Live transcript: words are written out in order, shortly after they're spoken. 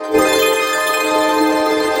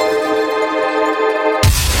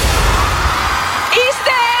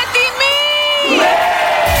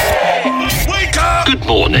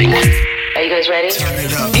morning. Are you guys ready?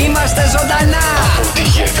 Είμαστε ζωντανά! Από τη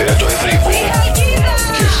γέφυρα του Ευρύπου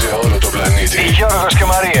και σε όλο το πλανήτη. Γιώργος και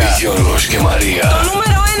Μαρία. Γιώργος και Μαρία. Το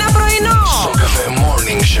νούμερο 1 πρωινό! Στο καφέ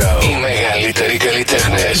Morning Show. Οι μεγαλύτεροι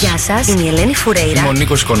καλλιτέχνες. Γεια σας, είμαι η Ελένη Φουρέιρα. Είμαι ο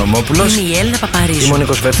Νίκος Οικονομόπουλος. Είμαι η Έλληνα Παπαρίζου. Είμαι ο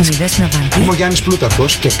Νίκος Βέρτης. Είμαι η Δέσποινα Βανδύ. Είμαι ο Γιάννης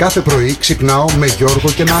Πλούταρχος και κάθε πρωί ξυπνάω με Γιώργο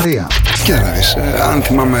και Μαρία. Κοίτα να δεις, αν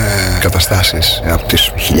θυμάμαι καταστάσεις από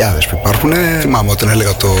τις χιλιάδες που υπάρχουν, θυμάμαι όταν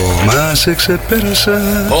έλεγα το «Μα σε ξεπέρασα».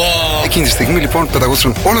 Εκείνη τη στιγμή λοιπόν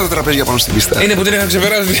πεταγόντουσαν όλα τα τραπέζια πάνω στην πίστα. Είναι που την είχα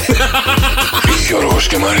ξεπεράσει. Γιώργος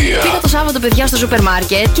και Μαρία. Πήγα το Σάββατο, παιδιά, στο σούπερ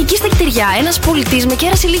μάρκετ και εκεί στα κτηριά ένας πολιτής με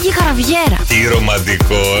κέρασε λίγη χαραβιέρα. Τι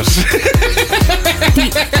ρομαντικός.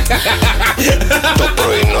 Το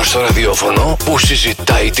πρωινό στο ραδιόφωνο που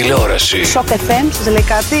συζητάει η τηλεόραση. Σοκ FM, σας λέει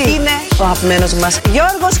κάτι? Είναι ο αγαπημένος μας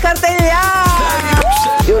Γιώργος Καρτελιά.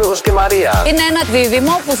 Γιώργος και Μαρία. Είναι ένα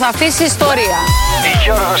δίδυμο που θα αφήσει ιστορία.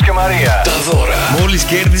 Γιώργος και Μαρία. Τα δώρα. Μόλις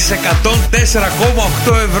κέρδισε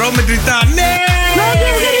 104,8 ευρώ μετρητά. Ναι!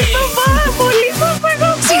 Ευχαριστώ πάρα πολύ.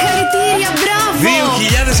 Συγχαρητήρια, μπράβο.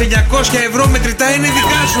 2.900 ευρώ μετρητά είναι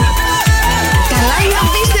δικά σου. Καλά, είναι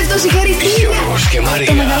απίστευτο, συγχαρητήρια. Γιώργος και Μαρία.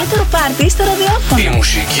 Το μεγαλύτερο πάρτι στο ραδιόφωνο. Η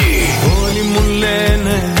μουσική. Όλοι μου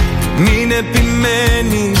λένε μην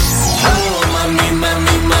επιμένεις.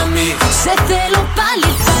 Μαμί. Σε θέλω πάλι.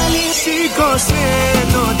 Σήκωσε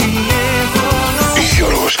το τηλέφωνο.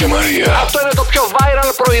 Γιώργος και Μαρία. Αυτό είναι το πιο viral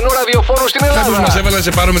πρωινό ραδιοφόρο στην Κάποιος μας Ελλάδα. έβαλε να σε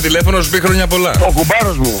πάρουμε τηλέφωνο, σου πει χρόνια πολλά. Ο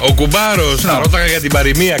κουμπάρος μου. Ο κουμπάρος. Θα ρώταγα για την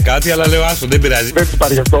παροιμία κάτι, αλλά λέω άστο, δεν πειράζει. Δεν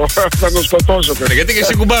υπάρχει αυτό. Θα τον σκοτώσω. Γιατί και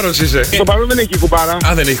εσύ κουμπάρος είσαι. Στο παρόν δεν έχει κουμπάρα.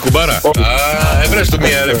 Α, δεν έχει κουμπάρα. Α, έβρες του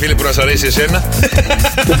μία ρε φίλη που να σ' αρέσει εσένα.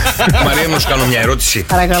 Μαρία, να σου κάνω μια ερώτηση.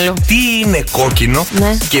 Παρακαλώ. Τι είναι κόκκινο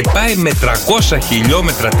Ναι. και πάει με 300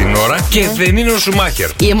 χιλιόμετρα την ώρα και δεν είναι ο Σουμάχερ?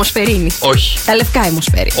 Η αιμοσφαιρίνη. Όχι. Τα λευκά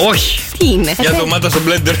αιμοσφαίρι. Όχι. Τι είναι? Για ντομάτα στο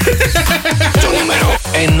μπλέντερ. Το νούμερο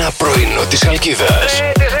 1 πρωινό της Χαλκίδας.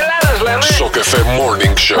 Της Ελλάδας λέμε. Στο καφέ Morning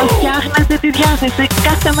Show. Φτιάχνετε τη διάθεση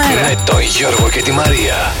κάθε μέρα. Με τον Γιώργο και τη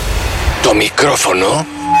Μαρία. Το μικρόφωνο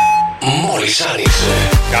μόλις άνοιξε.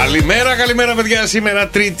 Καλημέρα παιδιά. Σήμερα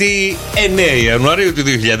Τρίτη 9 Ιανουαρίου του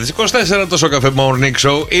 2024. Το Σοκαφέ Morning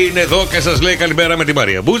Show είναι εδώ και σας λέει καλημέρα με τη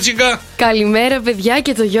Μαρία Μπούτσικα. Καλημέρα, παιδιά,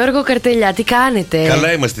 και το Γιώργο Καρτελιά. Τι κάνετε?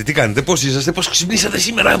 Καλά είμαστε, τι κάνετε, πώς είσαστε, πώς ξυπνήσατε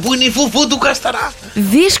σήμερα, πού είναι η φουφού του Κάσταρα?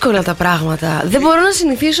 Δύσκολα τα πράγματα. Δεν μπορώ να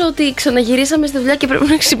συνηθίσω ότι ξαναγυρίσαμε στη δουλειά και πρέπει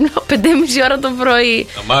να ξυπνάω 5,5 ώρα το πρωί.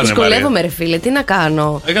 Αμάρε, Δυσκολεύομαι, ρε φίλε, τι να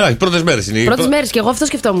κάνω. Καλά, οι πρώτες μέρες είναι. Πρώτες μέρες και εγώ αυτό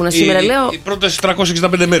σκεφτόμουν σήμερα. Λέω, Οι πρώτες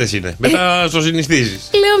 365 μέρες είναι. Μετά το συνηθίζεις.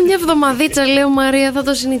 λέω μια εβδομαδίτσα, λέω Μαρία, θα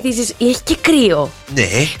το συνηθίσεις. Έχει και κρύο. Ναι.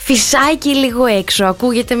 Φυσάει και λίγο έξω.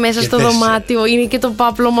 Ακούγεται μέσα Και στο θες- δωμάτιο. Είναι και το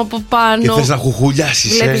πάπλωμα από πάνω. Και θες να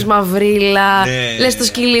χουχουλιάσεις. Βλέπεις μαυρίλα. Ναι. Λες το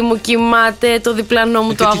σκυλί μου κοιμάται. Το διπλανό μου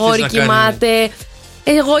Και το τι θες αγόρι να κάνει? κοιμάται.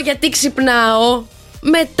 Εγώ γιατί ξυπνάω?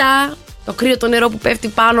 Μετά το κρύο, το νερό που πέφτει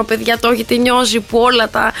πάνω, παιδιά, το έχετε νιώσει, που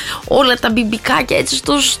όλα τα μπιμπικάκια έτσι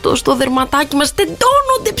στο δερματάκι μας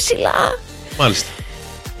τεντώνονται ψηλά. Μάλιστα.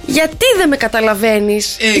 Γιατί δεν με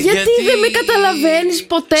καταλαβαίνεις? Γιατί δεν με καταλαβαίνεις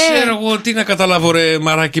ποτέ? Ξέρω εγώ τι να καταλάβω, ρε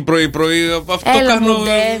μαράκι, πρωί-πρωί. Αυτό Έλα, κάνω μου,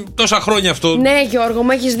 ντε. τόσα χρόνια αυτό. Ναι, Γιώργο,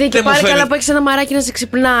 μου έχεις δίκιο. Δεν μου Πάλι φαίνεται. καλά που έχεις ένα μαράκι να σε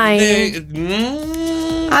ξυπνάει.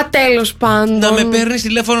 Α, τέλος πάντων. Να με παίρνεις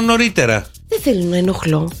τηλέφωνο νωρίτερα. Δεν θέλω να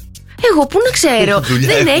ενοχλώ. Εγώ πού να ξέρω? Δουλειά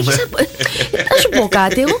Δεν έχουμε. έχεις. Να σου πω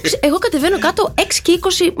κάτι. Εγώ κατεβαίνω κάτω 6 και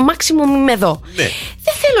 20 maximum είμαι εδώ. Ναι.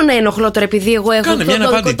 Δεν θέλω να ενοχλώ τώρα επειδή εγώ έχω Κάνε μια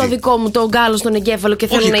αναπάντητη. το δικό μου τον γκάλο στον εγκέφαλο και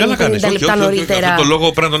θέλω Όχι, να καλά είμαι 50 κάνεις. λεπτά νωρίτερα. Αυτό το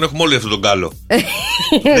λόγο πρέπει να τον έχουμε όλοι αυτόν τον κάλο.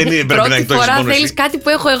 Δεν είναι, πρέπει να Πρώτη το έχεις φορά μόνο εσύ. θέλεις κάτι που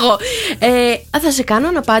έχω εγώ. Θα σε κάνω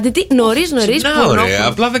αναπάντητη νωρίς. Να, ωραία,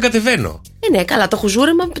 απλά δεν κατεβαίνω. Ναι, καλά, το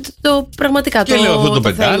χουζούρεμα το πραγματικά Και το. λέω αυτό το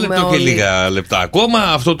θέλουμε πεντάλεπτο και όλοι. λίγα λεπτά ακόμα.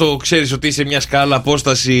 Αυτό το ξέρεις ότι είσαι μια σκάλα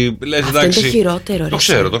απόσταση. Λες, Αυτό εντάξει. είναι το χειρότερο. Το ρε.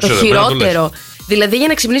 ξέρω. Το πρέπει να το λες. χειρότερο. Δηλαδή για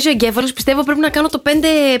να ξυπνήσει ο εγκέφαλος πιστεύω πρέπει να κάνω το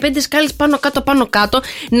 5 σκάλες πάνω κάτω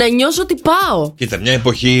να νιώσω ότι πάω. Kίτα, μια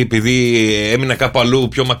εποχή επειδή έμεινα κάπου αλλού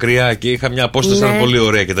πιο μακριά και είχα μια απόσταση Ναι. ήταν πολύ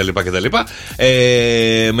ωραία κτλ.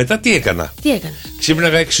 Μετά τι έκανα? Τι έκανε?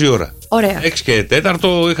 Ξύπναγα 6 ώρα. Ωραία. 6 και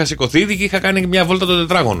 4 είχα σηκωθεί ήδη και είχα κάνει μια βόλτα το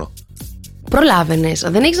τετράγωνο. Προλάβαινες.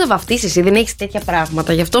 Δεν έχεις να βαφτίσεις εσύ, δεν έχεις τέτοια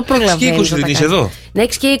πράγματα. Γι' αυτό προλαβαίνεις. 6 και 20 δεν είσαι εδώ. Ναι,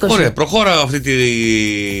 6 και 20. Ωραία, προχώρα αυτή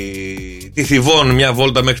τη Θηβών μια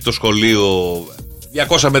βόλτα μέχρι το σχολείο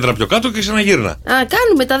 200 μέτρα πιο κάτω και ξαναγύρνα.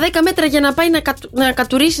 Κάνουμε τα 10 μέτρα για να πάει να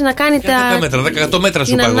κατουρίσει, να κάνει Για 10 μέτρα, 100 μέτρα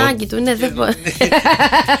σου την πάγω. ανάγκη του. Ναι, δεν μπορεί.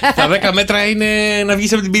 Τα 10 μέτρα είναι να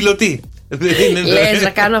βγεις από την πιλωτή. Λες να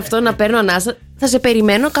κάνω αυτό, να παίρνω ανάσα. Θα σε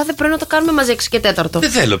περιμένω κάθε πρωί να το κάνουμε μαζί 6 και 4. Δεν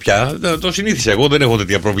θέλω πια. Το συνήθισα. Εγώ δεν έχω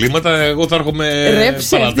τέτοια προβλήματα. Εγώ θα έρχομαι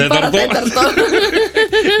Ρέψε, παρατέταρτο.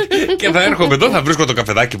 Και θα έρχομαι εδώ, θα βρίσκω το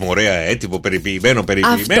καφεδάκι μου ωραία, έτοιμο, περιποιημένο.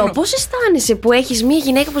 Αυτό πώς αισθάνεσαι που έχεις μία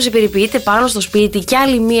γυναίκα που σε περιποιείται πάνω στο σπίτι και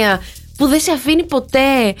άλλη μία που δεν σε αφήνει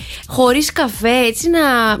ποτέ χωρίς καφέ, έτσι να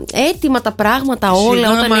έτοιμα τα πράγματα όλα.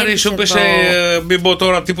 Σιγά μ' αρέσει, μην πω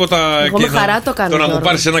τώρα τίποτα. Εγώ με χαρά το κάνω. Το να μου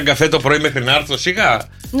πάρεις έναν καφέ το πρωί μέχρι να έρθω, σιγά.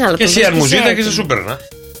 Και εσύ αν μου ζήταγες θα σου παίρνα.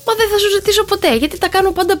 Μα δεν θα σου ζητήσω ποτέ, γιατί τα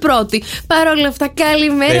κάνω πάντα πρώτη. Παρ' όλα αυτά,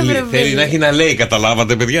 καλημέρα, βρε. Θέλει να έχει να λέει,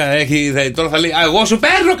 καταλάβατε, παιδιά. Τώρα θα λέει, εγώ σου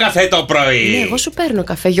παίρνω καφέ το πρωί. Ναι, εγώ σου παίρνω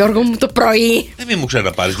καφέ, Γιώργο μου, το πρωί. Δεν μου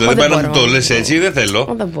ξαναπάρεις. Δεν πάει να μου το λες έτσι, δεν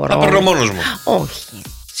θέλω. Θα παίρνω μόνος μου. Όχι.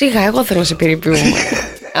 Σιγά, εγώ θέλω να σε περιποιούμε.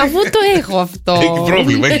 Αφού το έχω αυτό. Έχει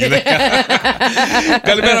πρόβλημα, έχει.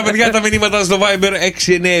 Καλημέρα, παιδιά. Τα μηνύματα στο Viber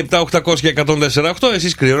 697-800-1048.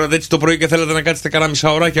 Εσείς κρυώνατε έτσι το πρωί και θέλετε να κάτσετε κανένα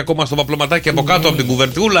μισάωράκι ακόμα στο παπλωματάκι από κάτω από την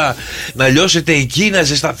κουβερτούλα, να λιώσετε εκεί, να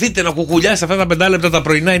ζεσταθείτε, να κουκουλιάσετε. Αυτά τα 5 λεπτά τα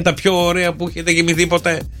πρωινά είναι τα πιο ωραία που έχετε κοιμηθεί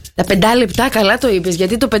ποτέ. Τα 5 λεπτά, καλά το είπες,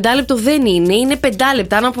 γιατί το 5 λεπτό δεν είναι. Είναι 5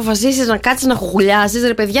 λεπτά. Αν αποφασίσεις να κάτσεις να κουκουλιάσεις,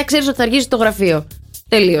 ρε παιδιά, ξέρεις ότι θα αργήσεις το γραφείο.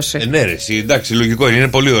 Τελείωσε. Ναι, ρε, εντάξει, λογικό είναι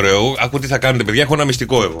πολύ ωραίο. Άκου τι θα κάνετε, παιδιά. Έχω ένα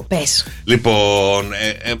μυστικό εγώ. Πες. Λοιπόν,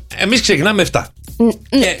 εμείς ξεκινάμε 7.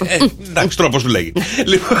 Εντάξει, τρόπος του λέγει.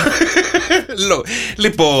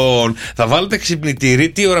 Λοιπόν, θα βάλετε ξυπνητήρι.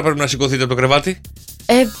 Τι ώρα πρέπει να σηκωθείτε από το κρεβάτι?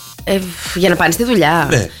 Για να πάνε στη δουλειά.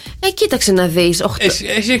 Ναι. Κοίταξε να δεις.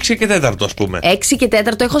 Εσύ 6 και 4, ας πούμε. 6 και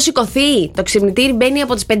 4 έχω σηκωθεί. Το ξυπνητήρι μπαίνει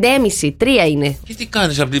από τις 5.30. 3 είναι. Και τι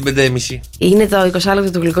κάνεις από την 5.30? Είναι το 20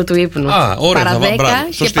 λεπτό του γλυκού του ύπνου. Ωραία, παρά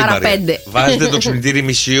 10 και παρά 5. Βάζετε το ξυπνητήρι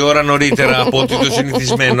μισή ώρα νωρίτερα από ό,τι το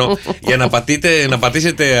συνηθισμένο για να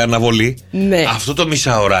πατήσετε αναβολή. Ναι. Αυτό το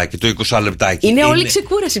μισάωράκι, το 20 λεπτάκι. Είναι όλη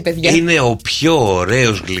ξεκούραση, παιδιά. Είναι ο πιο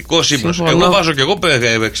ωραίος γλυκός ύπνος. Εγώ βάζω κι εγώ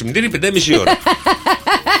ξυπνητήρι 5,5 ώρα.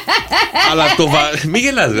 Αλλά μη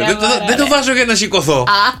γελάτε, δεν το βάζω για να σηκωθώ.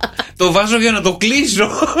 Το βάζω για να το κλείσω.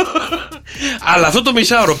 Αλλά αυτό το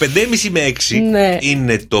μισάωρο 5,5 με 6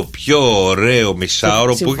 είναι το πιο ωραίο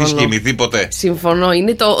μισάωρο που έχεις κοιμηθεί ποτέ. Συμφωνώ.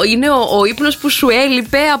 Είναι ο ύπνος που σου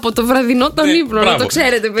έλειπε από το βραδινό τον ύπνο. Να το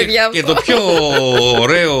ξέρετε, παιδιά. Και το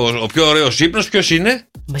ο πιο ωραίος ύπνος ποιος είναι?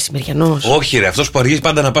 Μεσημεριανός. Όχι, ρε, αυτός που αργείς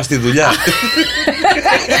πάντα να πας στη δουλειά.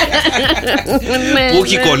 Που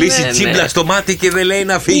έχει κολλήσει τσίμπλα στο μάτι και δεν λέει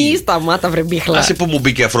να φύγει. Σταμάτα, βρε μπίχλα. Άσε που μου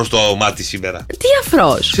μπήκε αφρό στο μάτι σήμερα. Τι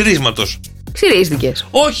αφρός? Συρίσματος. Ξυρίστηκες?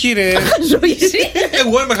 Όχι, ρε.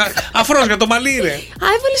 Εγώ είμαι αφρός για το μαλί, ρε.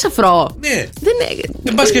 Έβαλες αφρό? Ναι.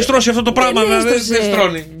 Δεν πας και στρώσει αυτό το πράγμα, δεν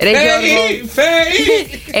στρώνει.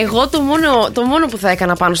 Φέι! Εγώ το μόνο που θα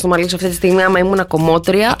έκανα πάνω στο μαλλί σου αυτή τη στιγμή, άμα ήμουν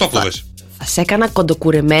κομμότρια. Το κόβες. Θα σε έκανα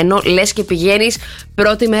κοντοκουρεμένο, λες και πηγαίνεις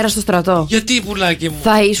πρώτη μέρα στο στρατό. Γιατί, πουλάκι μου?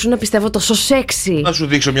 Θα ήσουν, πιστεύω, τόσο σεξι. Να σου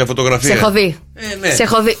δείξω μια φωτογραφία. Σε έχω δει. Ναι. Σε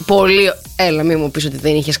έχω δει. Πολύ. Έλα, μην μου πεις ότι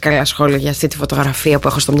δεν είχες καλά σχόλια για αυτή τη φωτογραφία που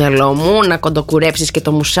έχω στο μυαλό μου. Να κοντοκουρέψεις και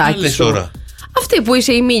το μουσάκι σου. Τώρα. Αυτή που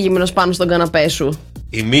είσαι ημίγυμνος πάνω στον καναπέ σου.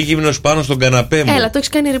 Ημίγυμνος πάνω στον καναπέ μου. Έλα, το έχεις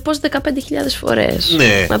κάνει repost 15.000 φορές.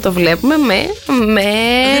 Ναι. Να το βλέπουμε με.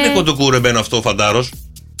 Δεν είναι κοντοκουρεμένο αυτό ο φαντάρος.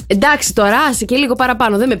 Εντάξει, τώρα άσε και λίγο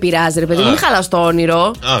παραπάνω. Δεν με πειράζει, ρε παιδί. Μην χαλάς το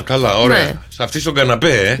όνειρο. Καλά, ωραία. Ναι. Σε αυτή στον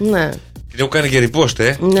καναπέ, Ναι. Την έχω κάνει και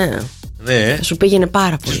ριπόστε. Ναι. Θα σου πήγαινε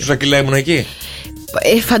πάρα πολύ. Πόσα κιλά ήμουν εκεί?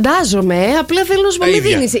 Φαντάζομαι, απλά θέλω να σου πω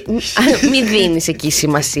μην δίνεις εκεί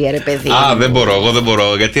σημασία, ρε παιδί. Εγώ δεν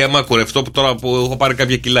μπορώ. Γιατί άμα κουρευτώ, τώρα που έχω πάρει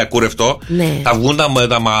κάποια κιλά κουρευτώ, θα βγουν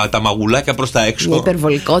τα μαγουλάκια προς τα έξω. Μια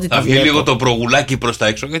υπερβολικότητα. Θα βγει λίγο το προγουλάκι προς τα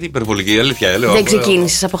έξω. Γιατί υπερβολική, αλήθεια. Δεν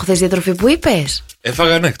ξεκίνησες από χθες διατροφή που είπες?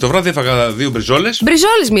 Έφαγα, το βράδυ έφαγα 2 μπριζόλες.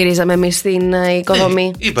 Μπριζόλες μυρίζαμε εμείς στην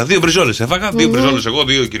οικοδομή. Είπα 2 μπριζόλες έφαγα. 2 μπριζόλες εγώ,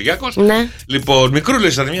 2 ο Κυριάκος. Ναι. Λοιπόν,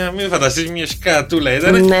 μικρούλες ήταν, μην φανταστείς, μια σκατούλα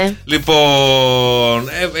ήταν. Ναι. Λοιπόν,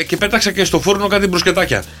 και πέταξα και στο φούρνο κάτι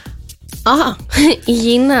μπρουσκετάκια.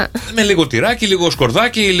 Υγιεινά. Με λίγο τυράκι, λίγο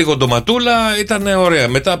σκορδάκι, λίγο ντοματούλα. Ήταν ωραία.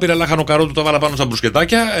 Μετά πήρα λάχανο καρότου, το βάλα πάνω στα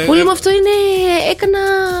μπρουσκετάκια. Πολύ μου αυτό είναι.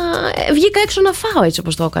 Βγήκα έξω να φάω έτσι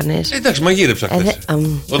όπως το έκανες. Εντάξει, μαγείρεψα χθες.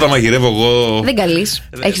 Όταν μαγειρεύω εγώ. Δεν καλείς.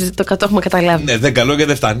 Το έχουμε καταλάβει. Ναι, δεν καλώ και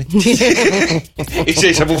δεν φτάνει.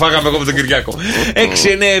 Ίσα που φάγαμε εγώ με τον Κυριάκο.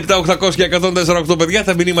 697-800-1048 παιδιά,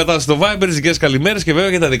 τα μηνύματά στο Viber, ζητικές καλημέρες και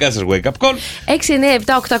βέβαια και τα δικά σας wake up call.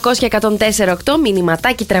 697-800-1048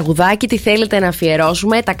 μηνυματάκι, τραγουδάκι. Τι θέλετε να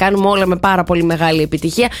αφιερώσουμε? Τα κάνουμε όλα με πάρα πολύ μεγάλη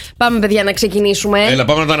επιτυχία. Πάμε, παιδιά, να ξεκινήσουμε. Έλα,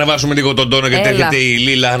 πάμε να τα ανεβάσουμε λίγο τον τόνο γιατί έρχεται η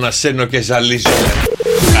Λίλα. Ανασένω και ζαλίζω.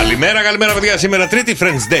 Καλημέρα, παιδιά. Σήμερα Τρίτη,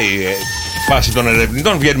 Friends Day. βάσει των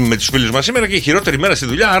ερευνητών. Βγαίνουμε με τους φίλους μας σήμερα και η χειρότερη μέρα στη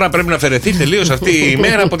δουλειά. Άρα πρέπει να αφαιρεθεί τελείως αυτή η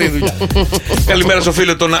μέρα από τη δουλειά. Καλημέρα στο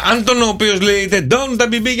φίλο τον Άντων, ο οποίος λέει: τεντώνουν τα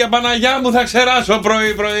μπιμπίκια, Παναγιά μου, θα ξεράσω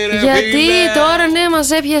πρωί-πρωί. Γιατί τώρα ναι,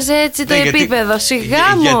 μας έπιασε έτσι το επίπεδο.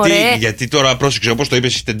 Σιγά μωρέ. Γιατί τώρα πρόσεξε, όπως το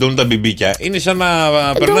είπες, τεντώνουν τα μπιμπίκια. Είναι σαν να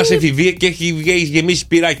περνάς εφηβεία και έχει γεμίσει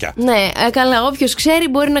σπυράκια. Ναι, καλά, όποιος ξέρει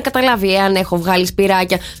μπορεί να καταλάβει εάν έχω βγάλει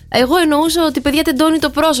σπυράκια. Εγώ εννοούσα ότι παιδιά τεντώνει το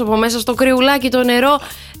πρόσωπο μέσα στο κρυουλάκι το νερό.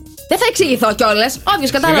 Δεν θα εξηγηθώ κιόλας.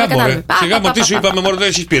 Όποιος κατάλαβε. Σιγά μου, τι σου είπαμε, μόνο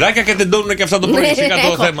εσείς σπυράκια και τεντώνουν και αυτά το πρωί. Σιγά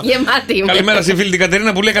το θέμα. Καλημέρα στην φίλη την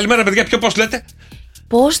Κατερίνα που λέει: καλημέρα, παιδιά, πώς λέτε?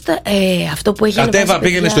 Πώς τα. Αυτό που έχει κατέβα,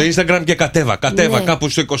 πήγαινε στο Instagram και κατέβα. Ναι. Κάπου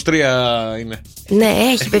στο 23 είναι. Ναι,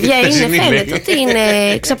 έχει, παιδιά, φαίνεται ότι είναι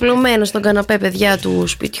ξαπλωμένο στον καναπέ, παιδιά, του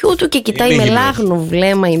σπιτιού του και κοιτάει με λάγνο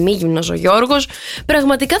βλέμμα ημίγυμνος ο Γιώργος.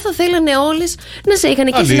 Πραγματικά θα θέλανε όλες να σε είχαν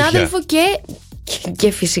και συνάδελφο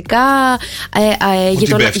και φυσικά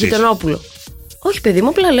γειτονόπουλο. Όχι, παιδί μου,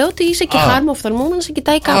 απλά λέω ότι είσαι και χάρμα οφθαλμού να σε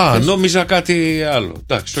κοιτάει κάποιος. Νόμιζα κάτι άλλο.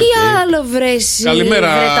 Εντάξει, τι άλλο βρέσει, βρε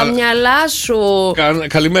τα μυαλά σου.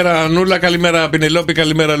 Καλημέρα Νούλα, καλημέρα Πινελόπη,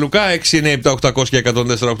 καλημέρα Λουκά. 697-800 και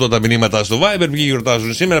 104-8 τα μηνύματα στο Viber. Ποιοι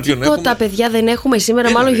γιορτάζουν σήμερα, ποιον έχουμε? Τα παιδιά δεν έχουμε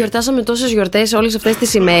σήμερα. Μάλλον γιορτάσαμε τόσες γιορτές όλες αυτές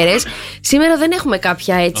τις ημέρες. Σήμερα δεν έχουμε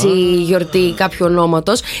κάποια έτσι γιορτή κάποιου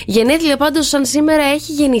ονόματος. Γενέθλια πάντως σαν σήμερα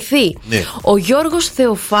έχει γεννηθεί ο Γιώργος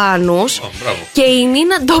Θεοφάνους και η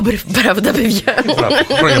Νίνα Ντόμπρεφ. Μπράβο τα παιδιά.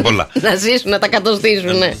 Χρόνια πολλά. Να ζήσουν, να τα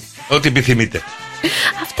κατοστήσουν. Ό,τι επιθυμείτε.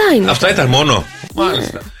 Αυτά είναι. Αυτά ήταν μόνο.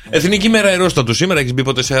 Μάλιστα. Εθνική μέρα αερόστατου. Σήμερα έχεις μπει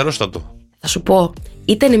ποτέ σε αερόστατο? Θα σου πω,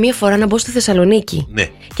 ήταν μια φορά να μπω στη Θεσσαλονίκη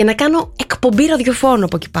και να κάνω εκπομπή ραδιοφώνου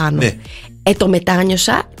από εκεί πάνω. Το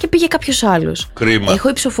μετάνιωσα και πήγε κάποιος άλλος. Κρίμα. Έχω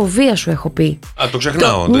υψοφοβία, σου έχω πει. Το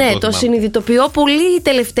ξεχνάω. Το συνειδητοποιώ πολύ οι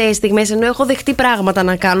τελευταίες στιγμές. Ενώ έχω δεχτεί πράγματα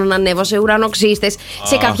να κάνω, να ανέβω σε ουρανοξύστες,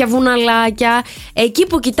 σε κάποια βουναλάκια. Εκεί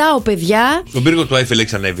που κοιτάω, παιδιά. Στον πύργο του Άιφελ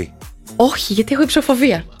έχεις ανέβει? Όχι, γιατί έχω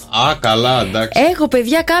υψοφοβία. Καλά, εντάξει. Έχω,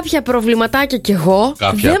 παιδιά, κάποια προβληματάκια κι εγώ.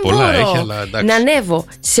 Κάποια δεν πολλά μπορώ έχει, αλλά εντάξει. να ανέβω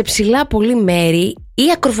σε ψηλά πολύ μέρη. Ή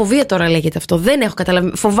ακροφοβία τώρα λέγεται αυτό. Δεν έχω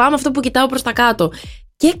καταλάβει. Φοβάμαι αυτό που κοιτάω προς τα κάτω.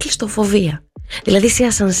 Και κλειστοφοβία. Δηλαδή σε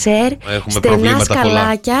ασανσέρ, στενά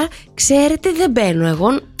σκαλάκια. Ξέρετε, δεν μπαίνω εγώ.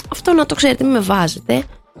 Αυτό να το ξέρετε, μην με βάζετε.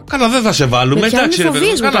 Καλά, δεν θα σε βάλουμε. Εντάξει, ρε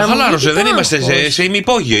παιδί. Καλά, χαλάρωσε. Δεν είμαστε σε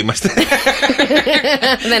ημυπόγειο, είμαστε.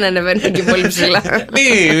 Δεν ανεβαίνουμε και πολύ ψηλά.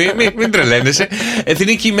 Μην τρελαίνεσαι.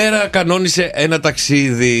 Εθνική ημέρα κανόνισε ένα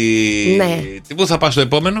ταξίδι. Ναι. Πού θα πας το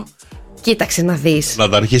επόμενο? Κοίταξε να δεις. Να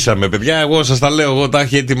τα αρχίσαμε, παιδιά. Εγώ σας τα λέω. Εγώ τα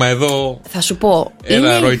έχει έτοιμα εδώ. Θα σου πω. Είναι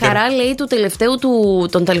η χαρά, λέει,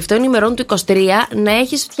 των τελευταίων ημερών του 23 να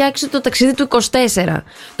έχεις φτιάξει το ταξίδι του 24.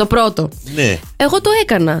 Το πρώτο. Ναι. Εγώ το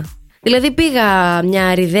έκανα. Δηλαδή πήγα μια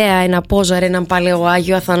Αριδαία, ένα Πόζαρ, έναν Παλαιό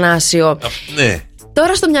Άγιο Αθανάσιο. Ναι.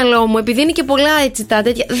 Τώρα στο μυαλό μου, επειδή είναι και πολλά έτσι τα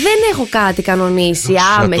τέτοια, δεν έχω κάτι κανονίσει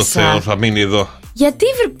άμεσα. Σαν το Θεό, θα μείνει εδώ. Γιατί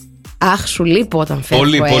αχ, σου λείπω όταν φεύγω.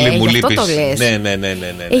 Πολύ μου λείπεις. Αυτό το λες.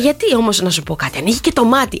 Ναι. Γιατί όμως να σου πω κάτι, ανοίγει και το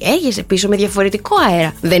μάτι. Έγεσαι πίσω με διαφορετικό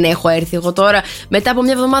αέρα. Δεν έχω έρθει εγώ τώρα μετά από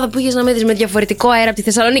μια εβδομάδα που είχες να με δεις με διαφορετικό αέρα από τη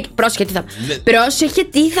Θεσσαλονίκη. Πρόσεχε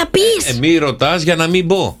τι θα πεις. Μη ρωτάς για να μην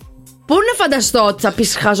μπω. Πού να φανταστώ ότι θα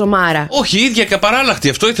πεις χαζομάρα. Όχι, ίδια και απαράλλαχτη.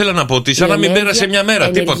 Αυτό ήθελα να πω. Ότι σαν να μην πέρασε μια μέρα,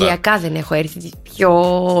 τίποτα. Ενεργειακά δεν έχω έρθει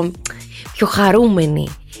πιο χαρούμενη,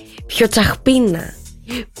 πιο τσαχπίνα.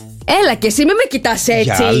 Έλα και εσύ, με κοιτάς έτσι.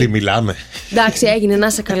 Για άλλη μιλάμε. Εντάξει, έγινε, να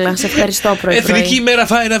είσαι καλά. Σε ευχαριστώ, πρωί. Εθνική ημέρα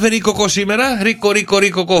φάει ένα βερίκοκο σήμερα.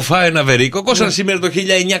 Ρίκο, φάει ένα βερίκοκο. Σαν σήμερα το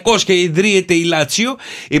 1900 ιδρύεται η Λάτσιο,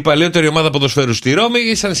 η παλαιότερη ομάδα ποδοσφαίρου στη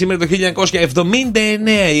Ρώμη. Σαν σήμερα το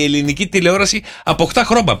 1979 η ελληνική τηλεόραση αποκτά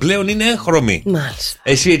χρώμα. Πλέον είναι έγχρωμη. Μάλιστα.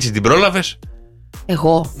 Εσύ έτσι την πρόλαβες?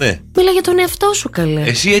 Εγώ? Ναι. Μίλα για τον εαυτό σου, καλέ.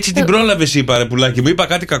 Εσύ έτσι την πρόλαβες, είπα, ρε πουλάκι μου. Είπα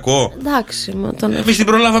κάτι κακό? Εντάξει, εμείς την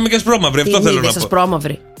προλάβαμε και ασπρόμαυρη. Αυτό θέλω να πω.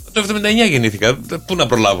 Ασπρόμαυρη. Το 79 γεννήθηκα. Πού να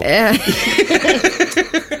προλάβω.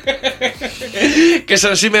 Και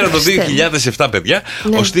σαν σήμερα το 2007, παιδιά,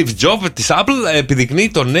 ο Steve Jobs της Apple επιδεικνύει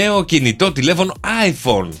το νέο κινητό τηλέφωνο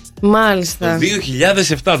iPhone. Μάλιστα. Το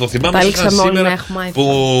 2007, το θυμάμαι σαν σήμερα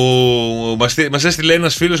που μας έστειλε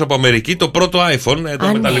ένας φίλος από Αμερική το πρώτο iPhone, το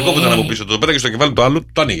μεταλλικό που ήταν από πίσω. Το πέταγε στο κεφάλι του άλλου,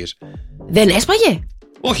 το άνοιγες. Δεν έσπαγε?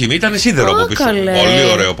 Όχι, ήταν σίδερο από πίσω.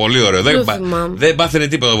 Πολύ ωραίο. Δεν πάθαινε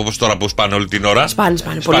τίποτα όπως τώρα που σπάνε όλη την ώρα. Σπάνε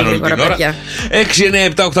πολύ γρήγορα, παιδιά.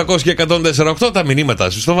 697-800 και 104-8 τα μηνύματα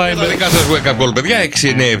σου στο Viber. Δικά σας wake up call, παιδιά.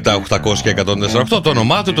 697-800 και 104-8 το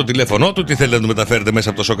όνομά του, το τηλέφωνό του, τι θέλετε να του μεταφέρετε μέσα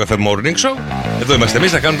από το Show Cafe Morning Show. Εδώ είμαστε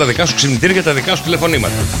εμείς να κάνουμε τα δικά σου ξυπνητήρια και τα δικά σου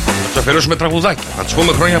τηλεφωνήματα. Να τους αφιερώσουμε τραγουδάκια. Να τους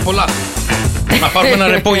πούμε χρόνια πολλά. Να πάρουμε ένα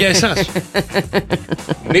ρεπό για εσάς.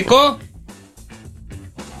 Νίκο.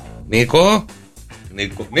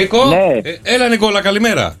 Ναι. Έλα Νικόλα,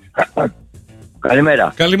 καλημέρα.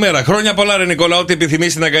 Καλημέρα. Καλημέρα. Χρόνια πολλά, ρε Νικόλα. Ό,τι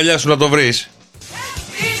επιθυμείς την αγκαλιά σου να το βρεις.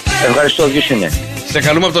 Ευχαριστώ, ποιος είναι? Σε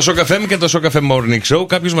καλούμε από το Shock FM και το Shock FM Morning Show.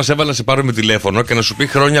 Κάποιος μας έβαλε να σε πάρουμε τηλέφωνο και να σου πει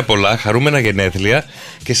χρόνια πολλά, χαρούμενα γενέθλια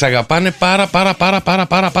και σε αγαπάνε πάρα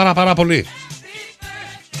πολύ.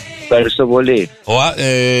 Ευχαριστώ πολύ.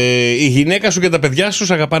 Η γυναίκα σου και τα παιδιά σου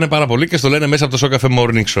σε αγαπάνε πάρα πολύ και στο λένε μέσα από το Shock FM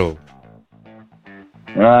Morning Show.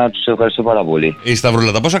 Τους ευχαριστώ πάρα πολύ. Η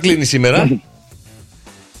Σταυρούλα, πόσα κλείνει σήμερα?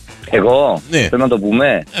 Εγώ, ναι. Πρέπει να το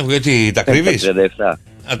πούμε. Γιατί τα κρύβεις? 37.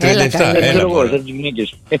 37, έλα εγώ, δεν τις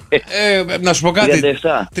γυναίκες. Να σου πω κάτι.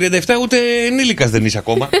 37 ούτε ενήλικας δεν είσαι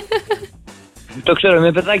ακόμα. Το ξέρω,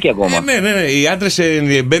 είμαι παιδάκι ακόμα. Ναι. Οι άντρες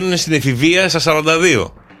μπαίνουν στην εφηβεία στα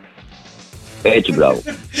 42. Έτσι, μπράβο.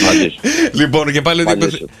 Λοιπόν, και πάλι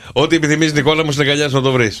ό,τι επιθυμείς, Νικόλα μου, στην αγκαλιά σου να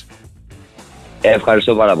το βρεις.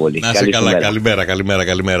 Ευχαριστώ πάρα πολύ. Να είσαι καλά.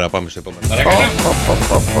 Καλημέρα. Πάμε στο επόμενο.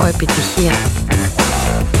 Επιτυχία.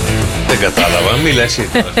 Δεν κατάλαβα, μίλα εσύ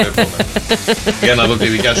τώρα. Για να δω τη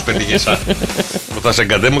δικιά σου πετυχεσά. Που θα σε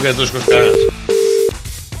εγκατέμω και δεν το σηκώσει κανένας.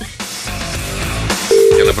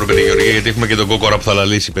 Για να πούμε τη Γεωργία, γιατί έχουμε και τον κόκορα που θα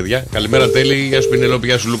λαλήσει, παιδιά. Καλημέρα, Τέλη. Γεια σου, Πινελόπη.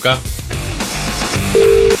 Γεια σου, Λουκά.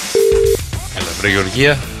 Έλα, βρε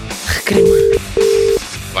Γεωργία. Κρίμα.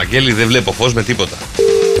 Βαγγέλη, δεν βλέπω φως με τίποτα.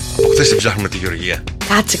 Χθες την ψάχνουμε τη Γεωργία.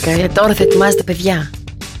 Κάτσε καλέ, τώρα θα ετοιμάζετε παιδιά.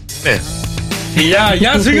 Ναι.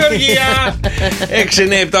 Γεια σου Γεωργία.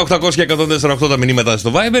 697-800 και 148 τα μηνύματα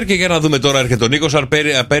στο Viber. Και για να δούμε τώρα, έρχεται ο Νίκος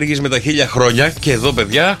απέργης με τα 1000 χρόνια. Και εδώ,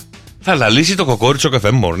 παιδιά, θα λαλήσει το κοκόριτσο καφέ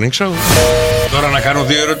Morning Show. Τώρα να κάνω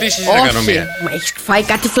 2 ερωτήσεις ή να κάνω μία? Έχεις φάει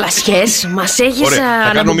κάτι φλασιές, μας έχεις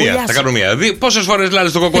αναμπολιάσει. Θα κάνω μία. Πόσες φορές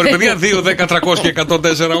λάλησε το κοκόρι, παιδιά? 2, 10, 300 και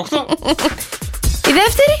 148. Η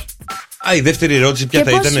δεύτερη? Η δεύτερη ερώτηση ποια θα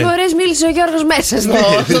ήταν? Πόσες φορές μίλησε ο Γιώργος μέσα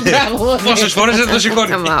στο τραγούδι? Πόσες φορές δεν το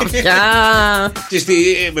σηκώνει?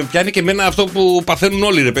 Με πιάνει και εμένα αυτό που παθαίνουν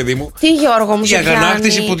όλοι, ρε παιδί μου. Τι, Γιώργο μου, η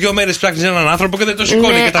αγανάκτηση που 2 μέρες ψάχνεις έναν άνθρωπο και δεν το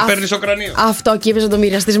σηκώνει και τα παίρνει στο κρανίο. Αυτό και είπες να το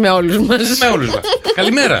μοιραστείς με όλους μας. Με όλους μας.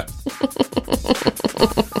 Καλημέρα.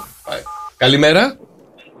 Καλημέρα.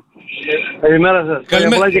 Καλημέρα σας.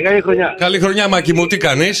 Καλή χρονιά. Καλή χρονιά, Μάκη μου, τι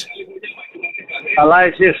κάνεις? Καλά,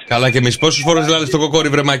 εσείς? Καλά και εμείς. Πόσες φορές λάλες το κοκόρι,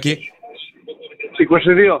 βρε Μάκη?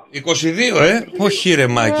 22, όχι ρε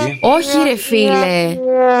Μάκη. Όχι ρε φίλε.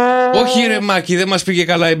 Όχι ρε Μάκη, δεν μας πήγε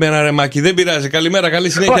καλά εμένα ρε Μάκη. Δεν πειράζει, καλημέρα, καλή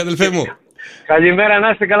συνέχεια αδελφέ μου. Καλημέρα, να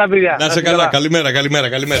είστε καλά παιδιά. Να είστε καλά, καλημέρα.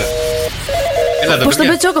 Πώς το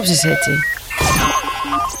πετσόκοψες έτσι?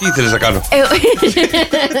 Τι ήθελες να κάνω?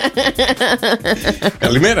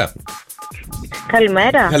 Καλημέρα.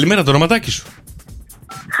 Καλημέρα, το ονοματάκι σου?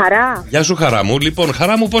 Χαρά. Γεια σου Χαρά μου. Λοιπόν,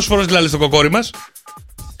 Χαρά μου, πόσες φορές λάλες το κοκόρι μας?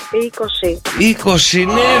 20,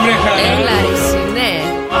 ναι βρε Χαρά. Έλα εσύ, ναι.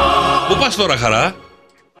 Πού πας τώρα Χαρά?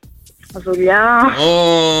 Δουλειά.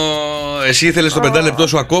 Εσύ ήθελες το 5 λεπτό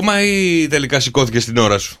σου ακόμα ή τελικά σηκώθηκες την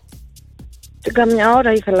ώρα σου? Καμιά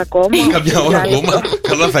ώρα ήθελα ακόμα. Καμιά ώρα ακόμα.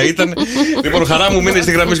 Καλά θα ήταν. Λοιπόν, Χαρά μου, μείνε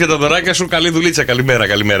στη γραμμή για τα δωράκια σου. Καλή δουλίτσα, καλημέρα.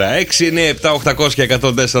 697-800 και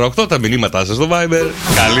 148 τα μηνύματά σας στο Viber.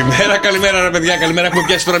 Καλημέρα, ρε παιδιά, καλημέρα. Έχουμε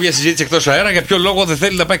πιάσει τώρα μια συζήτηση εκτός αέρα. Για ποιο λόγο δεν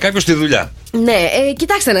θέλει να πάει κάποιος στη δουλειά? Ναι,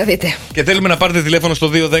 κοιτάξτε να δείτε. Και θέλουμε να πάρετε τηλέφωνο στο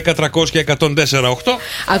 210-300 και 148.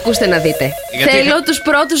 Ακούστε να δείτε. Θέλω τους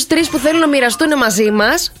πρώτους 3 που θέλουν να μοιραστούν μαζί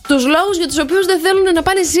μας τους λόγους για τους οποίους δεν θέλουν να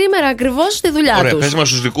πάνε σήμερα ακριβώς στη δουλειά τους. Ωραία, πες μας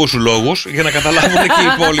τους δικούς σου λόγους για να καταλάβουν και οι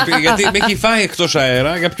υπόλοιποι. Γιατί με έχει φάει εκτός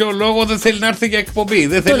αέρα. Για ποιο λόγο δεν θέλει να έρθει για εκπομπή?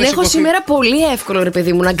 Δεν θέλει. Τον έχω σήμερα πολύ εύκολο, ρε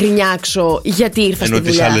παιδί μου, να γκρινιάξω γιατί ήρθα στη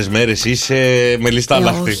δουλειά. Ενώ τις άλλες μέρες είσαι με λιστά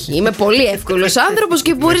λάχτη. Όχι, είμαι πολύ εύκολος άνθρωπος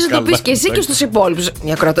και μπορείς να το πεις και εσύ και στους υπόλοιπους.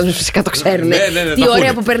 Οι ακροατές φυσικά το ξέρουν. Τι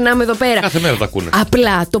ωραία που περνάμε εδώ πέρα. Κάθε μέρα τα ακούνε.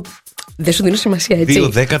 Απλά το. Δεν σου δίνω σημασία, έτσι.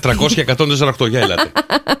 2-10-300 και 148, για έλατε.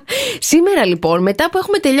 Σήμερα λοιπόν, μετά που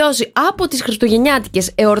έχουμε τελειώσει από τις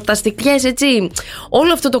χριστουγεννιάτικες εορταστικές, έτσι,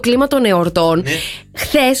 όλο αυτό το κλίμα των εορτών,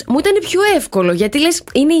 χθες μου ήταν πιο εύκολο. Γιατί λες,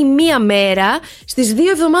 είναι η μία μέρα στις 2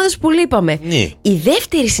 εβδομάδες που λείπαμε. Η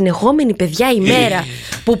δεύτερη συνεχόμενη, παιδιά, ημέρα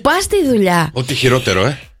που πας στη δουλειά. Ό,τι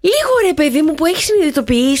χειρότερο, Λίγο ρε παιδί μου που έχει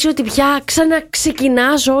συνειδητοποιήσει ότι πια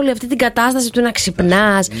ξαναξεκινάς όλη αυτή την κατάσταση του να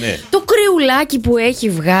ξυπνάς. Το κρυουλάκι που έχει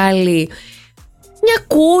βγάλει. Μια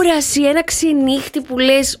κούραση, ένα ξενύχτη που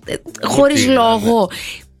λες χωρίς λόγο.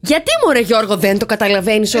 Γιατί μωρέ Γιώργο δεν το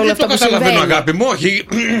καταλαβαίνεις όλο αυτό που συμβαίνει? Δεν το καταλαβαίνω αγάπη μου, όχι.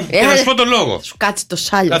 Και να σου πω τον λόγο. Σου κάτσει το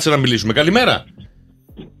σάλιο. Κάτσε να μιλήσουμε. Καλημέρα.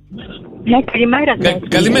 Ναι, καλημέρα.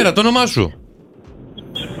 Καλημέρα, το όνομά σου?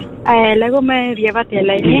 Λέγομαι Διαβάτη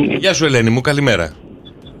Ελένη. Γεια σου Ελένη μου, καλημέρα.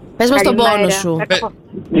 Πες μας τον πόνο σου.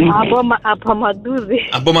 Από Μαντούδη.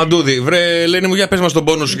 Από Μαντούδη. Βρε Ελένη μου, για πες μας τον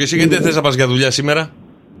πόνο σου και εσύ, γιατί δεν θες να πας για δουλειά σήμερα?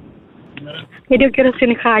 Γιατί ο καιρός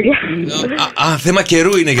είναι χάλια. Θέμα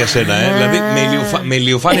καιρού είναι για σένα, Δηλαδή με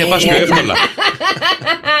ηλιοφάνεια πας πιο εύκολα.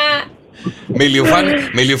 Με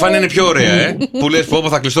ηλιοφάνεια είναι πιο ωραία, Που λες πω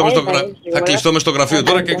θα κλειστώ μες στο γραφείο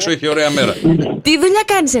τώρα και έξω έχει ωραία μέρα. Τι δουλειά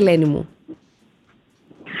κάνεις, Ελένη μου?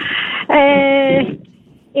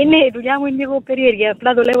 Η δουλειά μου είναι λίγο περίεργη.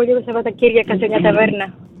 Απλά δουλεύω λίγο Σαββατοκύριακα σε μια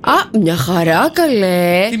ταβέρνα. Α, μια χαρά,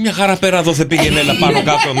 καλέ. Τι μια χαρά πέρα εδώ θα πήγαινε έλα πάνω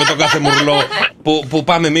κάτω με το κάθε μουρλό που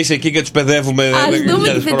πάμε εμείς εκεί και τους παιδεύουμε. Ας δούμε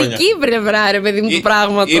τη θετική πλευρά, ρε παιδί μου, του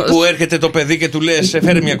πράγματος. Ή που έρχεται το παιδί και του λες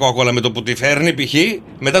φέρει μια κοκακόλα με το που τη φέρνει, π.χ.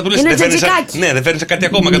 Μετά του λες δεν φέρνεις κάτι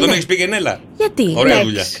ακόμα και τον έχεις πήγαινε έλα. Γιατί? Ωραία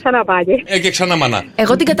δουλειά. Ξαναπάγει. Και ξανά μανά.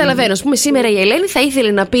 Εγώ την καταλαβαίνω. Ας πούμε, σήμερα η Ελένη θα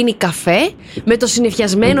ήθελε να πίνει καφέ με το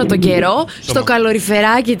συννεφιασμένο τον καιρό, στο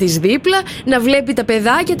καλοριφεράκι της δίπλα, να βλέπει τα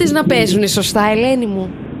παιδάκια της να παίζουν. Σωστά, Ελένη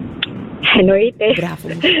μου? Εννοείται. Μπράβο.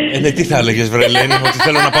 Τι θα έλεγες, βρε Ελένη, ότι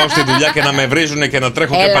θέλω να πάω στη δουλειά και να με βρίζουνε και να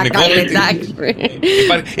τρέχω και πανικόβλητη.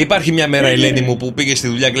 Υπάρχει μια μέρα, Ελένη μου, που πήγε στη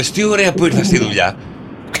δουλειά και λες τι ωραία που ήρθα στη δουλειά.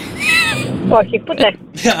 Όχι, ποτέ.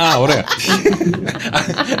 Α, ωραία.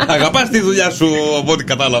 Αγαπάς τη δουλειά σου, από ό,τι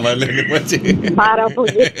κατάλαβα, Ελένη μου, έτσι. Πάρα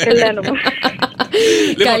πολύ, Ελένη μου.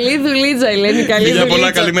 Καλή δουλίτσα, Ελένη, καλή δουλίτσα. δουλίτσα.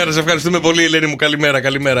 Πολλά καλημέρα, σε ευχαριστούμε πολύ, Ελένη μου,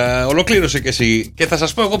 καλημέρα. Ολοκλήρωσε κι εσύ και θα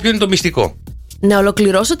σας πω εγώ ποιο είναι το μυστικό. Να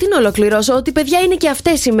ολοκληρώσω, τι να ολοκληρώσω, ότι παιδιά είναι και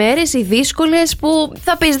αυτές οι μέρες οι δύσκολες που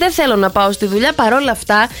θα πεις δεν θέλω να πάω στη δουλειά, παρόλα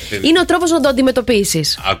αυτά είναι ο τρόπος να το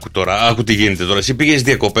αντιμετωπίσεις. Άκου τι γίνεται τώρα. Εσύ πήγες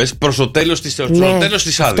διακοπές προς το τέλος της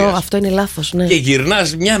άδειας. Αυτό είναι λάθος, ναι. Και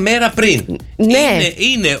γυρνάς μια μέρα πριν. Ναι.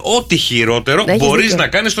 Είναι ό,τι χειρότερο μπορείς να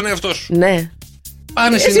κάνεις στον εαυτό σου. Ναι.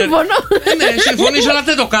 Συμφωνώ. Ναι, συμφωνείς, αλλά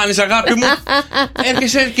δεν το κάνεις, αγάπη μου.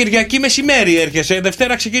 Έρχεσαι Κυριακή μεσημέρι,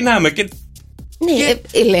 Δευτέρα ξεκινάμε και. Ναι,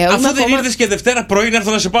 λέω, αφού δεν ήρθες και Δευτέρα πρωί να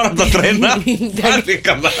έρθω να σε πάρω από τα τρένα. Πάλι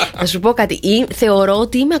καλά. Θα σου πω κάτι. Θεωρώ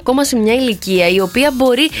ότι είμαι ακόμα σε μια ηλικία η οποία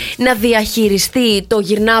μπορεί να διαχειριστεί το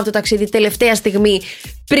γυρνάω το ταξίδι τελευταία στιγμή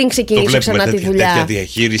πριν ξεκινήσω ξανά τη δουλειά. Τέτοια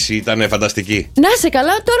διαχείριση ήταν φανταστική. Να σε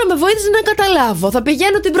καλά, τώρα με βοήθησε να καταλάβω. Θα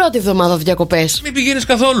πηγαίνω την πρώτη εβδομάδα διακοπές. Μην πηγαίνεις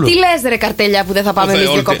καθόλου. Τι λες, ρε καρτέλια, που δεν θα πάμε εμείς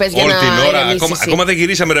διακοπές για να. Όλη την ώρα. Ακόμα δεν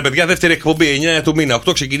γυρίσαμε, ρε παιδιά. Δεύτερη εκπομπή 9 του μήνα.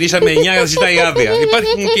 8 ξεκινήσαμε, 9 ζητάει άδεια.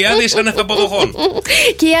 Υπάρχουν και άδειες αναποδοχών.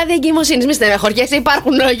 Και η άδεια εγκυμοσύνης. Μη στεναχωριέσαι,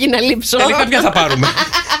 υπάρχουν λόγοι να λείψω. Τελικά ποια θα πάρουμε.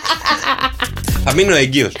 Θα μείνω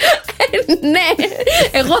έγκυος. Ναι,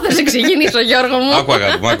 εγώ θα σε ξεκινήσω, Γιώργο μου. Άκου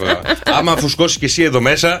αγάπη μου. Άμα φουσκώσει και εσύ εδώ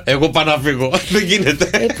μέσα, εγώ πάω να φύγω. Δεν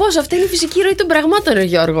γίνεται. Πώς, αυτή είναι η φυσική ροή των πραγμάτων, ρε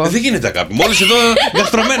Γιώργο. Δεν γίνεται, αγάπη. Μόλις εδώ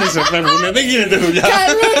γαστρωμένες φεύγουν. Δεν γίνεται δουλειά.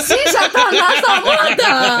 Καλές ήσασταν,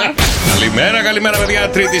 σταμάτα. Καλημέρα, παιδιά.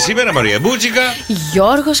 Τρίτη σήμερα, Μαρία Μπούτσικα.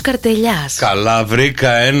 Γιώργος Καρτελιάς. Καλά,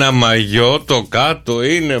 βρήκα ένα μαγιό. Το κάτω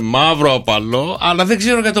είναι μαύρο απαλό, αλλά δεν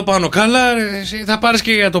ξέρω για το πάνω. Καλά, εσύ θα πάρεις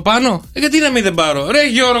και για το πάνω. Γιατί να μην δεν πάρω. Ρε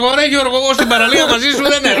Γιώργο, εγώ στην παραλία μαζί σου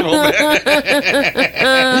δεν έρχομαι.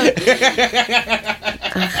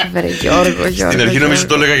 Αχ, βρε Γιώργο. Στην αρχή νομίζω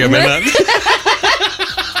το έλεγα για μένα.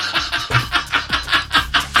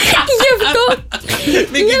 Γι' αυτό.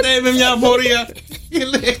 Μην κοιτάει με μια απορία. Τι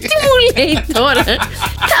μου λέει τώρα.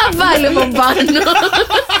 Τα βάλε από πάνω.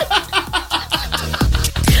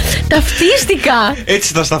 Ταυτίστηκα.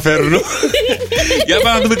 Έτσι θα στα φέρνω. Για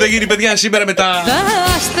πάμε να δούμε τι θα γίνει, παιδιά, σήμερα με τα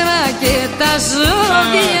άστρα και τα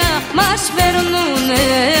ζώδια μας φέρνουν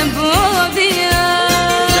εμπόδια.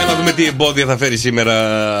 Για να δούμε τι εμπόδια θα φέρει σήμερα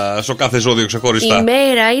στο κάθε ζώδιο ξεχωριστά. Η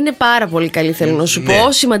μέρα είναι πάρα πολύ καλή, θέλω να σου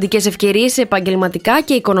πω. Σημαντικές ευκαιρίες σε επαγγελματικά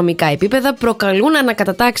και οικονομικά επίπεδα προκαλούν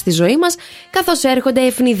ανακατατάξει τη ζωή μας, καθώς έρχονται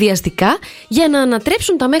ευνηδιαστικά για να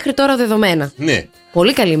ανατρέψουν τα μέχρι τώρα δεδομένα. Ναι.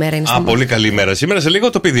 Πολύ καλή μέρα είναι σήμερα. Πολύ καλή μέρα. Σήμερα σε λίγο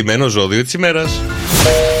το πηδημένο ζώδιο της ημέρας.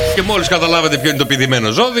 Και μόλις καταλάβετε ποιο είναι το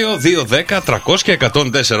πηδημένο ζώδιο, 2, 10, 300 και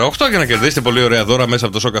 104,8 για να κερδίσετε πολύ ωραία δώρα μέσα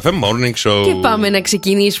από το Show Cafe Morning Show. Και πάμε να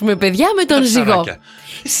ξεκινήσουμε, παιδιά, με τον ζυγό.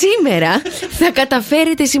 Σήμερα θα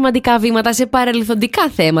καταφέρετε σημαντικά βήματα σε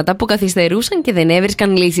παρελθοντικά θέματα που καθυστερούσαν και δεν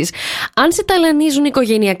έβρισκαν λύσεις. Αν σε ταλανίζουν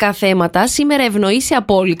οικογενειακά θέματα, σήμερα ευνοείσαι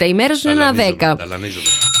απόλυτα. Η μέρα σου είναι ένα 10.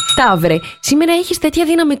 Ταύρε, σήμερα έχεις τέτοια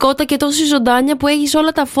δυναμικότητα και τόση ζωντάνια που έχεις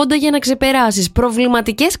όλα τα φόντα για να ξεπεράσεις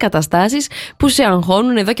προβληματικές καταστάσεις που σε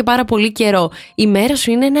αγχώνουν εδώ και πάρα πολύ καιρό. Η μέρα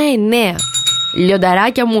σου είναι ένα 9.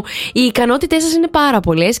 Λιονταράκια μου, οι ικανότητές σας είναι πάρα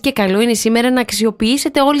πολλές και καλό είναι σήμερα να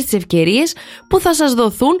αξιοποιήσετε όλες τις ευκαιρίες που θα σας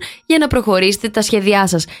δοθούν για να προχωρήσετε τα σχέδιά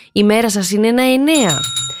σας. Η μέρα σας είναι ένα 9.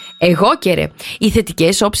 Εγώ και ρε, οι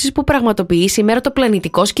θετικές όψεις που πραγματοποιεί σήμερα το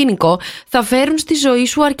πλανητικό σκηνικό θα φέρουν στη ζωή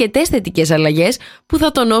σου αρκετές θετικές αλλαγές που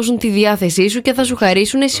θα τονώσουν τη διάθεσή σου και θα σου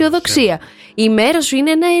χαρίσουν αισιοδοξία. Η μέρα σου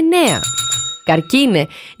είναι ένα 9. Καρκίνε,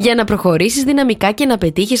 για να προχωρήσεις δυναμικά και να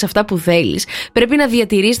πετύχεις αυτά που θέλεις, πρέπει να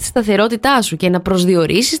διατηρήσεις τη σταθερότητά σου και να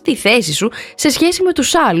προσδιορίσεις τη θέση σου σε σχέση με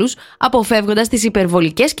τους άλλους, αποφεύγοντας τις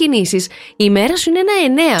υπερβολικές κινήσεις. Η μέρα σου είναι ένα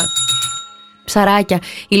 9. Ψαράκια,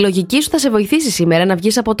 η λογική σου θα σε βοηθήσει σήμερα να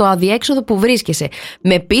βγεις από το αδιέξοδο που βρίσκεσαι.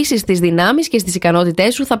 Με πείσεις στις δυνάμεις και στις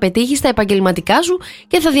ικανότητές σου θα πετύχεις τα επαγγελματικά σου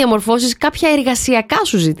και θα διαμορφώσεις κάποια εργασιακά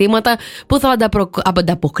σου ζητήματα που θα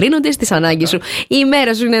ανταποκρίνονται στις ανάγκες σου. Η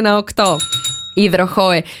ημέρα σου είναι ένα 8.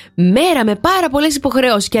 Υδροχόε, μέρα με πάρα πολλές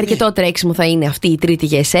υποχρεώσεις και αρκετό τρέξιμο θα είναι αυτή η Τρίτη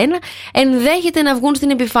για εσένα. Ενδέχεται να βγουν στην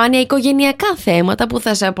επιφάνεια οικογενειακά θέματα που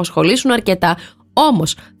θα σε απασχολήσουν αρκετά.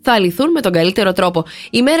 Όμως θα λυθούν με τον καλύτερο τρόπο.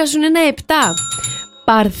 Η μέρα σου είναι ένα 7.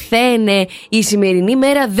 Παρθένε, η σημερινή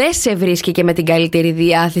μέρα δεν σε βρίσκει και με την καλύτερη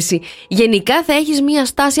διάθεση. Γενικά θα έχεις μια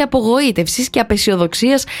στάση απογοήτευσης και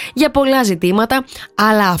απεσιοδοξίας για πολλά ζητήματα,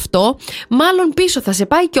 αλλά αυτό μάλλον πίσω θα σε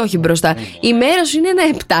πάει και όχι μπροστά. Η μέρα σου είναι ένα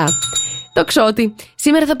 7. Τοξότη,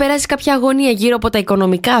 σήμερα θα περάσεις κάποια αγωνία γύρω από τα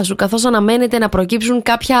οικονομικά σου, καθώς αναμένεται να προκύψουν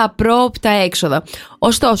κάποια απρόοπτα έξοδα.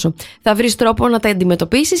 Ωστόσο, θα βρεις τρόπο να τα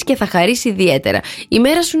αντιμετωπίσεις και θα χαρείς ιδιαίτερα. Η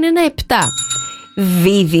μέρα σου είναι ένα 7.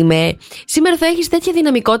 Δίδυμε, σήμερα θα έχεις τέτοια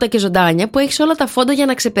δυναμικότητα και ζωντάνια που έχεις όλα τα φόντα για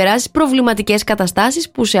να ξεπεράσεις προβληματικές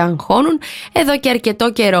καταστάσεις που σε αγχώνουν εδώ και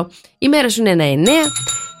αρκετό καιρό. Η μέρα σου είναι ένα 9.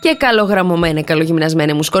 Και καλογραμμωμένε,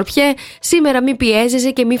 καλογυμνασμένε μου Σκορπιέ, σήμερα μη πιέζεσαι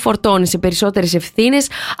και μη φορτώνεσαι περισσότερες ευθύνες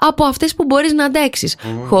από αυτές που μπορείς να αντέξεις,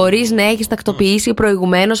 χωρίς να έχεις τακτοποιήσει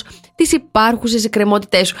προηγουμένως τις υπάρχουσες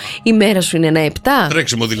εκκρεμότητές σου. Η μέρα σου είναι ένα 7.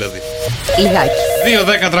 Τρέξιμο δηλαδή. Λιγάκι.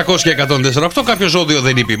 2-10-300-104-8. Κάποιο ζώδιο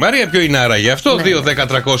δεν είπε η Μαρία. Ποιο είναι άραγε αυτό?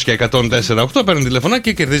 2-10-300-104-8. Παίρνει τηλεφωνά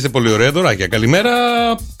και κερδίζετε πολύ ωραία δωράκια. Καλημέρα,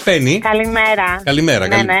 Πέννη. Καλημέρα. Καλημέρα.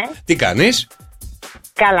 Ναι. Τι κάνεις?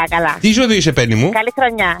 Καλά, καλά. Τι ζώδιο είσαι, Πέννη μου? Καλή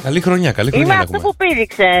χρονιά. Καλή χρονιά, καλή χρονιά. Είμαι αυτό που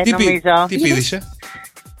πήδηξε, νομίζω. Τι πήδηξε?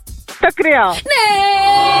 Το κρυό. Ναι!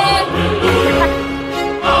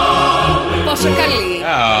 Πόσο καλή.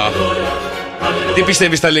 Τι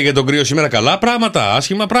πιστεύεις θα λέει για τον κρύο σήμερα? Καλά πράγματα,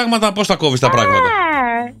 άσχημα πράγματα? Πώς τα κόβεις τα πράγματα?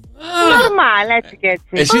 Νορμάλ, έτσι και έτσι.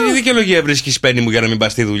 Εσύ τι δικαιολογία βρίσκεις, Πέννη μου, για να μην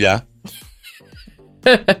πας στη δουλειά?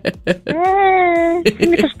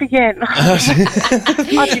 Συνήθως πηγαίνω.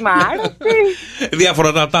 Ό,τι μ' άρεσε.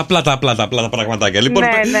 Διάφορα τα απλά πραγματάκια. Λοιπόν,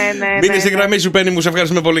 μείνε στη γραμμή σου, Πέννη μου, σε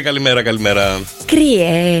ευχαριστούμε πολύ. Καλημέρα.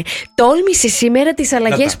 Κρύε, τόλμησε σήμερα τις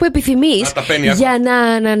αλλαγές που επιθυμείς για να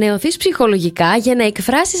ανανεωθείς ψυχολογικά, για να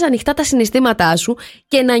εκφράσεις ανοιχτά τα συναισθήματά σου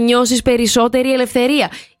και να νιώσεις περισσότερη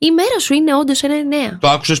ελευθερία. Η μέρα σου είναι όντως ένα 9. Το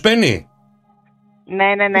άκουσες, Πέννη? Ναι,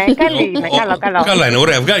 καλή είναι, καλό. Καλά είναι,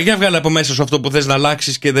 ωραία. Για βγάλε από μέσα σου αυτό που θες να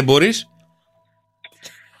αλλάξεις και δεν μπορείς.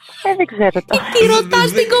 Δεν ξέρω το. Τι ρωτάς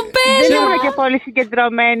την κοπέλα? Δεν ήμουν και πολύ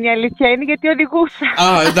συγκεντρωμένη, η αλήθεια είναι, γιατί οδηγούσα.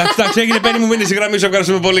 Εντάξει, έγινε, Πέννη μου, μείνει στη γραμμή σου.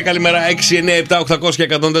 Ευχαριστούμε πολύ. Καλημέρα.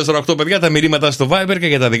 697-800-1048, παιδιά. Τα μηνύματα στο Viber και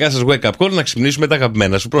για τα δικά σας wake up call να ξυπνήσουμε τα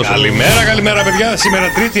αγαπημένα σου πρόσωπα. Καλημέρα, παιδιά. Σήμερα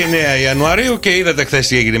 3η 9 Ιανουαρίου και είδατε χθες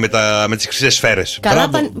τι έγινε με τις χρυσές σφαίρες.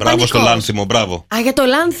 Μπράβο στο Λάνθιμο, μπράβο. Για το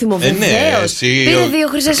Λάνθιμο, βεβαίως. Πήρε 2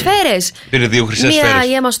 χρυσές σφαίρες. Μία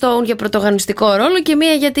η Emma Stone για πρωταγωνιστικό ρόλο και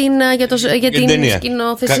μία για την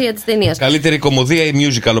σκηνοθεσία της ταινίας. Καλύτερη κομμωδία ή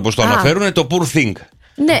musical, όπως το αναφέρουν, το Poor Thing.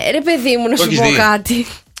 Ναι, ρε παιδί μου, να σου πω κάτι.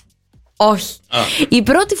 Όχι. Η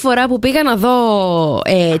πρώτη φορά που πήγα να δω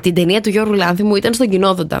την ταινία του Γιώργου Λάνθιμου ήταν στον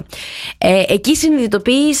Κοινόδοντα. Εκεί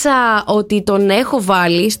συνειδητοποίησα ότι τον έχω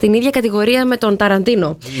βάλει στην ίδια κατηγορία με τον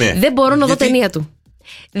Ταραντίνο. Ναι. Δεν μπορώ να δω ταινία του.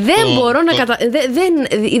 Δεν μπορώ να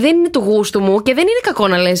δεν είναι του γούστου μου και δεν είναι κακό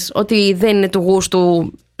να λες ότι δεν είναι του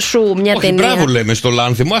γούστου σου μια ταινία. Μπράβο λέμε στο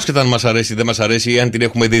Λάνθιμο, άσχετα αν μας αρέσει ή δεν μας αρέσει ή αν την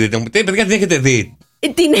έχουμε δει. Παιδιά, την έχετε δει?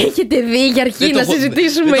 Την έχετε δει για αρχή να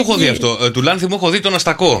συζητήσουμε? Δεν το έχω δει αυτό. Του Λάνθιμου έχω δει τον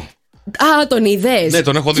Αστακό. Τον είδες? Ναι,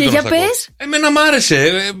 τον έχω δει. Και για πες. Εμένα μ'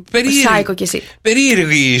 άρεσε. Σάικο κι εσύ.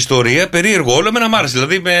 Περίεργη η ιστορία, περίεργο όλο. Εμένα μ' άρεσε.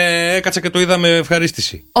 Δηλαδή έκατσα και το είδα με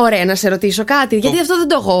ευχαρίστηση. Ωραία, να σε ρωτήσω κάτι, γιατί αυτό δεν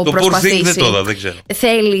το έχω προσπαθήσει. Το δεν το είδα, δεν ξέρω.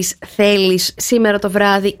 Θέλεις σήμερα το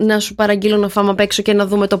βράδυ να σου παραγγείλω να φάμε απ' έξω και να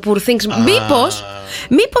δούμε το Poor Things?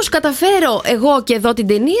 Μήπως καταφέρω εγώ και εδώ την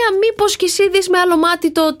ταινία, μήπως κι εσύ δεις με άλλο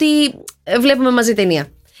μάτι το ότι βλέπουμε μαζί ταινία?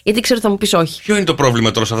 Γιατί ξέρω θα μου πεις όχι. Ποιο είναι το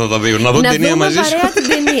πρόβλημα τώρα σε αυτά τα δύο? Να δω την ταινία μαζί σου. Να δούμε παρέα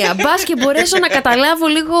την ταινία. Μπας και μπορέσω να καταλάβω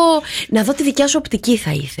λίγο. Να δω τη δικιά σου οπτική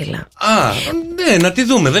θα ήθελα. Ναι, να τη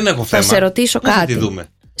δούμε, δεν έχω θέμα. Θα σε ρωτήσω κάτι. Να τη δούμε.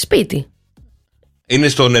 Σπίτι. Είναι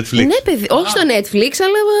στο Netflix? Ναι, παιδί, όχι στο Netflix,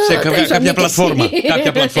 αλλά σε κάποια πλατφόρμα.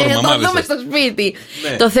 Κάποια πλατφόρμα, μάλιστα. Το δούμε στο σπίτι.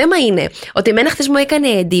 Ναι. Το θέμα είναι ότι εμένα χθες μου έκανε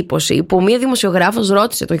εντύπωση που μία δημοσιογράφος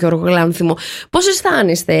ρώτησε τον Γιώργο Λάνθιμο πώς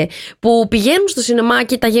αισθάνεστε που πηγαίνουν στο σινεμά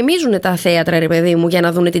και τα γεμίζουν τα θέατρα, ρε παιδί μου, για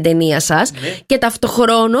να δουν την ταινία σας, και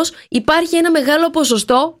ταυτοχρόνως υπάρχει ένα μεγάλο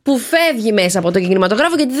ποσοστό που φεύγει μέσα από τον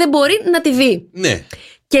κινηματογράφο γιατί δεν μπορεί να τη δει. Ναι.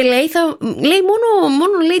 Και λέει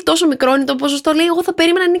μόνο λέει τόσο μικρό είναι το ποσοστό, λέει εγώ θα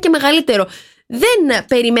περίμενα να είναι και μεγαλύτερο. Δεν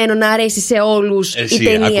περιμένω να αρέσει σε όλους η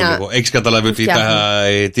ταινία. Έχεις καταλάβει ότι τα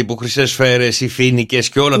τύπου χρυσές σφαίρες, οι φοίνικες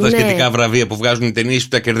και όλα τα σχετικά βραβεία που βγάζουν οι ταινίες που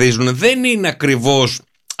τα κερδίζουν δεν είναι ακριβώς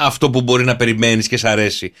αυτό που μπορεί να περιμένεις και σ'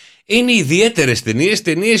 αρέσει. Είναι ιδιαίτερες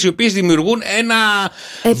ταινίες οι οποίες δημιουργούν ένα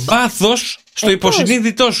βάθος στο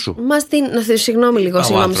υποσυνείδητό σου. Συγγνώμη λίγο,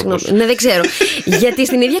 συγγνώμη. Ναι, δεν ξέρω. Γιατί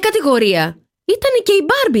στην ίδια κατηγορία ήταν και η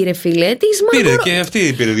Barbie, ρε φίλε. Πήρε και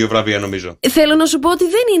αυτή πήρε 2 βραβεία, νομίζω. Θέλω να σου πω ότι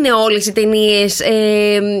δεν είναι όλες οι ταινίες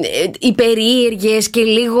υπερίεργες και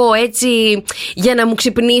λίγο έτσι για να μου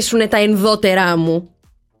ξυπνήσουν τα ενδότερά μου.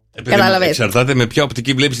 Κατάλαβες. Εξαρτάται με ποια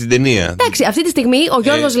οπτική βλέπεις την ταινία. Εντάξει, αυτή τη στιγμή ο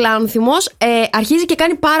Γιώργος Λάνθιμος αρχίζει και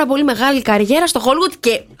κάνει πάρα πολύ μεγάλη καριέρα στο Hollywood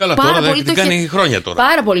και καλά, πάρα πολύ κάνει χρόνια τώρα.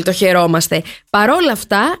 Πάρα πολύ το χαιρόμαστε. Παρόλα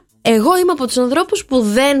αυτά, εγώ είμαι από τους ανθρώπους που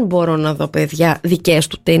δεν μπορώ να δω, παιδιά, δικές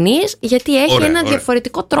του ταινίες, γιατί έχει ένα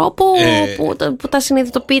διαφορετικό τρόπο που τα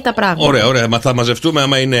συνειδητοποιεί τα πράγματα. Ωραία. Μα θα μαζευτούμε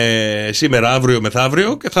άμα είναι σήμερα, αύριο,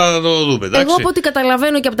 μεθαύριο και θα το δούμε. Εντάξει. Εγώ από ό,τι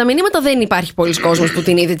καταλαβαίνω και από τα μηνύματα δεν υπάρχει πολλοί κόσμος που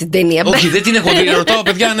την είδε την ταινία. Όχι, δεν την έχω δει. Ρωτάω,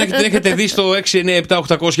 παιδιά, αν την έχετε δει στο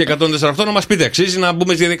 697-800 και 148, να μας πείτε, αξίζει να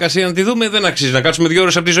μπούμε στη διαδικασία να τη δούμε, δεν αξίζει να κάτσουμε 2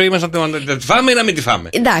 ώρες από τη ζωή μας να τη φάμε ή να μην τη φάμε.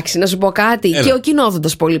 Εντάξει, να σου πω κάτι. Και ο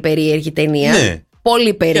Κοινόδοντας πολύ περίεργη ταινία. Ναι.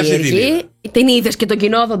 Πολύ περίεργη. Την είδες και τον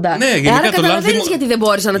Κοινόδοντα. Ναι, γενικά άρα καταλαβαίνεις γιατί δεν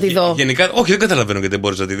μπόρεσα να τη δω. Γενικά, όχι, δεν καταλαβαίνω γιατί δεν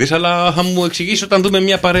μπορείς να τη δεις, αλλά θα μου εξηγήσει όταν δούμε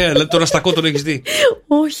μια παρέα. Δηλαδή, τον Αστακό τον έχεις δει?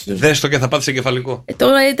 Όχι. Δες το και θα πάθεις εγκεφαλικό.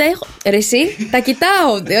 Τώρα τα έχω. Ρε εσύ, τα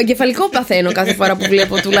κοιτάω. Εγκεφαλικό παθαίνω κάθε φορά που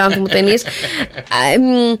βλέπω του Λάνθιμου ταινίες.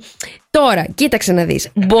 Τώρα, κοίταξε να δεις.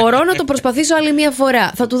 Μπορώ να το προσπαθήσω άλλη μια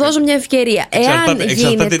φορά. Θα του δώσω μια ευκαιρία.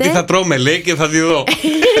 Εξαρτάται τι θα τρώμε, λέει, και θα τη δω.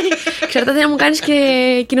 Εξαρτάται να μου κάνεις και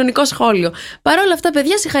κοινωνικό σχόλιο. Παρ' όλα αυτά,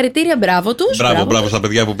 παιδιά, συγχαρητήρια, μπράβο τους. Μπράβο στα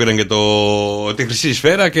παιδιά που πήραν και τη χρυσή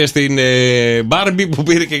σφαίρα και στην Barbie που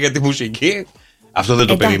πήρε και για τη μουσική. Αυτό δεν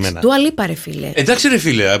το περίμενα. Του αλείπα, ρε φίλε. Εντάξει, ρε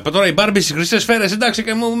φίλε. Τώρα η Barbie στις χρυσές σφαίρες, εντάξει,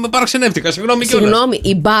 και με παραξενεύτηκα. Συγγνώμη κιόλας. Συγγνώμη,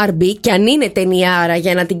 η Barbie, κι αν είναι ταινιάρα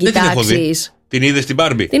για να την κοιτάξεις. Την είδες την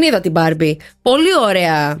Barbie? Την είδα την Barbie. Πολύ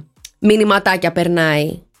ωραία μηνυματάκια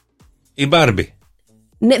περνάει. Η Barbie.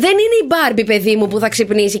 Ναι, δεν είναι η Barbie, παιδί μου, που θα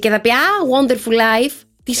ξυπνήσει και θα πει wonderful life.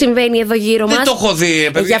 Τι συμβαίνει εδώ γύρω μας. Δεν το έχω δει,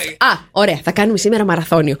 παιδιά. Ωραία, θα κάνουμε σήμερα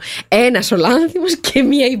μαραθώνιο. Ένας ο Λάνθιμος και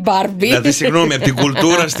μία η Barbie. Δηλαδή, συγγνώμη, από την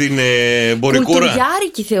κουλτούρα στην μπορικούρα.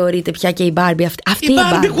 Κουλτουριάρικη θεωρείται πια και η Barbie αυτή. Η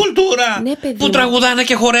Barbie κουλτούρα! Ναι, παιδί. Που τραγουδάνε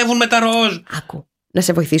και χορεύουν με τα ροζ. Άκου. Να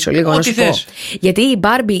σε βοηθήσω λίγο να σου πω. Γιατί η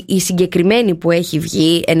Barbie, η συγκεκριμένη που έχει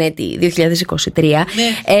βγει εν έτη 2023,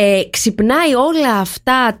 ξυπνάει όλα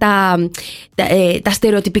αυτά τα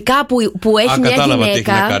στερεοτυπικά που έχει μια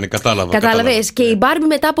γυναίκα. Κατάλαβες. Και η Barbie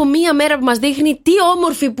μετά από μία μέρα που μας δείχνει τι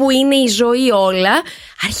όμορφη που είναι η ζωή όλα,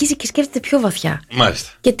 αρχίζει και σκέφτεται πιο βαθιά. Μάλιστα.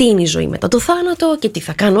 Και τι είναι η ζωή μετά το θάνατο και τι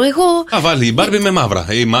θα κάνω εγώ. Βάλει η Barbie με μαύρα.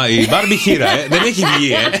 Η Barbie χείρα, δεν έχει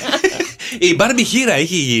βγει, Η Barbie χείρα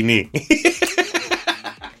έχει γίνει.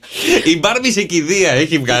 Η Barbie σε κηδεία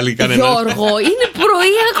έχει βγάλει κανένα? Γιώργο, είναι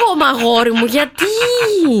πρωί ακόμα, αγόρι μου, γιατί?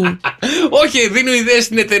 Όχι, δίνω ιδέες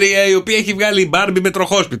στην εταιρεία η οποία έχει βγάλει η Barbie με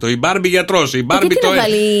τροχόσπιτο, η Barbie γιατρός, η Barbie τι να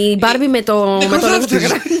βγάλει η Barbie με το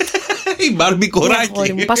η Barbie κοράκι.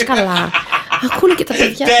 Αγόρι μου, πας καλά. Ακούνε και τα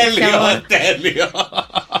παιδιά. Τέλειο.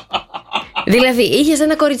 Δηλαδή, είχες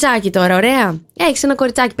ένα κοριτσάκι τώρα, ωραία. Έχεις ένα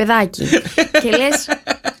κοριτσάκι, παιδάκι. Και λες,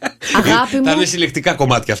 αγάπη μου. Θα είναι συλλεκτικά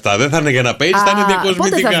κομμάτια αυτά, δεν θα είναι για να παίζει, θα είναι διακοσμητικά.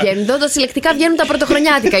 Πότε θα βγαίνουν? Τότε συλλεκτικά βγαίνουν τα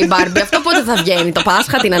πρωτοχρονιάτικα η Barbie. Αυτό πότε θα βγαίνει? Το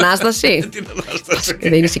Πάσχα, την Ανάσταση?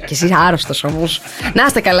 Δεν είσαι κι εσύ άρρωστος όμως. Να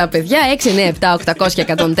είστε καλά, παιδιά.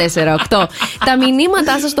 697-800-1048. Τα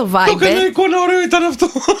μηνύματά σας στο Viber. Το καλά εικόνα, ωραίο ήταν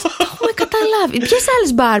αυτό. Το έχουμε καταλάβει. Ποιες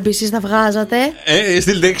άλλες Barbie εσείς θα βγάζατε?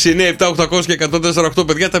 Στείλτε 697-800-1048,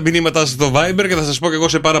 παιδιά, τα μηνύματά σας στο Viber και θα σας πω και εγώ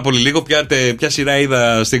σε πάρα πολύ λίγο ποια σειρά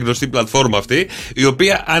είδα στην γνωστή πλατφόρμα αυτή, η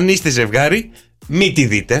οποία αν είστε ζευγάρι, μην τη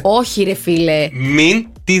δείτε. Όχι, ρε φίλε. Μην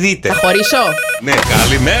τη δείτε. Θα χωρίσω. Ναι,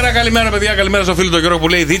 καλημέρα, παιδιά. Καλημέρα στο φίλο τον Γιώργο που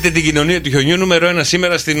λέει: δείτε την κοινωνία του χιονιού νούμερο 1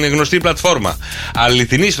 σήμερα στην γνωστή πλατφόρμα.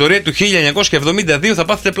 Αληθινή ιστορία του 1972, θα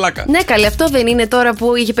πάθετε πλάκα. Ναι, καλή, αυτό δεν είναι τώρα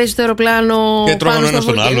που είχε πέσει το αεροπλάνο. Και τρώγανε ένα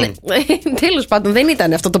στον άλλον. Τέλος πάντων, δεν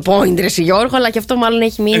ήταν αυτό το point, ρε Γιώργο, αλλά και αυτό μάλλον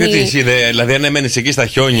έχει μείνει. Γιατί εσύ, δηλαδή, αν έμενες εκεί στα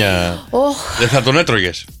χιόνια, δεν θα τον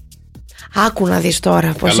έτρωγες? Άκου να δεις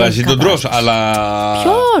τώρα πώς. Καλά, εσύ τον τρως, αλλά.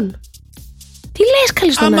 Ποιον? Τι λες,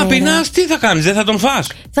 καλή στον αέρα? Άμα πεινάς, τι θα κάνεις, δεν θα τον φας?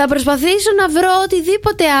 Θα προσπαθήσω να βρω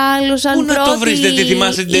οτιδήποτε άλλο σαν πρώτη. Πού να το βρεις, δεν τη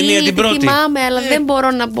θυμάσαι την ταινία την πρώτη? Θυμάμαι, αλλά δεν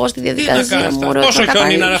μπορώ να μπω στη διαδικασία μου. Πόσο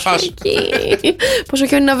χιόνι να φας? Πόσο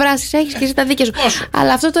χιόνι να βράσεις, έχεις και εσύ τα δίκαια σου.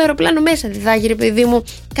 Αλλά αυτό το αεροπλάνο μέσα δεν θα γύρει, παιδί μου,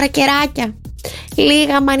 κρακεράκια.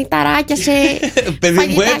 Λίγα μανιταράκια σε. Παιδί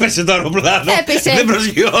μου, έπεσε το αεροπλάνο. Έπεσε. Δεν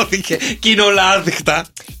προσγειώθηκε. Και είναι όλα άδικτα.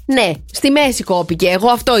 Ναι, στη μέση κόπηκε. Εγώ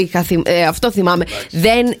αυτό θυμάμαι.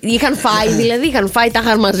 Δεν είχαν φάει, δηλαδή είχαν φάει, τα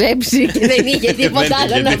είχαν μαζέψει και δεν είχε τίποτα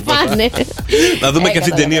άλλο να φάνε. Να δούμε και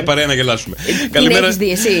αυτή την ταινία παρέα να γελάσουμε. Καλημέρα. Την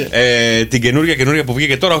έχεις δει εσύ? Την καινούργια που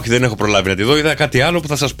βγήκε τώρα, όχι, δεν έχω προλάβει να τη δω. Είδα κάτι άλλο που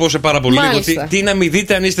θα σας πω σε πάρα πολύ λίγο. Τι να μην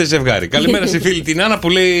δείτε αν είστε ζευγάρι. Καλημέρα στη φίλη την Άννα που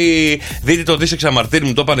λέει: δείτε το Δίσεξα Μαρτύρι,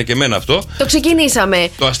 μου το είπανε και εμένα αυτό. Το ξεκινήσαμε.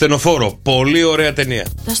 Το Ασθενοφόρο. Πολύ ωραία ταινία.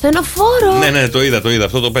 Το Ασθενοφόρο. Ναι, το είδα,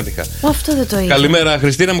 αυτό το πέτυχα. Αυτό δεν το είδα. Καλημέρα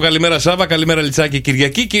Χριστίνα μου, καλημέρα Σάβα, καλημέρα Λιτσάκη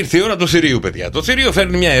Κυριακή. Και ήρθε η ώρα του θηρίου, παιδιά. Το θηρίο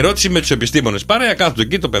φέρνει μια ερώτηση με τους επιστήμονες. Παρέα κάθονται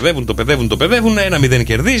εκεί, το παιδεύουν. 1-0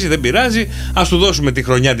 κερδίζει, δεν πειράζει. Ας του δώσουμε τη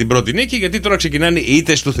χρονιά την πρώτη νίκη, γιατί τώρα ξεκινάνε οι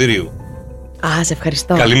ήττες του θηρίου. Α, σε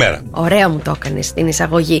ευχαριστώ. Καλημέρα. Ωραία μου το έκανες στην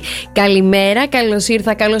εισαγωγή. Καλημέρα, καλώς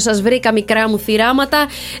ήρθα, καλώς σας βρήκα, μικρά μου θυράματα.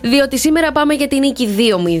 Διότι σήμερα πάμε για την νίκη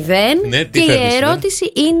 2-0. Ναι, και η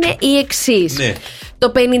ερώτηση είναι η εξής. Ναι.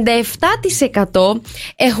 Το 57%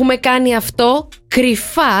 έχουμε κάνει αυτό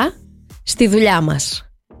κρυφά στη δουλειά μας.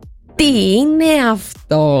 Τι είναι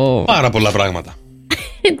αυτό? Πάρα πολλά πράγματα.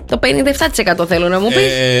 Το 57% θέλω να μου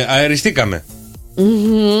πεις. Αεριστήκαμε.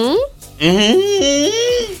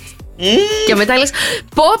 Και μετά λες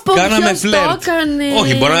πω κάναμε ποιος το έκανε.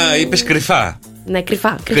 Όχι, μπορεί να είπες κρυφά. Ναι,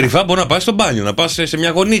 κρυφά. Κρυφά μπορεί να πας στο μπάνιο, να πας σε μια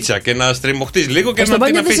γωνίτσα και να στριμωχτείς λίγο και να την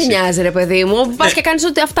αφήσεις. Στο μπάνιο δεν σε νοιάζει, ρε παιδί μου. Πας και κάνεις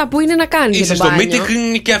ό,τι αυτά που είναι να κάνεις. Είσαι στο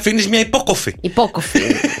meeting και αφήνεις μια υπόκοφη.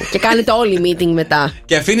 Και κάνετε όλοι meeting μετά.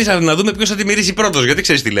 Και αφήνεις να δούμε ποιος θα τη μυρίσει πρώτος, γιατί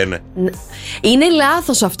ξέρεις τι λένε. Είναι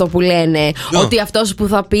λάθος αυτό που λένε. Ότι αυτός που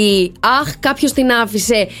θα πει αχ, κάποιος την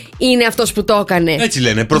άφησε, είναι αυτός που το έκανε. Έτσι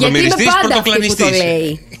λένε. Πρωτομυριστής, πρωτοκλανιστής.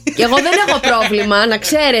 Και εγώ δεν έχω πρόβλημα, να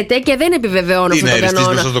ξέρετε, και δεν επιβεβαιώνω αυτό το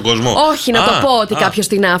κανόνα. Στον κόσμο. Όχι, να το πω ότι κάποιος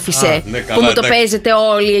την άφησε. Ναι, καλά, που μου το παίζετε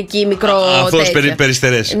όλοι εκεί μικρό. Αυτός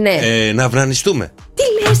περιστερές. Ναι. Να αυνανιστούμε. Τι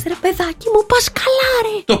λες ρε παιδάκι μου, πας καλά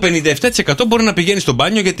ρε. Το 57% μπορεί να πηγαίνει στο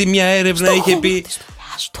μπάνιο, γιατί μια έρευνα είχε πει.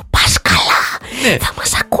 Το πας καλά. Ναι. Θα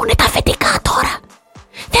μας ακούνε τα αφεντικά τώρα.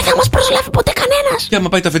 Δεν θα μας προσλάβει ποτέ κανένας. Και άμα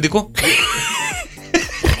πάει το αφεντικό.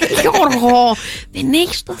 Γιώργο, δεν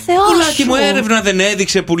έχεις το Θεό σου. Πουλάκι μου, έρευνα δεν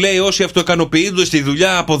έδειξε που λέει όσοι αυτοικανοποιούνται στη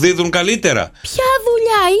δουλειά αποδίδουν καλύτερα? Ποια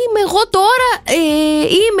δουλειά? Είμαι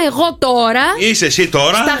εγώ τώρα. Είσαι εσύ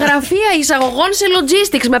τώρα? Στα γραφεία εισαγωγών σε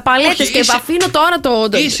logistics με παλέτες και βαφήνω τώρα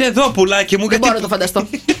το. Είσαι εδώ, πουλάκι μου. Δεν μπορώ να το φανταστώ.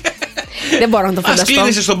 Δεν μπορώ να το φανταστώ. Ας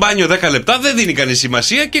κλείνεσαι στο μπάνιο 10 λεπτά, δεν δίνει κανείς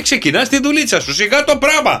σημασία και ξεκινάς τη δουλίτσα σου. Σιγά το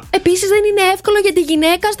πράγμα. Επίσης δεν είναι εύκολο για τη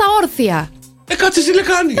γυναίκα στα όρθια. Κάτσε τι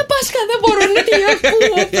κάνει. Πάσκα, δεν μπορώ να τη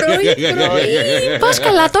ακούω πρωί. Πάσκα,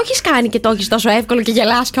 το έχεις κάνει και το έχεις τόσο εύκολο και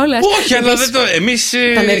γελάς κιόλας. Όχι, αλλά δεν το. Εμείς.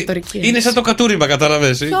 Είναι σαν το κατούριμα,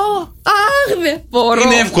 κατάλαβες. Αχ, δεν μπορώ.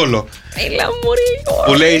 Είναι εύκολο. Έλα μου ρε.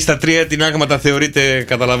 Που λέει στα 3 τινάγματα θεωρείτε,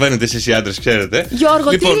 καταλαβαίνετε εσείς οι άντρες, ξέρετε. Γιώργο,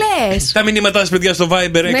 λοιπόν, τι λες? Τα μηνύματά σας, παιδιά, στο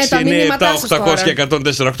Viber 697-800 και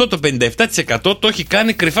 148. Το 57% το έχει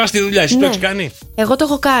κάνει κρυφά στη δουλειά. Εσύ το έχεις κάνει? Εγώ το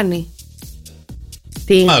έχω κάνει.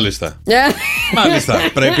 Τι? Μάλιστα.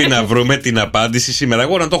 Πρέπει να βρούμε την απάντηση σήμερα.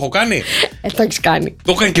 Εγώ να το έχω κάνει. Το έχεις κάνει.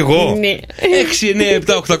 Το έκανα κι εγώ. Ναι.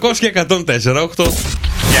 697-800 και 148.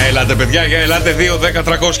 Για ελάτε, παιδιά, για ελάτε.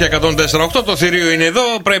 2-10-300 και 148. Το θηρίο είναι εδώ.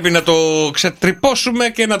 Πρέπει να το ξετρυπώσουμε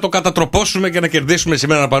και να το κατατροπώσουμε και να κερδίσουμε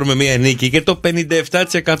σήμερα, να πάρουμε μία νίκη. Και το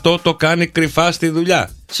 57% το κάνει κρυφά στη δουλειά.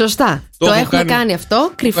 Σωστά. Το έχουμε κάνει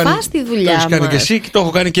αυτό κρυφά στη δουλειά. Το έχεις κάνει και εσύ και το έχω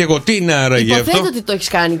κάνει και εγώ. Τι είναι άραγε αυτό? Υποθέτω ότι το έχεις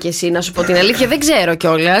κάνει και εσύ, να σου πω την αλήθεια. Δεν ξέρω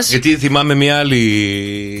κιόλας. Γιατί θυμάμαι μια άλλη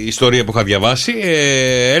ιστορία που είχα διαβάσει.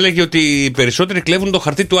 Έλεγε ότι οι περισσότεροι κλέβουν το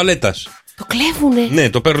χαρτί τουαλέτας. Το κλέβουνε? Ναι,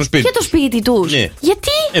 το παίρνουν σπίτι. Για το σπίτι τους. Ναι. Γιατί?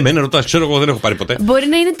 Εμένα ρωτάς, ξέρω, εγώ δεν έχω πάρει ποτέ. Μπορεί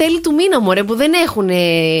να είναι τέλη του μήνα, μωρέ, που δεν έχουν.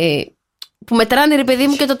 Που μετράνε, ρε παιδί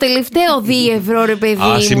μου, και το τελευταίο 2 ευρώ, ρε παιδί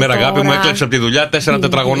μου. Σήμερα, αγάπη μου, έκλεψε από τη δουλειά 4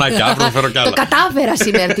 τετραγωνάκια. Αύριο φέρω κι άλλα. Το κατάφερα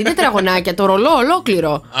σήμερα. Τι τετραγωνάκια, το ρολό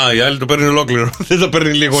ολόκληρο. Η άλλη το παίρνει ολόκληρο. Δεν το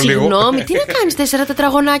παίρνει λίγο-λίγο. Συγγνώμη, τι να κάνεις 4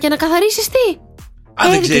 τετραγωνάκια, να καθαρίσεις τι?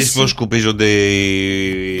 Δεν ξέρεις πώς σκουπίζονται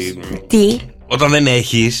Τι? Όταν δεν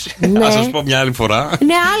έχεις. Ναι. Ας σας πω μια άλλη φορά.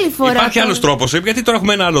 Ναι, άλλη φορά. Υπάρχει άλλος τρόπος, γιατί τώρα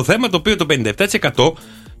έχουμε ένα άλλο θέμα, το οποίο το 57%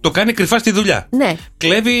 το κάνει κρυφά στη δουλειά. Ναι.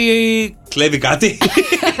 Κλέβει κάτι.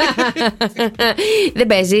 Δεν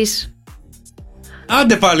παίζεις?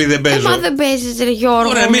 Άντε πάλι δεν παίζω. Μα δεν παίζεις, ρε Γιώργο.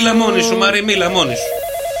 Ωραία, μίλα μόνη σου, Μαρή, μίλα μόνη σου.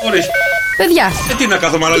 Ορίστε. Παιδιά. Τι να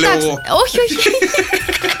κάθομαι να λέω εγώ. Όχι.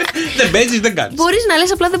 Δεν παίζεις, δεν κάνεις. Μπορείς να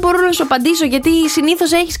λες, απλά δεν μπορώ να σου απαντήσω, γιατί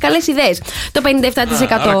συνήθως έχεις καλές ιδέες. Το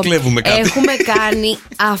 57% έχουμε κάνει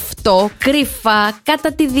αυτό κρυφά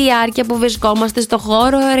κατά τη διάρκεια που βρισκόμαστε στο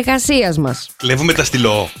χώρο εργασίας μας. Κλέβουμε τα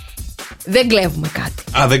στυλό. Δεν κλέβουμε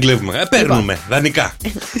κάτι. Δεν κλέβουμε. Παίρνουμε δανεικά.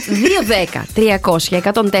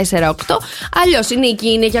 2-10-300-104-8. Αλλιώς η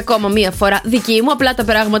νίκη είναι για ακόμα μία φορά δική μου. Απλά τα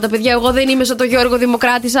πράγματα, παιδιά, εγώ δεν είμαι σαν το Γιώργο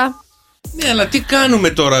Δημοκράτησα. Ναι, αλλά τι κάνουμε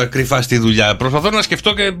τώρα κρυφά στη δουλειά? Προσπαθώ να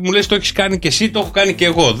σκεφτώ και μου λες το έχεις κάνει και εσύ, το έχω κάνει και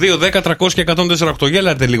εγώ. 2-10-300-148.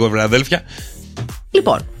 Γέλατε λίγο, βρε αδέλφια.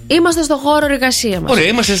 Λοιπόν, είμαστε στο χώρο εργασία μας. Ωραία,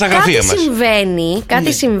 είμαστε στα γραφεία μας.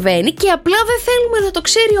 Κάτι συμβαίνει και απλά δεν θέλουμε να το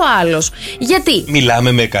ξέρει ο άλλος. Γιατί?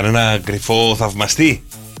 Μιλάμε με κανένα κρυφό θαυμαστή?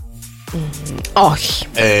 Όχι.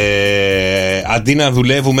 Αντί να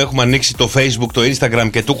δουλεύουμε, έχουμε ανοίξει το Facebook, το Instagram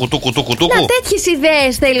και τούκου. Να, τέτοιες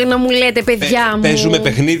ιδέες θέλω να μου λέτε, παιδιά μου. Παίζουμε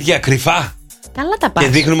παιχνίδια κρυφά. Καλά τα πας. Και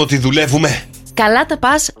δείχνουμε ότι δουλεύουμε. Καλά τα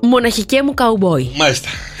πας, μοναχικέ μου καουμπόι. Μάλιστα.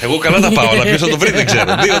 Εγώ καλά τα πάω, αλλά ποιος θα το βρει δεν ξέρω.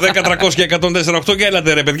 2-10-300-148 και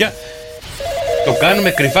έλατε ρε παιδιά. Το κάνουμε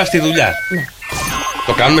κρυφά στη δουλειά. Ναι.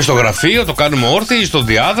 Το κάνουμε στο γραφείο, το κάνουμε όρθιοι, στο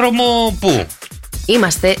διάδρομο, πού?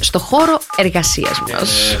 Είμαστε στο χώρο εργασίας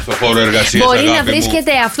μας. Στο χώρο εργασίας. Μπορεί να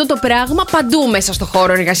βρίσκεται αυτό το πράγμα παντού μέσα στο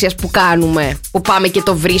χώρο εργασίας που κάνουμε. Που πάμε και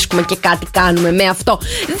το βρίσκουμε και κάτι κάνουμε με αυτό.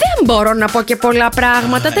 Δεν μπορώ να πω και πολλά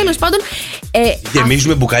πράγματα. Τέλος πάντων.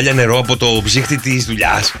 Γεμίζουμε μπουκάλια νερό από το ψύχτη της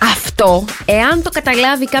δουλειάς. Αυτό, εάν το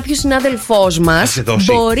καταλάβει κάποιος συνάδελφός μας,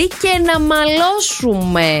 μπορεί και να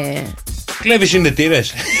μαλώσουμε. Κλέβεις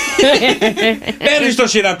συνδετήρες. Παίρνεις το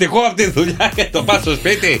σειραπτικό από τη δουλειά και το πας στο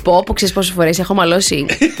σπίτι. Πω, ξέρεις πόσες φορές έχω μαλώσει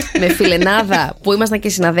με φιλενάδα που ήμασταν και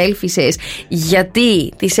συναδέλφισες,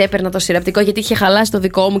 γιατί της έπαιρνα το σειραπτικό, γιατί είχε χαλάσει το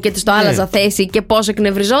δικό μου και της το άλλαζα θέση και πόσο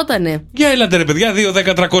εκνευριζότανε. Για έλατε ρε παιδιά,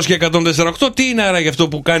 2-10-300-148. Τι είναι άραγε αυτό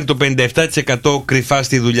που κάνει το 57% κρυφά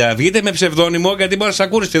στη δουλειά? Βγείτε με ψευδόνυμο, γιατί μπορεί να σας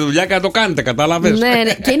ακούσει στη δουλειά και να το κάνετε, κατάλαβες? Ναι.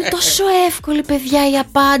 Και είναι τόσο εύκολη, παιδιά, η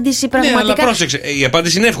απάντηση πραγματικά. Ναι, αλλά πρόσεξε, η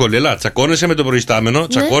απάντηση είναι εύκολη. Ελά, τσακώνεσαι με τον προϊστάμενο,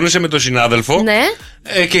 τσακώνεσαι με τον συνάδελφο,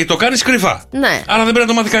 και το κάνεις κρυφά. Ναι. Άρα δεν πρέπει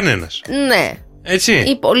να το μάθει κανένας. Ναι. Έτσι.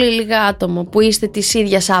 Ή πολύ λίγα άτομα που είστε της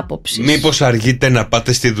ίδιας άποψης. Μήπως αργείτε να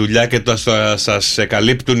πάτε στη δουλειά και σας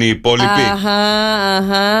καλύπτουν οι υπόλοιποι?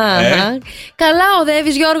 Καλά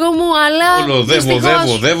οδεύεις, Γιώργο μου,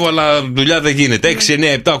 αλλά οδεύω, αλλά δουλειά δεν γίνεται. 6,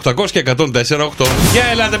 9, 7, 800 και 104,8. Για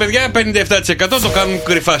ελάτε παιδιά, 57% το κάνουν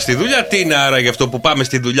κρυφά στη δουλειά. Τι είναι άρα γι' αυτό που πάμε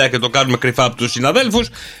στη δουλειά και το κάνουμε κρυφά από τους συναδέλφους?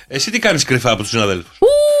 Εσύ τι κάνεις κρυφά από τους συναδέλφους?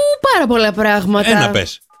 Πάρα πολλά πράγματα. Ένα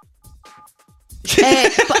πες.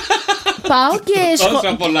 Πάω και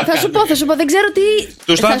θα σου πω, δεν ξέρω τι.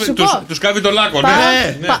 Τους κάβει το λάκκο,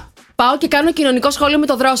 ναι. Πάω και κάνω κοινωνικό σχόλιο με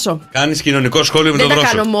το δρόσο. Κάνεις κοινωνικό σχόλιο με το δρόσο? Δεν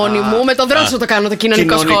τα κάνω μόνη μου, με το δρόσο το κάνω το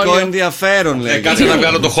κοινωνικό σχόλιο. Κοινωνικό ενδιαφέρον, λέει. Κάτσε να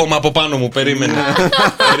βγάλω το χώμα από πάνω μου, περίμενε.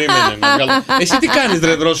 Εσύ τι κάνεις,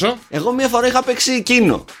 ρε δρόσο? Εγώ μία φορά είχα παίξει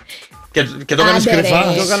κίνο. Και το έκανες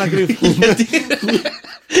κρυφά? Το έκανα κρυφά. Γιατί?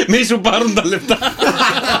 Μη σου πάρουν τα λεπτά.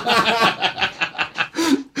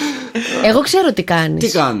 Εγώ ξέρω τι κάνεις.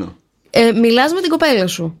 Τι κάνω? Μιλάς με την κοπέλα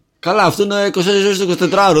σου. Καλά, αυτό είναι 24 ώρες το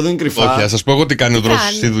 24ωρο, δεν είναι κρυφά. Όχι, θα σας πω εγώ τι κάνει ο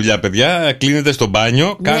δρόσος στη δουλειά, παιδιά. Κλείνεται στο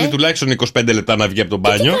μπάνιο, κάνει τουλάχιστον 25 λεπτά να βγει από το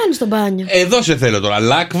μπάνιο. Τι κάνει στο μπάνιο? Εδώ σε θέλω τώρα.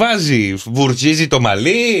 Λακ βάζει, βουρτσίζει το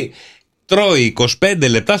μαλλί, τρώει 25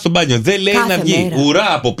 λεπτά στο μπάνιο. Δεν λέει να βγει. Μέρα.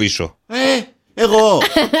 Ουρά από πίσω. Εγώ.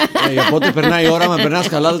 Οπότε περνάει η ώρα, μα περνάς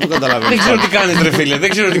καλά, δεν το καταλαβαίνω. Δεν ξέρω τι κάνεις, ρε φίλε, δεν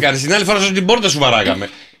ξέρω τι κάνεις. Την άλλη φορά στην πόρτα σου βαράγαμε.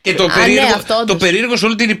 Και το περίεργο σε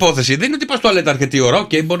όλη την υπόθεση δεν είναι ότι πας τουαλέτα αρκετή ώρα,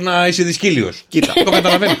 μπορεί να είσαι δυσκύλιος. Κοίτα. Το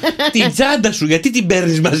καταλαβαίνω. Την τσάντα σου, γιατί την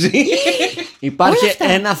παίρνεις μαζί? Υπάρχει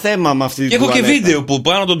ένα θέμα με αυτή την τουαλέτα. Και έχω και βίντεο που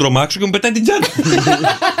πάω να τον τρομάξω και μου πετάει την τσάντα.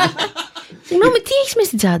 Συγγνώμη, τι έχεις μες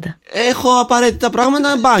στην τσάντα? Έχω απαραίτητα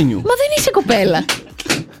πράγματα μπάνιου. Μα δεν είσαι κοπέλα.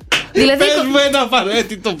 Δηλαδή, πες μου ένα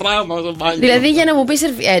απαραίτητο πράγμα στο μπάνιο. Δηλαδή για να μου πεις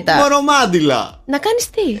σερβιέτα. Μορομάντιλα. Να κάνεις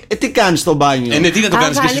τι? Τι κάνεις στο μπάνιο? Ναι, τι να το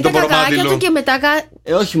κάνεις και εσύ το μορομάντιλο? Και μετά...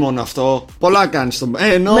 όχι μόνο αυτό. Πολλά κάνεις στο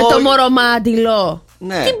μπάνιο. Με το μορομάντιλο.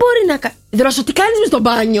 Ναι. Τι μπορεί να κάνει? Δρόσο, τι κάνεις μες στο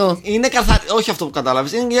μπάνιο? Είναι όχι αυτό που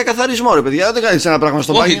κατάλαβες. Είναι για καθαρισμό, ρε παιδιά. Δεν κάνεις ένα πράγμα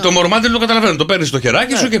στο μπάνιο. Όχι, το μορομάντιλο το καταλαβαίνω. Το παίρνεις στο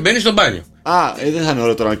χεράκι σου και μπαίνεις στο μπάνιο. Δεν θα είναι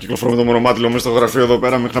ωραίο τώρα να κυκλοφορώ με το μορομάντιλο μέσα στο γραφείο εδώ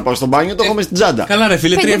πέρα μέχρι να πάω στο μπάνιο. Το έχω μες στην τσάντα. Καλά, ρε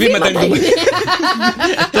φίλε, 3 βήματα είναι το μπάνιο.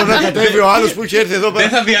 Τώρα να κατέβει ο άλλος που έχει έρθει εδώ πέρα.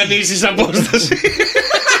 Δεν θα διανύσεις απόσταση.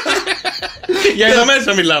 Για εδώ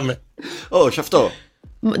μέσα μιλάμε. Όχι, αυτό.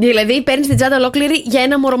 Δηλαδή παίρνεις την τσάντα ολόκληρη για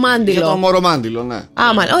ένα μορομάντιλο. Για το μορομάντιλο, ναι.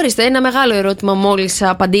 Ορίστε, ένα μεγάλο ερώτημα μόλις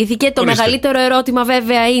απαντήθηκε. Το μεγαλύτερο ερώτημα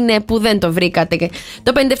βέβαια είναι που δεν το βρήκατε.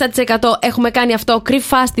 Το 57% έχουμε κάνει αυτό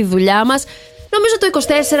κρυφά στη δουλειά μας. Νομίζω το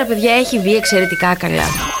 24% παιδιά έχει βγει εξαιρετικά καλά.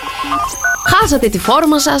 Χάσατε τη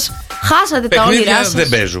φόρμα σας, χάσατε τα όνειρά σας. Δεν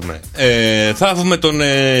παίζουμε. Θαύουμε τον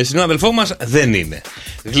συνάδελφό μας, δεν είναι.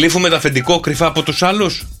 Γλύφουμε το αφεντικό κρυφά από τους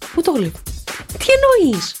άλλους. Πού το γλύφουμε? Τι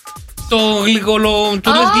εννοείς? Το γλυκόλογο.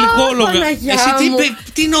 Το λες γλυκόλογα. Εσύ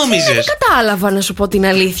τι νόμιζες? Δεν κατάλαβα, να σου πω την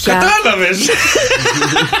αλήθεια. Κατάλαβες?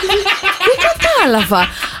 Δεν κατάλαβα.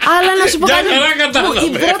 Αλλά να σου πω κάτι. Η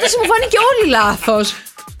πρόταση μου φάνηκε όλη λάθος.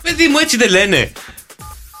 Παιδί μου, έτσι δεν λένε.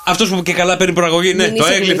 Αυτός που και καλά παίρνει προαγωγή, ναι, το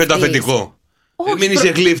έγλυφε το αφεντικό. Μην είσαι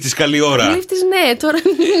γλύφτης καλή ώρα. Γλύφτης, ναι, τώρα.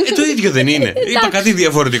 Το ίδιο δεν είναι. Είπα κάτι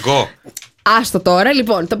διαφορετικό. Άστο τώρα,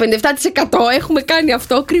 λοιπόν, το 57% έχουμε κάνει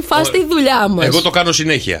αυτό κρυφά στη δουλειά μας. Εγώ το κάνω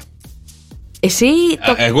συνέχεια. Εσύ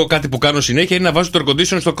Εγώ κάτι που κάνω συνέχεια είναι να βάζω το air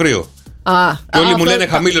condition στο κρύο. Και όλοι μου λένε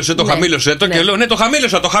χαμήλωσε το, χαμήλωσε το. Και λέω ναι, το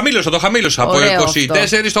χαμήλωσα. Από 24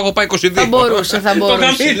 το έχω πάει 22. Θα μπορούσε. Το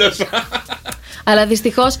χαμήλωσα. Αλλά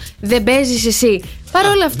δυστυχώς δεν παίζεις εσύ. Παρ'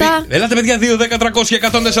 όλα αυτά. Ελάτε, παιδιά, 2, 10, 300 και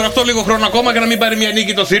 148. Λίγο χρόνο ακόμα για να μην πάρει μια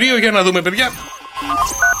νίκη το θηρίο. Για να δούμε, παιδιά.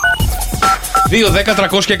 2, 10,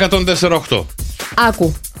 300 και 148.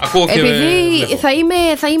 Άκου. Επειδή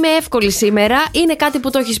θα είμαι εύκολη σήμερα, είναι κάτι που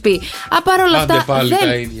το έχεις πει. Παρ' όλα αυτά. Άντε πάλι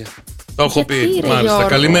τα ίδια. Το έχω πει. Μάλιστα.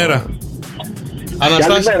 Καλημέρα.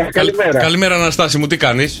 Καλημέρα, Αναστάση μου, τι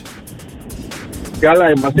κάνεις? Καλά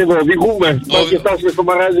είμαστε, εδώ οδηγούμε. Και φτάσουμε στο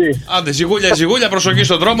μαγαζί. Άντε, ζυγούλια, προσοχή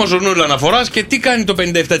στον δρόμο, ζωνούλα να φοράς. Και τι κάνει το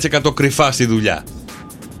 57% κρυφά στη δουλειά?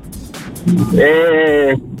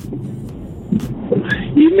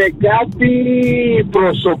 Είναι κάτι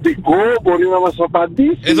προσωπικό, μπορεί να μας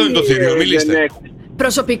απαντήσει? Εδώ είναι το θηρίο, μιλήστε.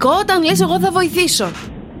 Προσωπικό όταν λες εγώ θα βοηθήσω.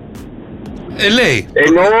 Λέει.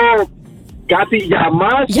 Εννοώ κάτι για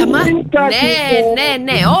μας. Για μας.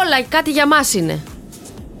 Ναι, όλα κάτι για μας είναι.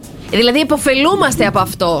 Δηλαδή υποφελούμαστε από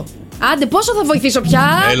αυτό. Άντε, πόσο θα βοηθήσω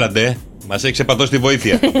πια? Έλαντε, μας έχει ξεπατώσει τη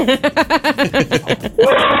βοήθεια.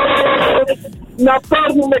 Να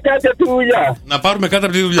πάρουμε κάτι από τη δουλειά. Να πάρουμε κάτι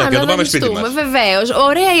από τη δουλειά και να το πάμε σπίτι μας. Βεβαίως.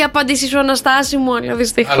 Ωραία η απάντηση σου, Αναστάση μου, αλλά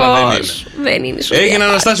δυστυχώς δεν είναι σωστή. Έγινε,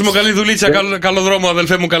 Αναστάση μου, καλή δουλίτσα. Καλό δρόμο,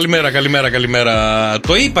 αδελφέ μου. Καλημέρα.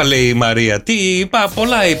 Το είπα, λέει η Μαρία. Τι είπα?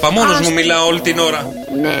 Πολλά είπα. Μόνος μου μιλάω όλη την ώρα.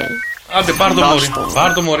 Ναι. Άντε,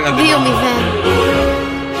 πάρ' το μωρί. 2-0.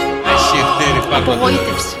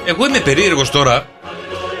 Απογοήτευση. Εγώ είμαι περίεργος τώρα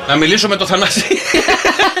να μιλήσω με το Θανάση.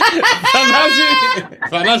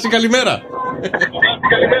 Θανάση, καλημέρα.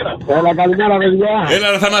 Καλημέρα, παιδιά.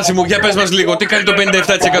 Έλα, ρε Θανάση μου, για πες μας λίγο, τι κάνει το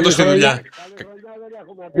 57% στη δουλειά?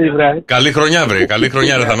 Καλή χρονιά, βρε. Καλή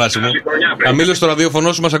χρονιά, ρε Θανάση μου. Χαμήλωσε το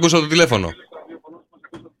ραδιόφωνο σου, μας ακούσα το τηλέφωνο.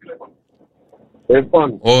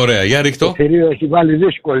 Λοιπόν, ωραία, για ρίχτω. Το θηρίο έχει βάλει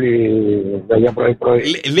δύσκολη για πρωί.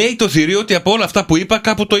 Λέει το θηρίο ότι από όλα αυτά που είπα,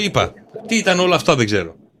 κάπου το είπα. Τι ήταν όλα αυτά, δεν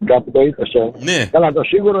ξέρω. Κάπου το είπες, Ναι. Καλά, το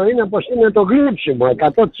σίγουρο είναι πως είναι το γλύψιμο, 100%.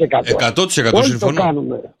 100% συμφωνώ.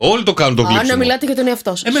 Όλοι το κάνουν το γλύψιμο. Να μιλάτε για τον εαυτό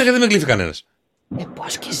σας. Εμένα δεν με γλύφει κανένας.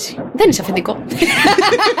 Πώς και εσύ. Δεν είσαι αφεντικό.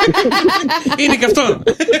 Είναι και αυτό.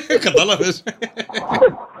 Κατάλαβες.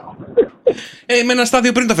 Με ένα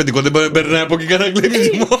στάδιο πριν το αφεντικό δεν περνάει από εκεί κανένα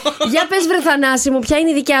γλύψιμο. Για πες, βρε Θανάση μου, ποια είναι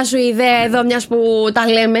η δικιά σου ιδέα εδώ, μιας που τα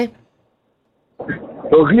λέμε?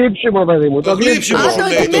 Το γλύψιμο, παιδί μου. Το γλύψιμο.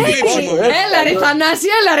 Έλα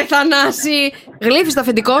ρε Θανάση. Γλύφεις το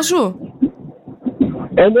αφεντικό σου?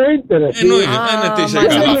 Εννοείται, ρε. Τι είσαι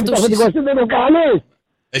καλά. Το αφεντικό σου δεν το κάνεις?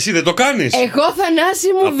 Εσύ δεν το κάνεις? Εγώ, Θανάση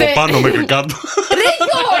μου, δεν. Από πάνω μέχρι κάτω.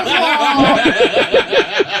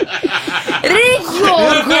 Ρε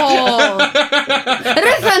Γιώργο!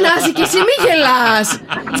 Ρε Θανάση, και εσύ μη γελάς.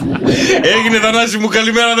 Έγινε, Θανάση μου,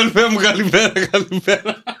 καλημέρα αδελφέ μου, καλημέρα.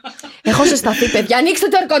 Έχω ζεσταθεί, παιδιά, ανοίξτε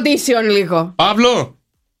το air condition λίγο. Παύλο.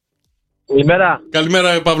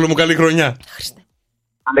 Καλημέρα, Παύλο μου, καλή χρονιά.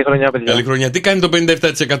 Καλή χρονιά, παιδιά. Καλή χρονιά. Τι κάνει το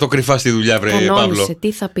 57% κρυφά στη δουλειά, βρε Παύλο?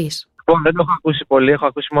 Τι θα πεις? Λοιπόν, δεν το έχω ακούσει πολύ, έχω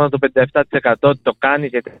ακούσει μόνο το 57% ότι το κάνει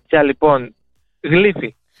και τέτοια. Λοιπόν,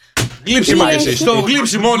 γλύφει. Γλύψιμο και εσύ. Στο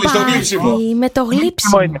γλύψιμο, όλοι στο γλύψιμο. Με το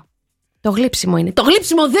γλύψιμο είναι. Το γλύψιμο είναι. Το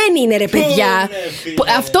γλύψιμο δεν είναι, ρε παιδιά.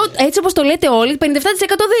 Αυτό, έτσι όπως το λέτε όλοι, 57%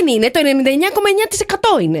 δεν είναι. Το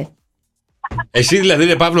 99,9% είναι. Εσύ δηλαδή,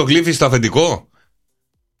 ρε Παύλο, γλύφεις το αφεντικό?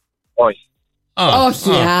 Όχι. Όχι.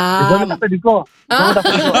 Εγώ είμαι το αφεντικό.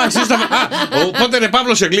 Οπότε, ρε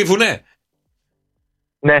Παύλο, σε γλύφουνε?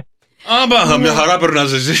 Ναι. Άμπα, μια χαρά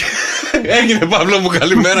περνάς εσύ. Έγινε, Παύλο μου,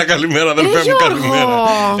 καλημέρα, αδελφέ μου, καλημέρα.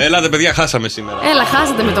 Ελάτε, παιδιά, χάσαμε σήμερα. Έλα,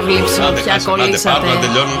 χάσατε με το γλύψιμο. Πια κολλήσατε. Άντε, να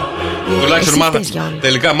τελειώνουν. Τουλάχιστον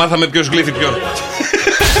μάθαμε ποιος γλύφει ποιον.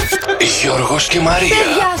 Γιώργος και Μαρία.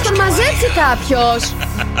 Παιδιά, στον μαζέψει κάποιος.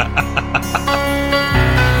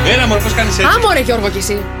 Έλα, μωρέ, πώς κάνεις έτσι? Μωρέ, Γιώργο, κι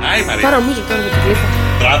εσύ. Άι, Μαρία. Παρομίγει τώρα με το γλύφο.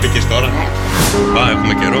 Τράπηκες τώρα.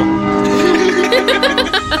 Έχουμε καιρό.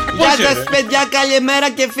 Γεια σας, παιδιά, καλημέρα,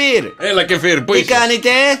 Κεφίρ. Έλα, Κεφίρ, πού είσαι? Τι κάνετε?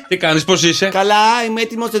 Τι κάνεις, πώς είσαι? Καλά, είμαι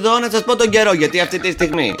έτοιμος εδώ να σας πω τον καιρό. Γιατί αυτή τη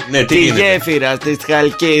στιγμή τη γέφυρα της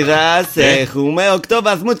Χαλκίδας έχουμε 8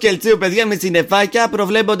 βαθμούς Κελσίου, παιδιά, με συννεφάκια.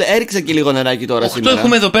 Προβλέπονται. Έριξε και λίγο νεράκι τώρα σήμερα. Το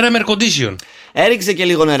έχουμε εδώ πέρα με air condition. Έριξε και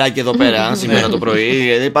λίγο νεράκι εδώ πέρα σήμερα το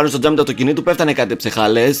πρωί. Πάνω στο τζάμι του αυτοκινήτου πέφτανε κάτι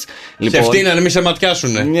ψεχάλες. Σε φτύνανε, μη σε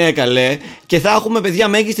ματιάσουνε. Ναι, καλέ. Και θα έχουμε, παιδιά,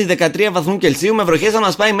 μέγιστη 13 βαθμούς Κελσίου με βροχές να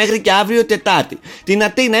μας πάει μέχρι και αύριο Τετάρτη. κάτι. Την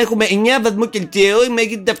Αθήνα έχουμε 9 βαθμούς Κελσίου, η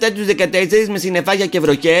μέγιστη θα φτάσει στους 14 με συννεφάκια και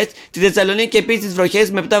βροχές. Τη Θεσσαλονίκη επίσης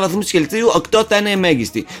βροχές με 7 βαθμούς Κελσίου, 8 θα είναι η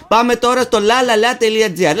μέγιστη. Πάμε τώρα στο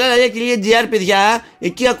lalala.gr. lalala.gr, παιδιά,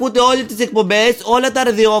 εκεί ακούτε όλες τις εκπομπές, όλα τα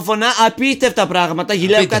ραδιόφωνα, απίστευτα πράγματα,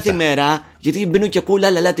 γυλάω κάθε μέρα. Γιατί μπαίνω και ακούω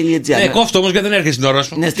lalala.gr. Κόφτω όμως γιατί δεν έρχεσαι την ώρα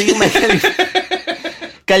σου. Να στείλουμε.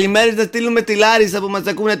 Καλημέρες να στείλουμε τη Λάρισα που μας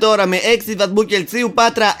ακούνε τώρα με 6 βαθμού Κελσίου,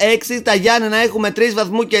 Πάτρα 6, στα Γιάννενα έχουμε 3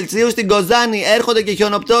 βαθμού Κελσίου, στην Κοζάνη έρχονται και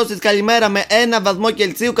χιονοπτώσεις, καλημέρα με 1 βαθμό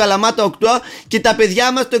Κελσίου, Καλαμάτα 8 και τα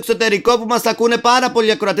παιδιά μας στο εξωτερικό που μας ακούνε πάρα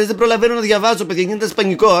πολλοί ακροατές, δεν προλαβαίνω να διαβάσω, παιδιά, γίνεται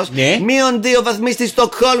σπανικός. Μείον 2 βαθμοί στη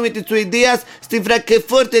Στοκχόλμη της Σουηδίας, στη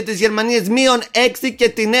Φραγκφούρτη της Γερμανίας μείον 6 και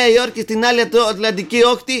στη Νέα Υόρκη στην άλλη Ατλαντική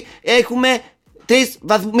όχθη έχουμε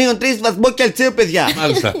μείον 3 βαθμού Κελσίου, παιδιά.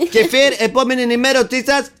 Μάλιστα. Και φέρ, επόμενη ενημέρωσή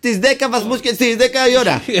σας στις 10 βαθμούς και στις 10 η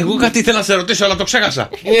ώρα. Εγώ κάτι ήθελα να σε ρωτήσω, αλλά το ξέχασα.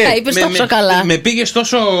 Είπες τόσο καλά. Με πήγες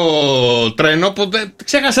τόσο τρένο που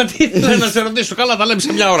ξέχασα τι ήθελα να σε ρωτήσω. Καλά, τα λέμε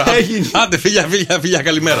σε μια ώρα. Άντε, φιλιά,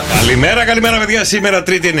 καλημέρα. Καλημέρα, παιδιά. Σήμερα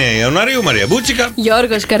 3η 9 Ιανουαρίου, Μαρία Μπούτσικα.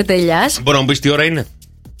 Γιώργος Καρτελιάς. Μπορώ να μου πεις τι ώρα είναι?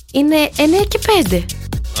 Είναι 9 και 5.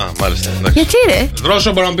 Α, μάλιστα. Εντάξει. Γιατί ρε?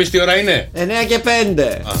 Δρόσο, μπορώ να μου πεις τι ώρα είναι? 9 και 5.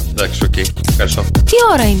 Α, εντάξει, οκ. Ευχαριστώ. Τι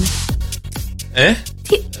ώρα είναι?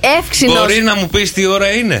 Τι εύξηνος. Μπορεί να μου πεις τι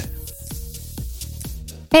ώρα είναι?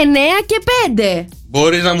 9 και 5.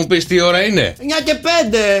 Μπορείς να μου πεις τι ώρα είναι? 9 και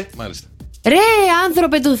 5. Μάλιστα. Ρε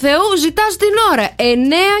άνθρωπε του Θεού, ζητάς την ώρα.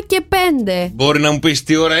 9 και 5. Μπορεί να μου πεις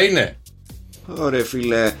τι ώρα είναι? Ωραία,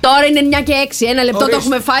 φίλε. Τώρα είναι 9 και 6. Ένα λεπτό το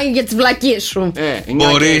έχουμε φάει για τις βλακίες σου.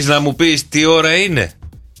 Μπορείς να μου πεις τι ώρα είναι?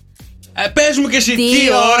 Πες μου και εσύ τι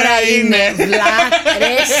ώρα είναι.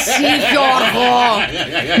 Ρε εσύ Γιώργο,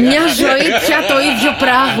 μια ζωή πια το ίδιο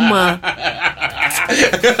πράγμα.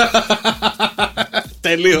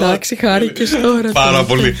 Τελείω. Εντάξει, χάρηκες τώρα. Πάρα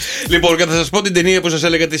πολύ. Λοιπόν, και θα σας πω την ταινία που σας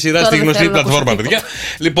έλεγα τη σειρά στη γνωστή πλατφόρμα, παιδιά.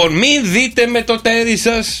 Λοιπόν, μην δείτε με το τέρι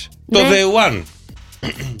σας το The One.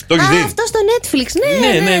 Το έχεις δει? Αυτό στο Netflix,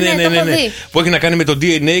 ναι. Που έχει να κάνει με το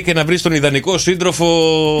DNA και να βρεις τον ιδανικό σύντροφο.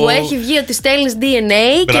 Που έχει βγει ότι στέλνεις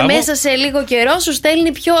DNA. Μπράβο. Και μέσα σε λίγο καιρό σου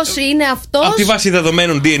στέλνει ποιος είναι αυτός. Από τη βάση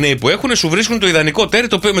δεδομένων DNA που έχουν, σου βρίσκουν το ιδανικό τέρι,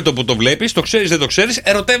 το οποίο με το που το βλέπεις, το ξέρεις, δεν το ξέρεις,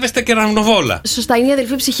 ερωτεύεστε και ραμνοβόλα. Σωστά, είναι η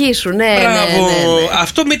αδελφή ψυχή σου, ναι. Μπράβο. Ναι.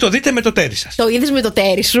 Αυτό μην το δείτε με το τέρι σας. Το είδες με το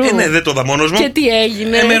τέρι σου? Ναι, δεν το είδα μόνος μου. Και τι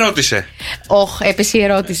έγινε? Με ρώτησε. Έπεσε η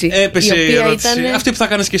ερώτηση. Έπεσε η ερώτηση. Ήταν... Αυτή που θα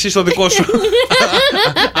κάνεις και εσύ στο δικό σου.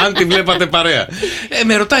 Αν τη βλέπατε παρέα.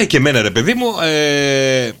 Με ρωτάει και εμένα, ρε παιδί μου,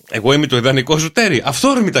 εγώ είμαι το ιδανικό σου τέρι.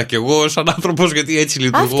 Αυτό ρωτήσα κι εγώ σαν άνθρωπος, γιατί έτσι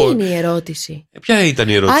λειτουργώ. Αυτή είναι η ερώτηση. Ποια ήταν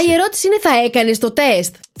η ερώτηση? Η ερώτηση είναι, θα έκανες το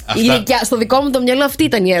τεστ? Στο δικό μου το μυαλό αυτή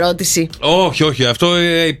ήταν η ερώτηση. Όχι, αυτό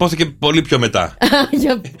υπόθηκε πολύ πιο μετά.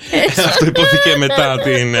 Αυτό υπόθηκε μετά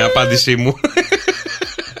την απάντησή μου.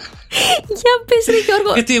 Για πες ρε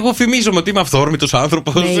Γιώργο. Γιατί εγώ φημίζομαι ότι είμαι αυθόρμητος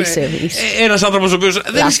άνθρωπος. Ένας άνθρωπος ο οποίος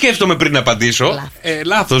δεν σκέφτομαι πριν να απαντήσω.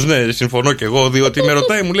 Λάθος, ναι, συμφωνώ κι εγώ. Διότι με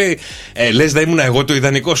ρωτάει, μου λέει, λες να ήμουν εγώ το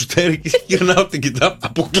ιδανικό σου τέρι? Και γυρνάω την κοιτάω,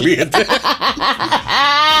 αποκλείεται.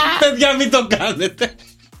 Παιδιά, μην το κάνετε.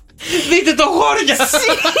 Δείτε το γόρια.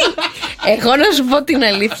 Εγώ να σου πω την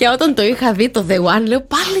αλήθεια, όταν το είχα δει το The One, λέω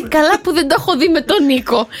πάλι καλά που δεν το έχω δει με τον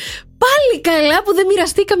Νίκο. Πάλι καλά που δεν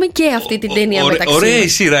μοιραστήκαμε και αυτή την ταινία μεταξύ μας. Ωραία η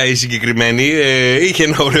σειρά η συγκεκριμένη. Είχε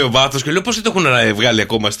ένα ωραίο βάθος και λέω πώς δεν το έχουν βγάλει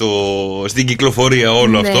ακόμα στην κυκλοφορία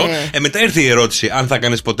όλο αυτό. Μετά ήρθε η ερώτηση αν θα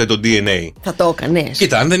κάνεις ποτέ το DNA. Θα το έκανες?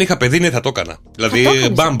 Κοίτα, αν δεν είχα παιδί, ναι, θα το έκανα. Δηλαδή,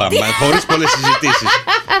 μπαμπαμ, χωρίς πολλές συζητήσεις.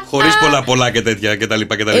 Χωρίς πολλά και τέτοια κτλ.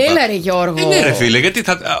 Έλα ρε Γιώργο. Ναι, ρε φίλε, γιατί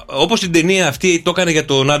όπως την ταινία αυτή το έκανε για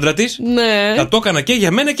τον άντρα της, θα το έκανα και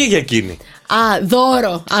για μένα και για εκείνη.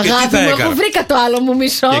 Δώρο. Αγάπη μου, εγώ βρήκα το άλλο μου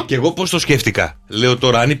μισό. Και εγώ πώς το σκέφτηκα. Λέω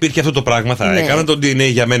τώρα, αν υπήρχε αυτό το πράγμα, θα έκανα το DNA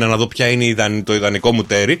για μένα να δω ποια είναι το ιδανικό μου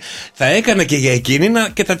τέρι. Θα έκανα και για εκείνη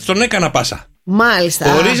και θα τον έκανα πάσα. Μάλιστα.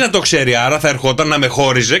 Χωρίς να το ξέρει, άρα θα ερχόταν να με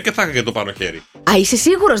χώριζε και θα είχα το πάνω χέρι. Είσαι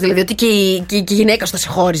σίγουρος δηλαδή ότι και η γυναίκα σου θα σε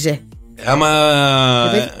χώριζε?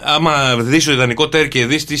 Άμα δεις το ιδανικό τέρι και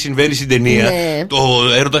δεις τι συμβαίνει στην ταινία, το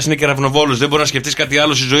έρωτας είναι κεραυνοβόλος, δεν μπορεί να σκεφτείς κάτι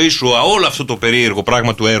άλλο στη ζωή σου, όλο αυτό το περίεργο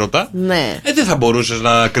πράγμα του έρωτα, δεν θα μπορούσες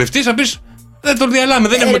να κρυφτείς, να πεις δεν τον διαλάμε,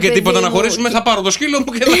 δεν έχουμε και τίποτα να χωρίσουμε, θα πάρω το σκύλο μου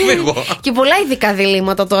και θα φύγω. Και πολλά ειδικά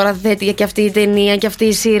διλήμματα τώρα θέτει και αυτή η ταινία και αυτή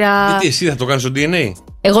η σειρά. Γιατί εσύ θα το κάνεις στο DNA?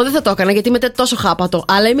 Εγώ δεν θα το έκανα γιατί είμαι τόσο χάπατο.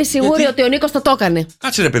 Αλλά είμαι σίγουρη ότι ο Νίκος θα το έκανε.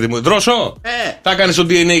 Κάτσε ρε παιδί μου, Δρόσο. Θα κάνεις το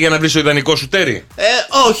DNA για να βρεις το ιδανικό σου τέρι?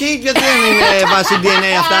 Όχι, γιατί δεν είναι βάση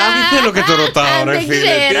DNA αυτά. Δεν θέλω και το ρωτάω, ρε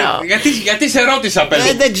φίλε. Γιατί σε ρώτησα,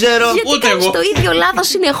 παιδί? Δεν ξέρω. Γιατί κάνεις το ίδιο λάθος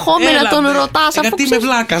συνεχόμενα, τον ρωτάς? Γιατί είμαι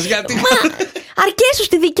βλάκας, γιατί? Αρκέσου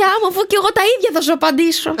στη δικιά μου, αφού και εγώ τα ίδια θα σου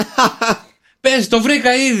απαντήσω. Πες, το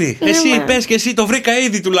βρήκα ήδη. Εσύ, πες και εσύ, το βρήκα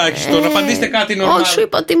ήδη τουλάχιστον. Απαντήστε κάτι normal. Όχι, σου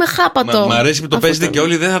είπα ότι είμαι χάπατο. Μ' αρέσει που το παίζετε και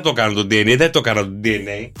όλοι δεν θα το κάνουν το DNA. Δεν το κάνουν το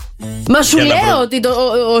DNA. Μα σου λέω ότι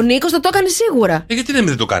ο Νίκος θα το έκανε σίγουρα. Γιατί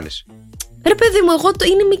δεν το κάνεις? Ρε παιδί μου, εγώ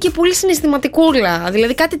είμαι και πολύ συναισθηματικούλα.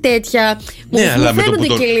 Δηλαδή κάτι τέτοια. Ναι, αλλά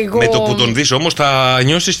με το που τον δεις όμως θα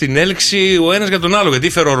νιώσεις την έλξη ο ένας για τον άλλο. Γιατί οι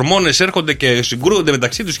φερορμόνες έρχονται και συγκρούονται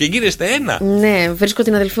μεταξύ τους και γίνεστε ένα. Ναι, βρίσκω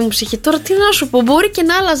την αδελφή μου ψυχή. Τώρα τι να σου πω, μπορεί και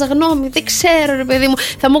να άλλαζα γνώμη. Δεν ξέρω, ρε παιδί μου.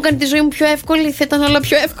 Θα μου έκανε τη ζωή μου πιο εύκολη, θα ήταν όλα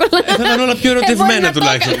πιο εύκολα. Θα ήταν όλα πιο ερωτευμένα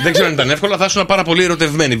τουλάχιστον. Δεν ξέρω αν ήταν εύκολα, θα ήσουν πάρα πολύ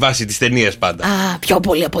ερωτευμένη βάσει τη ταινία πάντα. Α, πιο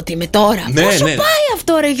πολύ από ότι είμαι τώρα. Ναι, Πόσο πάει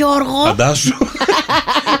αυτό, ρε Γιώργο? Φαντάσου.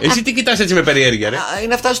 Εσύ τι κοιτάς έτσι με περιέργεια, ρε?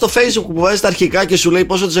 Είναι αυτά στο Facebook που βάζει τα αρχικά και σου λέει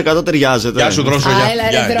πόσο της 100 ταιριάζεται. Γεια σου, Δρόσο.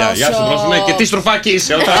 Γεια σου, Δρόσο. Ναι, και τι στροφάκι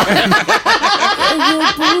είσαι όταν.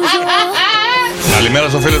 Καλημέρα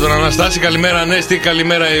στο φίλο τον Αναστάση, καλημέρα Ανέστη,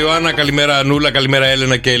 καλημέρα Ιωάννα, καλημέρα Νούλα, καλημέρα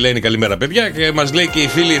Έλενα και Ελένη, καλημέρα παιδιά. Και μας λέει και η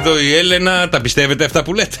φίλη εδώ η Έλενα, τα πιστεύετε αυτά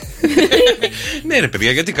που λέτε? Ναι, ρε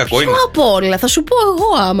παιδιά, γιατί κακό είναι. Ποιο από όλα, θα σου πω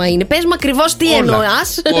εγώ άμα είναι. Πες μου ακριβώς τι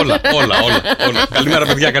εννοάς. Όλα. Καλημέρα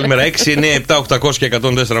παιδιά, καλημέρα. 6, 9, 7, 800 και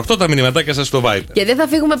 104,8 τα μηνυματάκια σας στο Viber. Και δεν θα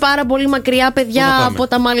φύγουμε πάρα πολύ μακριά, παιδιά, από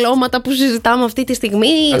τα μαλώματα που συζητάμε αυτή τη στιγμή.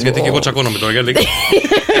 Γιατί και εγώ τσακώνομαι τώρα, για λέγε.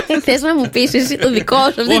 Θες να μου πεις εσύ το δικό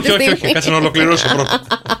σου αυτή τη στιγμή? Όχι, κάτσε να ολοκληρώσω πρώτα.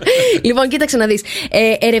 Λοιπόν, κοίταξε να δεις.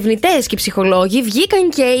 Ερευνητές και ψυχολόγοι βγήκαν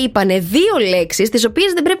και είπανε 2 λέξεις τις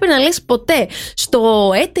οποίες δεν πρέπει να λες ποτέ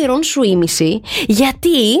στο έτερον σου ήμιση,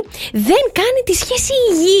 γιατί δεν κάνει τη σχέση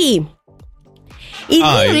υγιή. Οι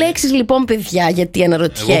 2 λέξεις λοιπόν, παιδιά, γιατί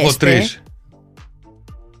αναρωτιέστε? Εγώ έχω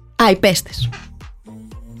 3. Οι πέστες.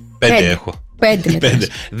 5 έχω. 5.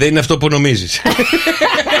 Δεν είναι αυτό που νομίζεις.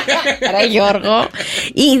 Ρε Γιώργο.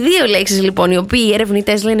 Οι 2 λέξεις λοιπόν, οι οποίοι οι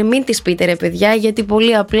ερευνητές λένε μην τις πείτε, ρε παιδιά, γιατί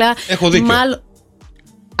πολύ απλά. Έχω δίκιο.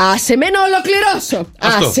 Άσε με να ολοκληρώσω.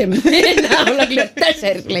 Άσε με να ολοκληρώσω.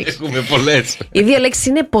 4 λέξεις. Έχουμε πολλές. Οι 2 λέξεις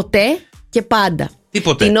είναι ποτέ και πάντα. Τι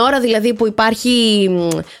ποτέ? Την ώρα δηλαδή που υπάρχει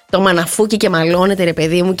το μαναφούκι και μαλώνετε, ρε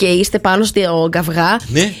παιδί μου, και είστε πάνω στο καυγά,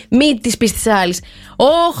 ναι. Μην τις πεις της άλλης.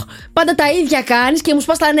 Όχ, πάντα τα ίδια κάνεις και μου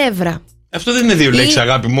σπάς τα νεύρα. Αυτό δεν είναι 2 λέξεις,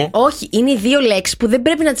 αγάπη μου. Όχι, είναι 2 λέξεις που δεν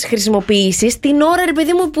πρέπει να τις χρησιμοποιήσεις την ώρα, ρε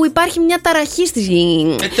παιδί μου, που υπάρχει μια ταραχή στη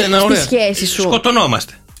σχέση σου.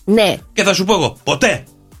 Σκοτωνόμαστε. Ναι. Και θα σου πω εγώ, ποτέ.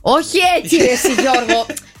 Όχι έτσι, ρε εσύ Γιώργο.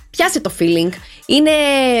 Πιάσε το feeling. Είναι.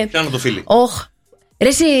 Πιάνω το feeling. Όχ. Ρε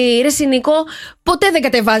εσύ Νίκο, ποτέ δεν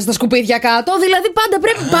κατεβάζεις τα σκουπίδια κάτω. Δηλαδή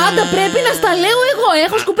πάντα πρέπει να στα λέω εγώ.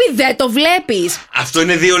 Έχω σκουπίδι, δεν το βλέπεις? Αυτό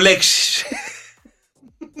είναι 2 λέξεις.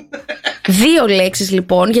 2 λέξεις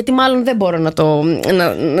λοιπόν, γιατί μάλλον δεν μπορώ να το.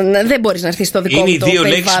 Δεν μπορείς να έρθεις στο δικό μου. Είναι οι 2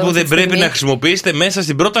 λέξεις που δεν πρέπει να χρησιμοποιήσετε μέσα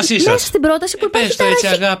στην πρότασή σας. Μέσα στην πρόταση που υπάρχει. Πες το έτσι,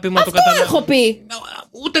 αγάπη μου, αυτό το καταλάβω. έχω πει.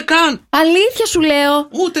 Ούτε καν. Αλήθεια σου λέω.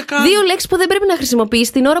 Ούτε καν. 2 λέξεις που δεν πρέπει να χρησιμοποιήσεις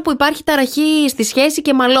την ώρα που υπάρχει ταραχή στη σχέση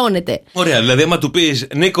και μαλώνεται. Ωραία, δηλαδή άμα του πεις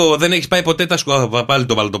Νίκο, δεν έχεις πάει ποτέ τα σκουπίδια. Πάλι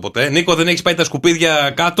το βάλω το ποτέ. Νίκο, δεν έχεις πάει τα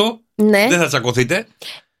σκουπίδια κάτω. Ναι. Δεν θα τσακωθείτε.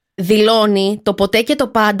 Δηλώνει το ποτέ και το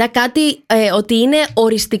πάντα κάτι ότι είναι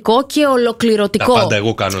οριστικό και ολοκληρωτικό. Τα πάντα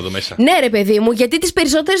εγώ κάνω εδώ μέσα. Ναι, ρε παιδί μου, γιατί τις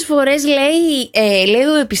περισσότερες φορές λέει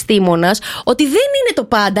ο επιστήμονας ότι δεν είναι το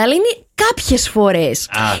πάντα, αλλά είναι κάποιες φορές.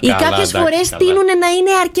 Ή κάποιες φορές τείνουν να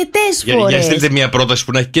είναι αρκετές φορές. Για στείλτε μια πρόταση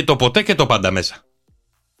που να έχει και το ποτέ και το πάντα μέσα.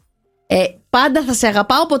 Πάντα θα σε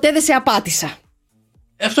αγαπάω, ποτέ δεν σε απάτησα.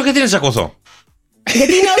 Αυτό γιατί να τσακωθώ?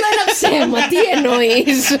 Γιατί είναι όλο ένα ψέμα, τι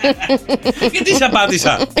εννοείς? Γιατί σε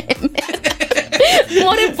απάντησα?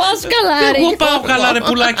 Μωρέ, πας καλά, ρε. Εγώ πάω καλά, ρε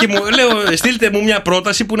πουλάκι μου. Λέω, στείλτε μου μια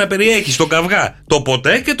πρόταση που να περιέχει στον καυγά το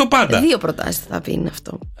ποτέ και το πάντα. 2 προτάσεις θα πει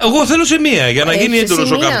αυτό. Εγώ θέλω σε μία για να γίνει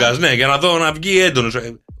έντονος ο καυγάς. Ναι, για να δω να βγει έντονος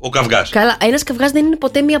ο καυγάς. Καλά, ένας καυγάς δεν είναι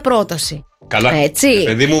ποτέ μία πρόταση. Καλά. Έτσι.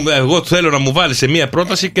 Παιδί μου, εγώ θέλω να μου βάλει σε μία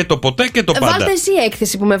πρόταση και το ποτέ και το πάντα. Βάλτε εσύ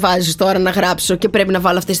έκθεση που με βάζεις τώρα να γράψω και πρέπει να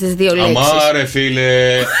βάλω αυτές τις 2 λέξεις. Αμά, ρε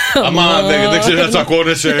φίλε. Αμά, δεν ξέρεις να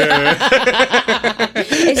τσακώνεσαι.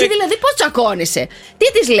 Εσύ δηλαδή πώς τσακώνεσαι?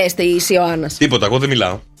 Τι της λες της Ιωάννας? Τίποτα, εγώ δεν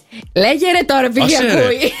μιλάω. Λέγε ρε τώρα, επειδή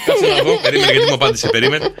ακούει. Κάτσε να δω, περίμενε γιατί μου απάντησε,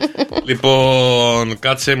 περίμενε. Λοιπόν,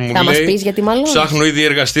 κάτσε μου λέει. Θα μας πεις γιατί μάλλον. Ψάχνω ήδη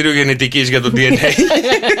εργαστήριο γενετικής για το DNA.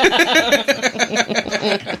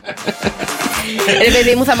 Ρε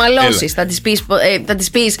παιδί μου, θα μαλώσεις. Θα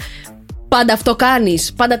της πεις πάντα αυτό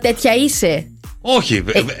κάνεις, πάντα τέτοια είσαι. Όχι,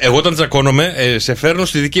 εγώ όταν τσακώνομαι σε φέρνω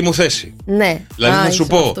στη δική μου θέση. Ναι. Δηλαδή θα σου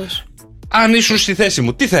πω, αν ήσουν στη θέση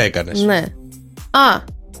μου, τι θα έκανες? Ναι.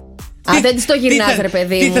 Δεν της το γυρνάς, ρε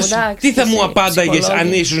παιδί μου. Τι θα μου απάνταγες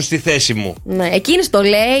αν ήσουν στη θέση μου? Ναι, εκείνης το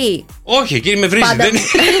λέει. Όχι, εκείνη με βρίζει.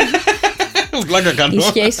 Πλάκα κάνω. Οι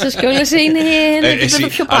σχέσεις σας κιόλας είναι ένα επίπεδο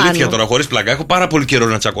πιο πάνω. Αλήθεια τώρα, χωρίς πλάκα, έχω πάρα πολύ καιρό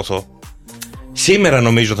να τσακωθώ. Σήμερα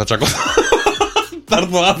νομίζω θα τσακωθώ. Θα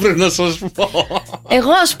έρθω αύριο να σας πω.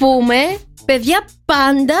 Εγώ ας πούμε, παιδιά,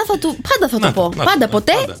 πάντα θα το πω. Πάντα,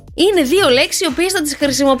 ποτέ. Είναι δύο λέξεις οι οποίες θα τις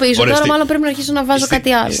χρησιμοποιήσω. Τώρα μάλλον πρέπει να αρχίσω να βάζω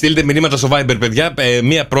κάτι άλλο. Στείλτε μηνύματα στο Viber, παιδιά.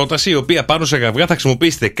 Μία πρόταση η οποία πάνω σε καυγά θα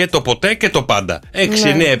χρησιμοποιήσετε και το ποτέ και το πάντα. 6,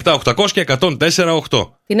 9, 7, 800 και 104,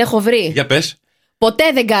 8. Την έχω βρει. Για πες. Ποτέ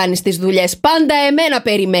δεν κάνεις τις δουλειές. Πάντα εμένα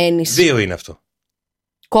περιμένεις. 2 είναι αυτό.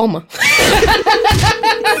 Κόμμα.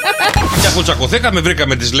 Και αφού τσακωθήκαμε,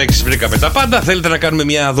 βρήκαμε τις λέξεις, βρήκαμε τα πάντα. Θέλετε να κάνουμε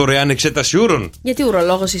μια δωρεάν εξέταση ούρων? Γιατί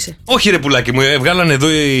ουρολόγος είσαι? Όχι, ρε πουλάκι μου, βγάλανε εδώ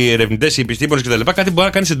οι ερευνητές, οι επιστήμονες κτλ. Κάτι μπορεί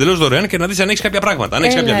να κάνεις εντελώς δωρεάν και να δεις αν έχεις κάποια πράγματα. Αν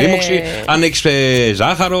έχεις κάποια δίμοξη, αν έχεις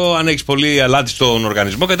ζάχαρο, αν έχεις πολύ αλάτι στον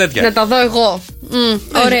οργανισμό και τέτοια. Να τα δω εγώ.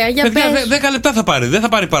 Ωραία, για παιδιά, πες. 10 λεπτά θα πάρει. Δεν θα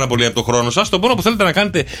πάρει πάρα πολύ από το χρόνο σας. Το μόνο που θέλετε να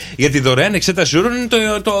κάνετε για τη δωρεάν εξέταση ούρων είναι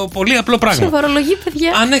το πολύ απλό πράγμα. Σοβαρολογή,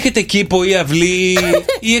 παιδιά. Αν έχετε κήπο ή αυλή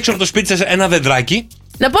ή έξω από το σπίτι σας ένα δεντράκι.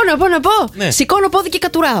 Να πω. Ναι. Σηκώνω πόδι και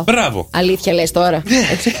κατουράω. Μπράβο. Αλήθεια λες τώρα?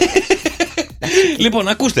 Λοιπόν,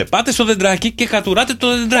 ακούστε, πάτε στο δεντράκι και κατουράτε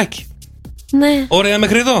το δεντράκι. Ναι. Ωραία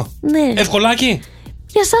μέχρι εδώ. Ναι. Ευκολάκι.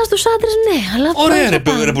 Για εσάς τους άντρες, ναι, αλλά. Ωραία,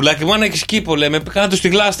 ρε πουλάκι μου, αν έχεις κήπο, λέμε, κάτω στη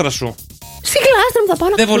γλάστρα σου. Στη γλάστρα μου θα πάω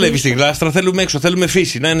να. Δεν βολεύει στη γλάστρα, θέλουμε έξω, θέλουμε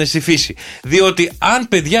φύση, να είναι στη φύση. Διότι αν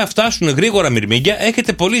παιδιά φτάσουν γρήγορα μυρμήγκια,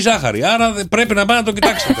 έχετε πολύ ζάχαρη. Άρα πρέπει να πάτε να το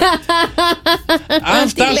κοιτάξετε. Αν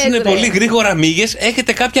φτάσουν πολύ γρήγορα μύγες,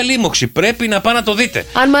 έχετε κάποια λίμωξη. Πρέπει να πάτε να το δείτε.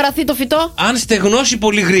 Αν μαραθεί το φυτό. Αν στεγνώσει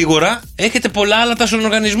πολύ γρήγορα, έχετε πολλά άλατα στον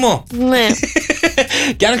οργανισμό. Ναι.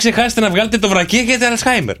 Και αν ξεχάσετε να βγάλετε το βρακί, έχετε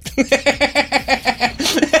Αλσχάιμερ.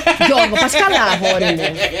 Γιώργο, πας καλά, αγόρι μου.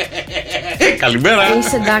 Καλημέρα.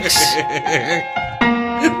 Είσαι εντάξει.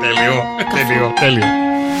 Τέλειο.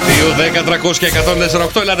 2, 10, 300 και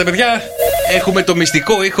 104,8. Ελάτε, παιδιά. Έχουμε το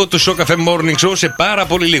μυστικό ήχο του Show Cafe Morning Show σε πάρα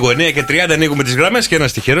πολύ λίγο. 9 και 30 ανοίγουμε τις γραμμές και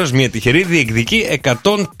ένας τυχερός, μια τυχερή διεκδικεί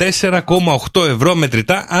 104,8 ευρώ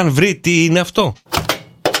μετρητά. Αν βρει τι είναι αυτό.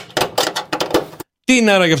 Τι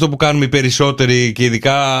είναι άρα για αυτό που κάνουμε οι περισσότεροι και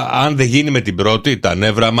ειδικά αν δεν γίνει με την πρώτη, τα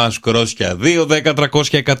νεύρα μας κρόσια. 2, 10, 300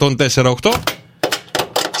 και 104,8.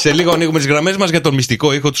 Σε λίγο ανοίγουμε τις γραμμές μας για τον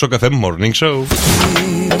μυστικό ήχο του Show Cafe Morning Show.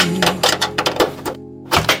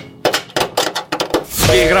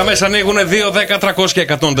 Οι γραμμές ανοίγουν 2, 10, 300 και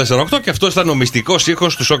 104,8 και αυτό ήταν ο μυστικός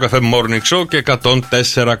ήχος του Show Cafe Morning Show και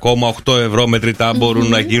 104,8 ευρώ μετρητά μπορούν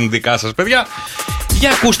να γίνουν δικά σας, παιδιά.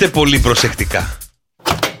 Για ακούστε πολύ προσεκτικά.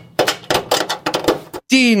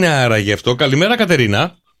 Τι είναι άραγε αυτό? Καλημέρα,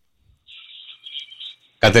 Κατερίνα.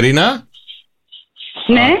 Κατερίνα.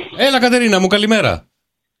 Ναι. Έλα, Κατερίνα μου, καλημέρα.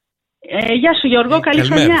 Γεια σου, Γιώργο, καλή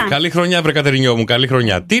χρονιά. Καλή χρονιά, βρε Κατερινιό μου, καλή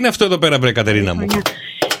χρονιά. Τι είναι αυτό εδώ πέρα, βρε Κατερίνα μου?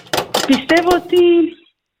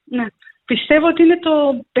 Πιστεύω ότι είναι το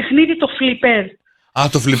παιχνίδι το φλιπέρ. Α,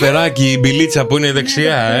 το φλιπεράκι, η μπιλίτσα που είναι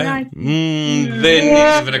δεξιά, δεν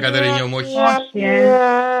είναι, βρε Κατερινιό μου, όχι.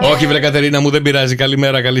 Όχι, βρε Κατερίνα μου, δεν πειράζει.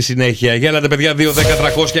 Καλημέρα, καλή συνέχεια. Για έλατε, παιδιά, 2, 10,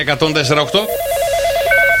 300 και 104,8.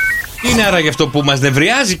 Τι είναι άραγε αυτό που μας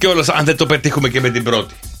νευριάζει κιόλας αν δεν το πετύχουμε και με την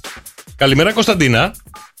πρώτη? Καλημέρα, Κωνσταντίνα.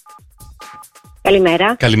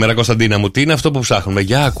 Καλημέρα. Καλημέρα, Κωνσταντίνα μου. Τι είναι αυτό που ψάχνουμε?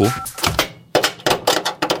 Για άκου.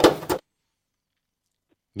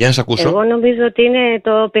 Για να σε ακούσω. Εγώ νομίζω ότι είναι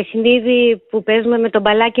το παιχνίδι που παίζουμε με τον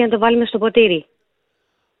μπαλάκι να το βάλουμε στο ποτήρι.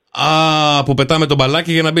 Α, που πετάμε τον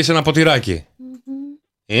μπαλάκι για να μπει σε ένα ποτηράκι.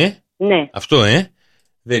 Ναι. Αυτό,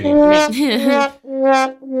 δεν είναι.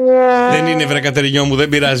 Δεν είναι, βρε Κατερινιό μου, δεν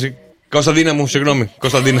πειράζει. Κωνσταντίνα μου, συγγνώμη.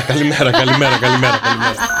 Κωνσταντίνα, καλημέρα.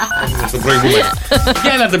 Στο προηγούμενο.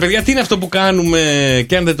 Για έλατε, παιδιά, τι είναι αυτό που κάνουμε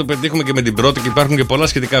και αν δεν το πετύχουμε και με την πρώτη? Και υπάρχουν και πολλά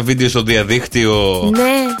σχετικά βίντεο στο διαδίκτυο.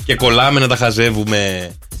 Ναι. Και κολλάμε να τα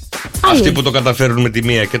χαζεύουμε. Αυτοί που το καταφέρουν με τη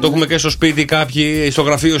μία. Και το έχουμε και στο σπίτι κάποιοι, στο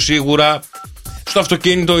γραφείο σίγουρα. Στο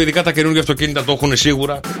αυτοκίνητο, ειδικά τα καινούργια αυτοκίνητα το έχουν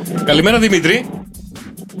σίγουρα. Καλημέρα, Δημήτρη.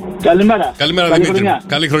 Καλημέρα. Καλημέρα, Δημήτρη. Χρονιά.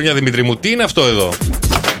 Καλή χρονιά, Δημήτρη μου. Τι είναι αυτό εδώ?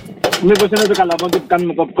 Μήπως είναι το καλαμπόκι που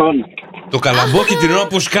κάνουμε popcorn? Το καλαμπόκι την ώρα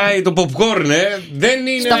που σκάει το popcorn, δεν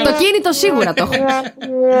είναι. Στο αυτοκίνητο σίγουρα το έχω.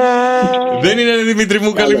 Δεν είναι, Δημήτρη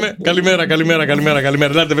μου. Καλημέρα.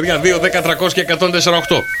 Ελάτε, παιδιά, 2, 10, 300 και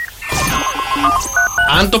 104,8.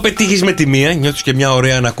 Αν το πετύχεις με τη μία, νιώθεις και μια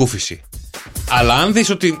ωραία ανακούφιση. Αλλά αν δεις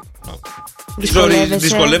ότι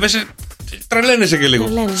δυσκολεύεσαι, τρελαίνεσαι και λίγο.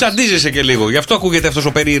 Τσαντίζεσαι και λίγο. Γι' αυτό ακούγεται αυτός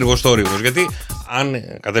ο περίεργος θόρυβος. Γιατί αν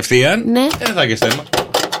κατευθείαν, δεν θα έχεις θέμα.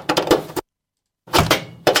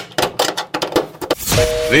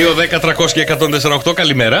 2, 10, 300 και 104,8.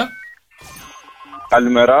 Καλημέρα.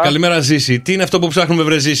 Καλημέρα, Ζήση. Τι είναι αυτό που ψάχνουμε,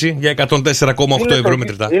 βρε Ζήση, για 104,8 ευρώ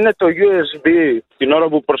μετρητά? Είναι το USB την ώρα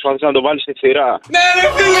που προσπαθείς να το βάλεις στη θηρά. Ναι, ρε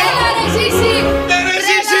φίλε! Ζήση! Ναι, ρε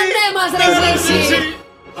Ζήση! Ρε μας, ρε Ζήση!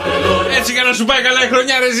 Έτσι για να σου πάει καλά η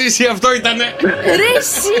χρονιά, ρε Ζήση, αυτό ήτανε. Ρε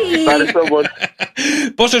Ζήση. Ευχαριστώ πολύ.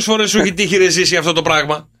 Πόσες φορές σου έχει τύχει, ρε Ζήση, αυτό το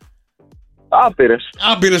πράγμα?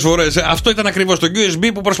 Άπειρες φορές. Αυτό ήταν ακριβώς το USB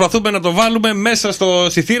που προσπαθούμε να το βάλουμε μέσα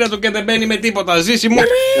στη θύρα του και δεν μπαίνει με τίποτα. Ζήση μου,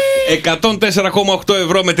 104,8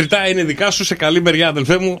 ευρώ μετρητά είναι δικά σου. Σε καλή μεριά,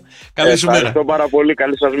 αδελφέ μου. Καλή σου μέρα. Ευχαριστώ πάρα πολύ.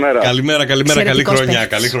 Καλή σας μέρα. Καλημέρα, καλή χρονιά.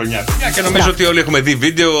 Καλή χρονιά. Και νομίζω ότι όλοι έχουμε δει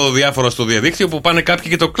βίντεο διάφορα στο διαδίκτυο που πάνε κάποιοι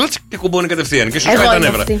και το κλατς και κουμπώνει κατευθείαν. Και σου πάει τα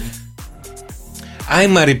νεύρα. Άι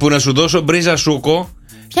Μαρή, που να σου δώσω μπρίζα σούκο.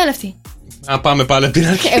 Ποια είναι αυτή? Πάμε πάλι από την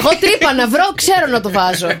αρχή. Εγώ τρύπα να βρω, ξέρω να το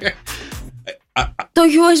βάζω. Το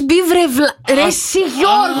USB βρε εσύ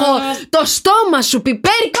Γιώργο, το στόμα σου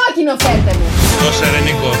πιπέρι κόκκινο φέρτε μου.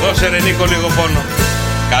 Δώσε ρε Νίκο λίγο πόνο.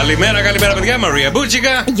 Καλημέρα παιδιά, Μαρία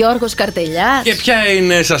Μπούτσικα. Γιώργος Καρτελιάς. Και ποια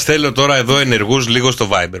είναι, σας θέλω τώρα εδώ ενεργούς λίγο στο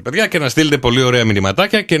Viber, παιδιά, και να στείλετε πολύ ωραία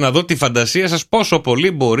μηνυματάκια και να δω τη φαντασία σας πόσο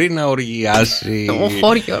πολύ μπορεί να οργιάσει.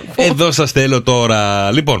 Εδώ σας θέλω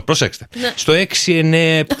τώρα. Λοιπόν, προσέξτε. Ναι. Στο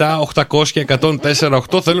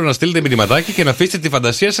 697-800-1048 θέλω να στείλετε μηνυματάκια και να αφήσετε τη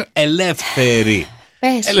φαντασία σας ελεύθερη.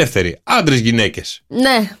 Πες. Ελεύθερη. Άντρες, γυναίκες.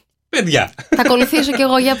 Ναι. Παιδιά. Θα ακολουθήσω κι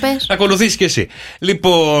εγώ, για πες. Θα ακολουθήσεις κι εσύ.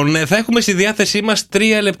 Λοιπόν, θα έχουμε στη διάθεσή μας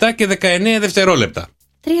 3 λεπτά και 19 δευτερόλεπτα.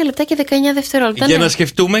 3 λεπτά και 19 δευτερόλεπτα. Για να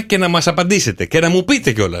σκεφτούμε και να μας απαντήσετε και να μου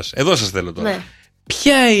πείτε κιόλας. Εδώ σας θέλω τώρα. Ναι.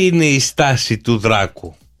 Ποια είναι η στάση του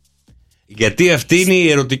Δράκου? Γιατί αυτή είναι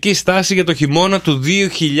η ερωτική στάση για το χειμώνα του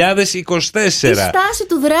 2024. Η στάση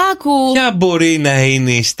του Δράκου. Ποια μπορεί να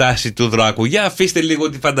είναι η στάση του Δράκου? Για αφήστε λίγο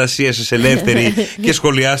τη φαντασία σας ελεύθερη και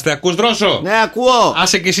σχολιάστε. Ακούς, Δρόσο? Ναι, ακούω.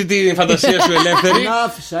 Άσε και εσύ τη φαντασία σου ελεύθερη.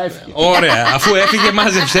 Άφησα, έφυγε. Ωραία, αφού έφυγε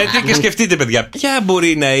μάζεψέ τη και σκεφτείτε, παιδιά, ποια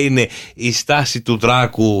μπορεί να είναι η στάση του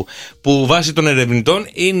Δράκου που βάσει των ερευνητών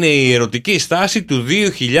είναι η ερωτική στάση του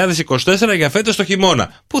 2024 για φέτος το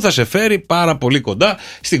χειμώνα, που θα σε φέρει πάρα πολύ κοντά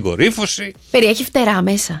στην κορύφωση. Περιέχει φτερά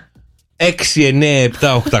μέσα.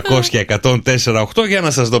 697-800-1048 για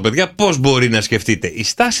να σας δω, παιδιά, πώς μπορεί να σκεφτείτε η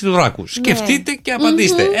στάση του Δράκου. Σκεφτείτε και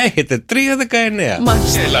απαντήστε. Έχετε 3-19.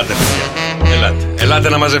 Ελάτε, παιδιά. Ελάτε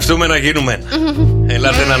να μαζευτούμε, να γίνουμε ένα.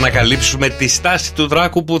 Ελάτε να ανακαλύψουμε τη στάση του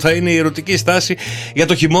Δράκου που θα είναι η ερωτική στάση για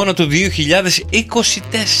το χειμώνα του 2024.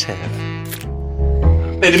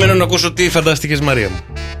 Περιμένω να ακούσω τι φαντάστηκες, Μαρία μου.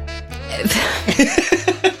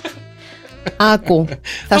 Άκου.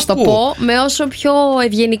 Θα σου το πω με όσο πιο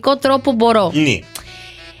ευγενικό τρόπο μπορώ. Ναι.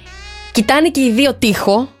 Κοιτάνε και οι δύο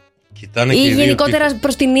τοίχο. Ή γενικότερα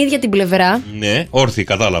προς την ίδια την πλευρά. Ναι, όρθιοι,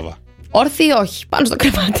 κατάλαβα. Όρθιοι όχι, πάνω στο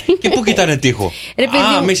κρεβάτι. Και πού κοιτάνε τοίχο?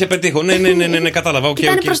 Μη σε πετύχω. Ναι, κατάλαβα.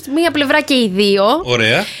 Κοιτάνε προς μία πλευρά και οι δύο.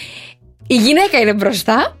 Ωραία. Η γυναίκα είναι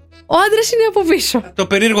μπροστά, ο άντρας είναι από πίσω. Το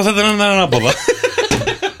περίεργο θα ήταν να είναι ανάποδα.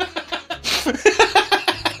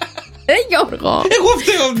 Γιώργο, εγώ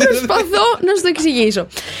φταίω. Προσπαθώ να σου το εξηγήσω.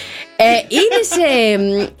 Είναι σε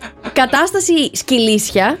κατάσταση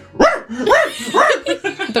σκυλίσια.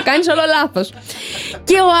 Το κάνεις όλο λάθος.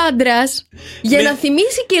 Και ο άντρας, για να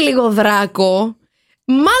θυμίσει και λίγο Δράκο,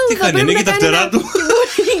 μάλλον θα πρέπει να κάνει τα φτερά του.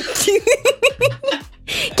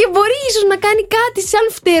 Και μπορεί ίσως να κάνει κάτι σαν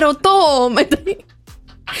φτερωτό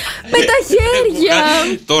με τα χέρια.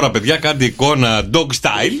 Τώρα, παιδιά, κάντε εικόνα dog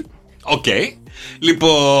style. Οκ.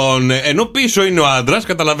 Λοιπόν, ενώ πίσω είναι ο άντρας,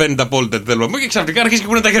 καταλαβαίνετε απόλυτα τι θέλω να πω, και ξαφνικά αρχίζει και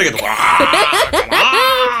κουνάει τα χέρια του.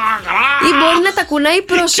 Ή μπορεί να τα κουνάει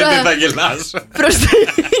προς. Και δεν θα γελάς.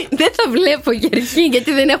 Δεν θα βλέπω για αρχή,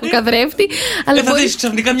 γιατί δεν έχω καθρέφτη. Αλλά θα δεις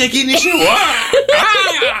ξαφνικά μια κίνηση.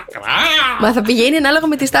 Μα θα πηγαίνει ανάλογα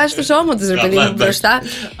με τη στάση του σώματος, ρε παιδί μου, μπροστά.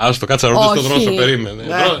 Ας το κάτσα ρωτήσω τον Δρόσο, περίμενε.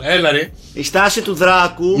 Έλα ρε. Η στάση του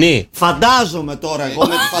Δράκου, φαντάζομαι τώρα εγώ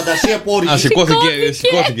με τη φαντασία που οργιάζει.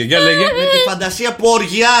 Σηκώθηκε, για λέγε. Με τη φαντασία που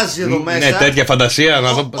οργιάζει εδώ μέσα. Ναι, τέτοια φαντασία,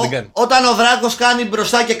 να δω τι κάνει. Όταν ο Δράκος κάνει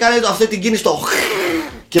μπροστά και κάνει αυτή την κίνηση το.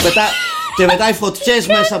 Και μετά οι φωτιές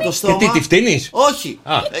μέσα από το στόμα. Και τι, τη φτύνεις? Όχι.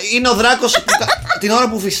 Είναι ο Δράκος που, την ώρα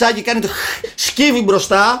που φυσάει και κάνει το σκύβει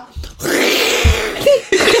μπροστά.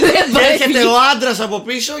 Και έρχεται ο άντρας από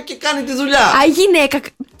πίσω και κάνει τη δουλειά. Α, γυναίκα.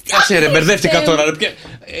 Κάτσε ρε, μπερδεύτηκα τώρα ρε.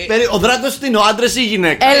 Ο Δράκος είναι ο άντρας ή η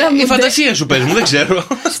γυναίκα? Η φαντασία σου πες μου, δεν ξέρω.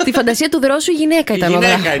 Στη φαντασία του Δρόσου η γυναίκα ήταν ο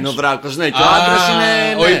Δράκος. Η γυναίκα είναι ο Δράκος, ναι, και ο άντρας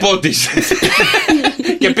είναι. Ο υπότης.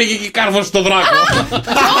 Και πήγε και κάρφωσε στο Δράκο.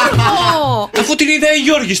 Αφού την είδα η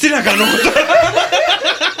Γιώργης, τι να κάνω?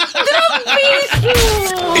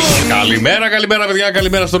 Καλημέρα παιδιά,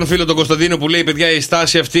 καλημέρα στον φίλο τον Κωνσταντίνο που λέει, παιδιά, η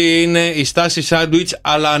στάση αυτή είναι η στάση σάντουιτς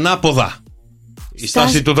αλλά ανάποδα. Η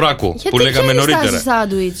στάση του Δράκου που λέγαμε νωρίτερα.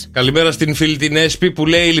 Καλημέρα στην φίλη την Έσπη που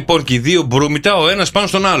λέει, λοιπόν, και οι δύο μπρούμητα ο ένας πάνω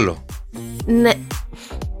στον άλλο. Ναι.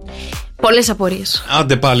 Πολλές απορίες.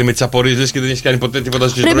 Άντε πάλι με τις απορίες, λες και δεν έχεις κάνει ποτέ τίποτα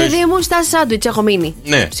στις ροές. Ρε παιδί μου, στάση σάντουιτς έχω μείνει.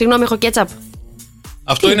 Ναι. Συγγνώμη, έχω κέτσαπ.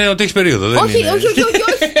 Αυτό είναι ότι έχεις περίοδο, δεν όχι, είναι? όχι.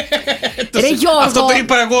 Ρε Γιώργο, αυτό το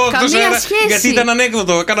είπα εγώ εκτός αέρα, σχέση. γιατί ήταν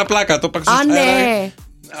ανέκδοτο. Έκανα πλάκα. Το είπα Α, ναι.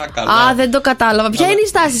 Δεν το κατάλαβα. Ποια είναι η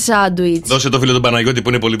στάση σάντουιτς? Δώσε το φίλο του Παναγιώτη που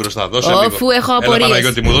είναι πολύ μπροστά. Αφού έχω απορίες. Έλα,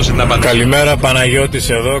 Παναγιώτη μου, δώσε την απάντηση. Καλημέρα, Παναγιώτης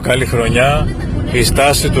εδώ, καλή χρονιά. Η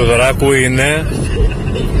στάση του δράκου είναι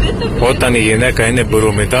όταν η γυναίκα είναι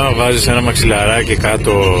μπρούμητα, βάζεις ένα μαξιλαράκι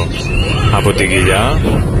κάτω από την κοιλιά,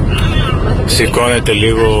 σηκώνεται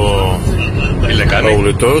λίγο ο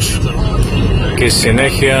γλουτός και στη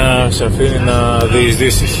συνέχεια σε αφήνει να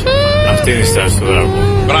διεισδύσεις. Αυτή είναι η στάση του δράκου.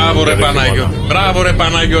 Μπράβο ρε Παναγιώτη. Μπράβο ρε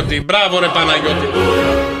Παναγιώτη. Μπράβο ρε Παναγιώτη.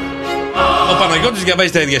 Ο Παναγιώτης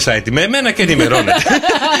διαβάζει τα ίδια site με εμένα και ενημερώνεται.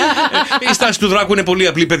 Η στάση του δράκου είναι πολύ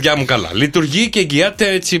απλή, παιδιά μου, καλά. Λειτουργεί και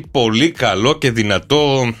εγγυάται έτσι πολύ καλό και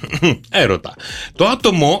δυνατό έρωτα. Το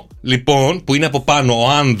άτομο, λοιπόν, που είναι από πάνω ο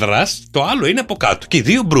άνδρας, το άλλο είναι από κάτω. Και οι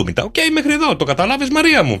δύο μπρούμητα. Οκ, μέχρι εδώ. Το καταλάβες,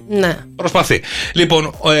 Μαρία μου? Ναι. Προσπαθεί.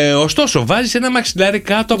 Λοιπόν, ωστόσο, βάζεις ένα μαξιλάρι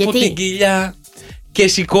κάτω από την κοιλιά και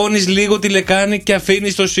σηκώνεις λίγο τη λεκάνη και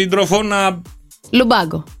αφήνεις τον σύντροφο να.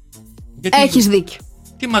 Λουμπάγκο. Έχεις δίκιο.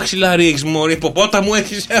 Τι μαξιλάρι έχεις, μωρή? Ποπότα μου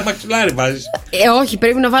έχεις ένα μαξιλάρι βάζεις? Όχι,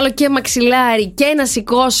 πρέπει να βάλω και μαξιλάρι και να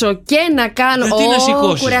σηκώσω και να κάνω. Τι να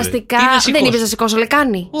σηκώσεις, κουραστικά. Δεν είπες να σηκώσω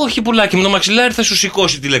λεκάνη? Όχι, πουλάκι μου, το μαξιλάρι θα σου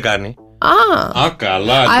σηκώσει τη λεκάνη. Α,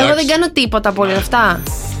 καλά, εντάξει. εγώ δεν κάνω τίποτα από όλα αυτά.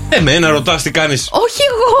 Εμένα ρωτάς τι κάνεις? Όχι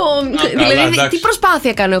εγώ. Δηλαδή, εντάξει. τι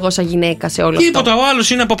προσπάθεια κάνω εγώ σαν γυναίκα σε όλο Τίποτα, αυτό? ο άλλος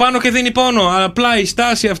είναι από πάνω και δίνει πόνο. Απλά η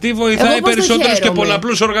στάση αυτή βοηθάει περισσότερους και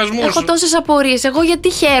πολλαπλούς οργασμούς. Έχω τόσες απορίες. Εγώ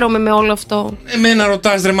γιατί χαίρομαι με όλο αυτό? Εμένα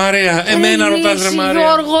ρωτάς ρε Μαρία. Εμένα ρωτάς ρε Μαρία.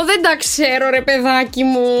 Γιώργο, δεν τα ξέρω ρε παιδάκι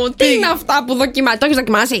μου. Τι είναι αυτά που δοκιμάζει? Το έχεις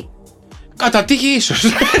δοκιμάσει? Κατά τύχη ίσως.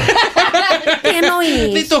 Τι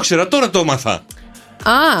εννοείς? Δεν το ξέρα, τώρα το έμαθα.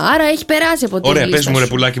 Άρα έχει περάσει από την Ωραία, λίστα πες μου ρε σου.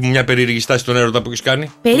 πουλάκι μου μια περίεργη στάση στον έρωτα που έχεις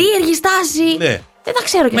κάνει. Περίεργη στάση. Ναι. Δεν τα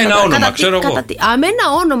ξέρω και με αυτά. ένα όνομα, ξέρω εγώ. Με ένα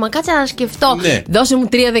όνομα, κάτσε να σκεφτώ. Ναι. Δώσε μου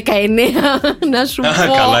 319 να σου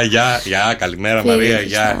πω. Καλά, γεια, καλημέρα Μαρία,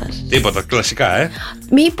 γεια. Τίποτα, κλασικά,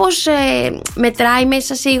 Μήπως μετράει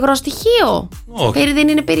μέσα σε υγρό στοιχείο? Όχι. Δεν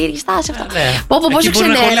είναι περίεργη στάση αυτά. Ναι. Πόσο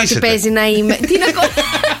ξενέρωτη παίζει να είμαι.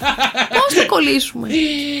 Πώς θα κολλήσουμε?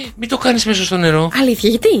 Μην το κάνεις μέσα στο νερό. Αλήθεια,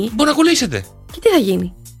 γιατί? Μπορεί να κολλήσετε. Και τι θα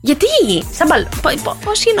γίνει? Γιατί?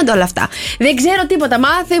 Πώς γίνονται όλα αυτά? Δεν ξέρω τίποτα.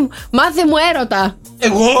 Μάθε μου έρωτα.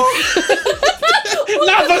 Εγώ?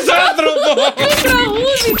 Λάθος άνθρωπο.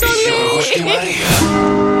 Τραγούδι το λέει.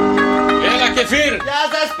 Έλα κεφίρ. Γεια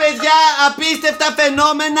σας παιδιά, απίστευτα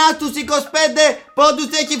φαινόμενα. Στους 25 πόντους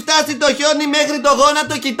έχει φτάσει το χιόνι μέχρι το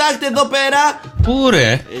γόνατο. Κοιτάξτε εδώ πέρα. Πού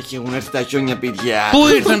ρε? Έχουν έρθει τα χιόνια, παιδιά. Πού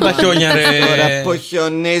ήρθαν τα χιόνια ρε? Τώρα που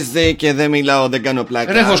χιονίζει και δεν μιλάω, δεν κάνω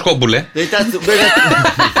πλάκα. Ρε Φωσκόμπουλε.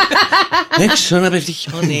 Έξω να πέφτει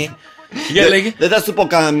χιόνι. Δεν θα σου πω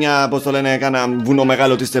πώς το λένε, κάνα βουνό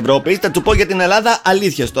μεγάλο της Ευρώπης. Θα σου πω για την Ελλάδα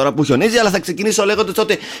αλήθειες τώρα που χιονίζει. Αλλά θα ξεκινήσω λέγοντας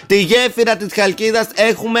ότι τη γέφυρα της Χαλκίδας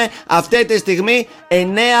έχουμε αυτή τη στιγμή 9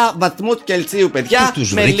 βαθμούς Κελσίου, παιδιά.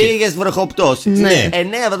 Με λίγες βροχοπτώσεις. Ναι.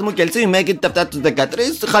 9 βαθμούς Κελσίου, η μέγιστη αυτά τους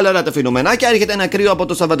 13. Χαλαρά τα φαινομενάκια. Έρχεται ένα κρύο από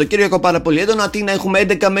το Σαββατοκύριακο πάρα πολύ έντονο. Αθήνα έχουμε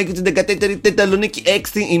 11, μέγιστη 14. Θεσσαλονίκη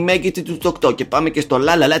 6, η μέγιστη τους 8. Και πάμε και στο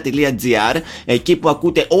lalala.gr, εκεί που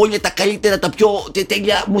ακούτε όλα τα καλύτερα, τα πιο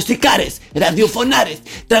τέλεια μουσικά. Ραδιοφωνάρες,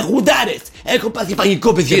 τραγουδάρες. Έχω πάθει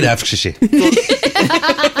πανικό, παιδιά. Τι αύξηση?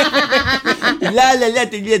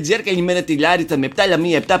 Lalala.gr, καλημέρα τη Λάρισα με 7,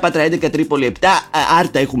 Λαμία 7, Πάτρα 11, Τρίπολη 7,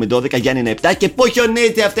 Άρτα έχουμε 12, Γιάννηνα 7. Και πού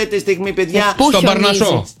χιονίζει αυτή τη στιγμή, παιδιά? Στον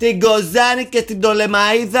Παρνασσό. Στην Κοζάνη και στην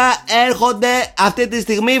Τολεμαΐδα έρχονται αυτή τη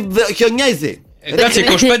στιγμή, χιονιάζει. Κάτσε,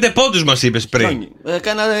 25 πόντους μας είπες πριν.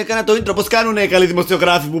 Έκανα το intro, πώς κάνουν οι καλοί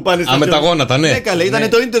δημοσιογράφοι που πάνε στα. Με τα γόνατα, ναι. Καλέ, ήταν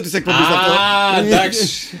το intro της εκπομπής αυτό. Εντάξει.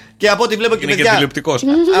 Και από ό,τι βλέπω και είναι παιδιά, και τηλεοπτικός.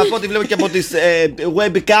 από ό,τι βλέπω και από τις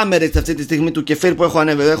web κάμερες αυτή τη στιγμή του κεφίρ που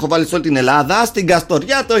έχω βάλει σε όλη την Ελλάδα, στην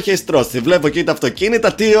Καστοριά το έχει στρώσει. Βλέπω εκεί τα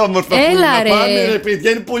αυτοκίνητα, τι όμορφα που είναι να πάνε, ρε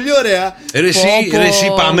παιδιά, είναι πολύ ωραία. Ρε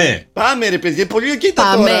εσύ πάμε. Πάμε ρε παιδιά, πολύ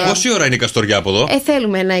κοίτα τώρα. Πόση ώρα είναι η Καστοριά από εδώ?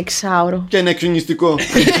 Θέλουμε ένα εξάωρο. Και ένα εκχιονιστικό.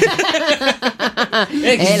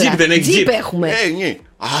 Έχεις τζιπ, δεν έχεις τζιπ? έχουμε. Ναι.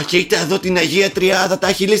 Α, κοίτα εδώ την Αγία Τριάδα, τα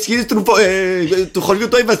έχει λες χείλης του χωριού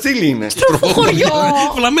του Άι Βασίλη είναι. Χωριό.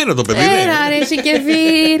 Βλαμμένο το παιδί. Έλα ρε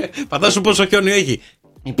Σικεβίρ. Φαντάσου πόσο χιόνι έχει.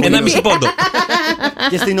 1,5 πόντο.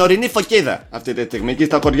 Και στην ορεινή Φωκίδα αυτή τη στιγμή, εκεί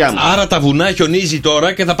στα χωριά μου. Άρα τα βουνά χιονίζει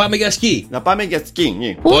τώρα και θα πάμε για σκι. Να πάμε για σκι,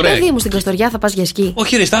 ναι. Πού παιδί μου, στην Καστοριά θα πας για σκι?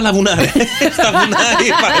 Όχι ρε, στα άλλα βουνά ρε. Στα βουνά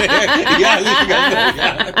είπα ρε. Η άλλη στην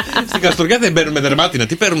Καστοριά. Στην Καστοριά δεν παίρνουμε δερμάτινα.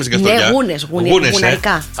 Τι παίρνουμε στην Καστοριά? Γούνες,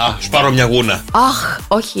 γουναρικά. Α, σου πάρω μια γούνα. Αχ,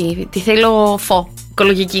 όχι, τη θέλω φω.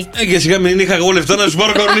 Οικολογική. Και σιγά μην είχα εγώ λεφτά να σου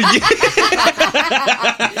πάρω κανονική.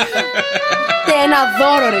 Και ένα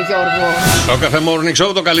δώρο, ρε Γιώργο. Το Cafe Morning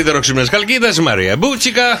Show, το καλύτερο ξύπνες Χαλκίδας, Μαρία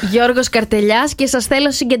Μπούτσικα. Γιώργος Καρτελιάς και σας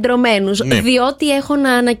θέλω συγκεντρωμένους, διότι έχω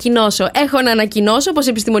να ανακοινώσω. Έχω να ανακοινώσω πως η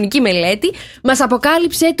επιστημονική μελέτη μας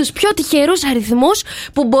αποκάλυψε τους πιο τυχερούς αριθμούς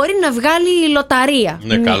που μπορεί να βγάλει η λοταρία.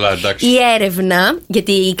 Ναι, καλά, εντάξει. Η έρευνα,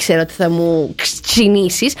 γιατί ήξερα ότι θα μου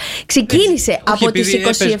ξυνήσεις, ξεκίνησε από τις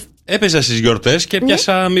 27. Έπαιζα στις γιορτές και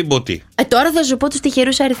πιάσα μην πω τι. Τώρα θα σου πω τους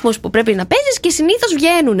τυχερούς αριθμούς που πρέπει να παίζεις και συνήθως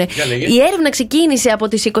βγαίνουν. Η έρευνα ξεκίνησε από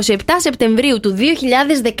τις 27 Σεπτεμβρίου του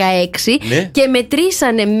 2016 και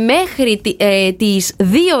μετρήσανε μέχρι τις 2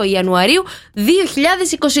 Ιανουαρίου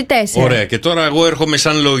 2024. Ωραία, και τώρα εγώ έρχομαι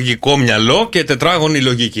σαν λογικό μυαλό και τετράγωνη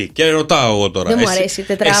λογική. Και ρωτάω εγώ τώρα. Δεν μου αρέσει η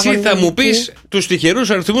τετράγωνη. Εσύ θα μου πεις τους τυχερούς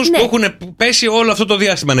αριθμούς που έχουν πέσει όλο αυτό το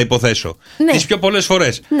διάστημα, να υποθέσω. Τις πιο πολλές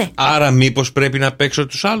φορές. Άρα μήπως πρέπει να παίξω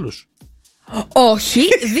τους άλλους? Όχι,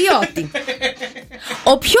 διότι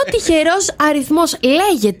ο πιο τυχερός αριθμός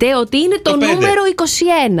λέγεται ότι είναι το νούμερο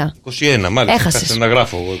 21. 21, μάλιστα. Έχασες. Να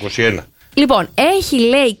γράφω εγώ 21. Λοιπόν, έχει,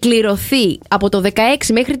 λέει, κληρωθεί από το 16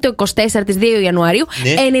 μέχρι το 24 της 2 Ιανουαρίου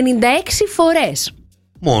 96 φορές.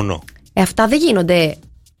 Μόνο. Αυτά δεν γίνονται.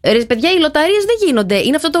 Ρε παιδιά, οι λοταρίες δεν γίνονται.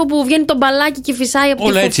 Είναι αυτό το που βγαίνει το μπαλάκι και φυσάει από τη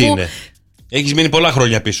φουφού. Όλα έτσι είναι. Έχεις μείνει πολλά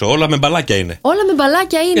χρόνια πίσω. Όλα με μπαλάκια είναι. Όλα με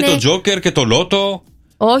μπαλάκια είναι. Και το Τζόκερ και το Λότο.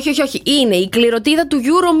 Όχι. Είναι η κληροτίδα του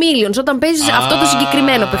Euro Millions όταν παίζεις αυτό το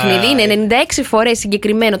συγκεκριμένο παιχνίδι. Είναι 96 φορές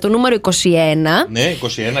συγκεκριμένο το νούμερο 21. Ναι,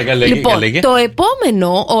 21, για λέγε. Λοιπόν, για λέγε. το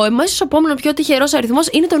επόμενο, ο εμέσως επόμενο πιο τυχερός αριθμός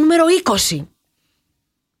είναι το νούμερο 20.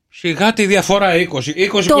 Σιγά τη διαφορά 20.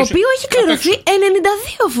 Το οποίο έχει κληρωθεί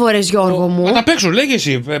 92 φορές, Γιώργο μου. Θα τα παίξουν, λέγε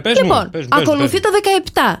εσύ. Λοιπόν, ακολουθεί το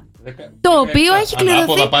 17. Το οποίο έχει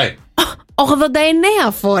κληρωθεί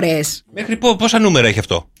 89 φορές. Μέχρι πόσα νούμερα έχει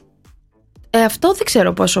αυτό? Αυτό δεν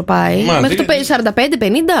ξέρω πόσο πάει. Μέχρι το 45-50.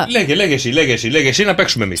 Λέγε εσύ να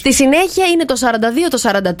παίξουμε εμείς. Στη συνέχεια είναι το 42, το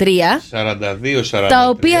 43. 42-43. Τα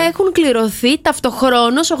οποία έχουν κληρωθεί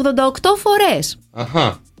ταυτοχρόνως 88 φορές.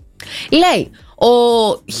 Αχα. Λέει, ο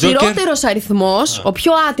χειρότερος αριθμός, ο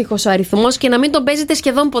πιο άτυχος αριθμός και να μην τον παίζετε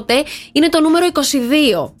σχεδόν ποτέ είναι το νούμερο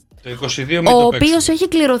 22. Το 22 ο οποίος έχει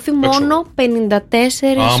κληρωθεί μόνο 54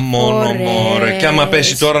 φορές. Μόνο. Και άμα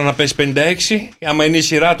πέσει τώρα να πέσει 56, άμα είναι η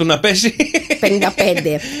σειρά του να πέσει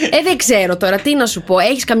 55. Δεν ξέρω τώρα τι να σου πω.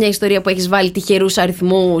 Έχεις καμιά ιστορία που έχεις βάλει τυχερούς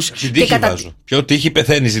αριθμούς? Στην τύχη βάζω. Ποιο τύχη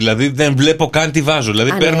πεθαίνεις, δηλαδή δεν βλέπω καν τι βάζω.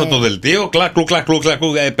 Δηλαδή παίρνω το δελτίο, κλακ,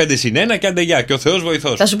 5 συν 1 και άντε γεια. Και ο Θεός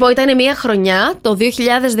βοηθός. Θα σου πω, ήταν μια χρονιά, το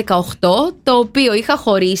 2018, το οποίο είχα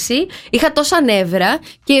χωρίσει, είχα τόσα νεύρα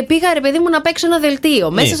και πήγα, ρε παιδί μου, να παίξω ένα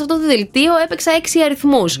δελτίο. Μέσα σε αυτό το δελτίο έπαιξα 6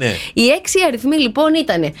 αριθμούς. Οι 6 αριθμοί λοιπόν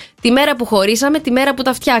ήταν τη μέρα που χωρίσαμε, τη μέρα που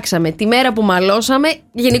τα φτιάξαμε, τη μέρα που μαλώσαμε.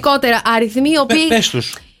 Γενικότερα αριθμοί οι οποίοι. Πες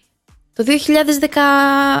τους. Το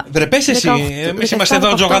 2010. Βρε, πες εσύ. Εμείς είμαστε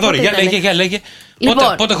εδώ τζογαδόροι. Για λέγε.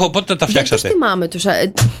 Λοιπόν, πότε τα φτιάξατε? Δεν θυμάμαι τους.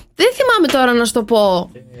 Δεν θυμάμαι τώρα να σου το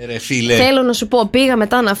πω. Ρε φίλε. Θέλω να σου πω, πήγα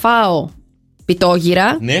μετά να φάω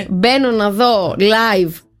πιτόγυρα. Μπαίνω να δω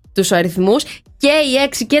live τους αριθμούς. Και οι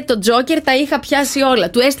 6 και το Τζόκερ τα είχα πιάσει όλα.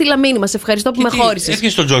 Του έστειλα μήνυμα. Σε ευχαριστώ που με χώρισες.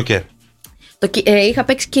 Έφυγες το Τζόκερ? Είχα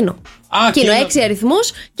παίξει κοινό. 6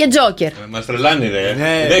 αριθμούς και Τζόκερ. Μας τρελάνει, ρε.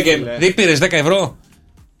 Δεν πήρες 10 ευρώ?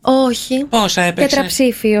 Όχι. Πόσα έπαιξες?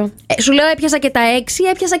 Τετραψήφιο. Σου λέω έπιασα και τα 6,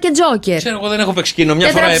 έπιασα και Τζόκερ. Ξέρω, εγώ δεν έχω παίξει κοινό. Μια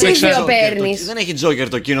φορά έπαιξα. Τετραψήφιο παίρνεις. Δεν έχει Τζόκερ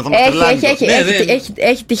το κοινό, θα μας τρελάνει.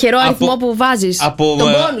 Έχει τυχερό αριθμό που βάζεις. Τον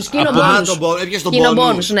μπόνους, κοινό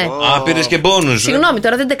μπόνους. Ναι. Πήρες και μπόνους. Συγγνώμη,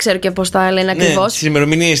 τώρα δεν τα ξέρω και πώς τα λένε ακριβώς. Τις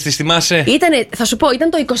ημερομηνίες τις θυμάσαι? Θα σου πω, ήταν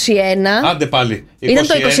το 21. Άντε πάλι. Ήταν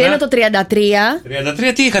το 21, το 33.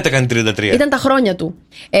 33, τι είχατε κάνει 33? Ήταν τα χρόνια του.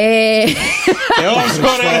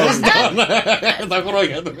 Τα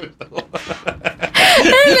χρόνια του.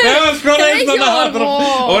 Τον άνθρωπο.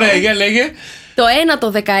 Ωραία, για λέγε. Το 1,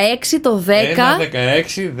 το 16, το 10.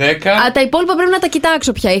 16, 10. Τα υπόλοιπα πρέπει να τα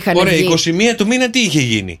κοιτάξω ποια είχαν βγει. Ωραία, 21 του μήνα τι είχε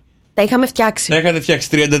γίνει? Τα είχαμε φτιάξει. Τα είχατε φτιάξει.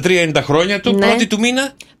 33 είναι τα χρόνια του. Πρώτη του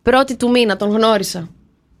μήνα. Πρώτη του μήνα, τον γνώρισα.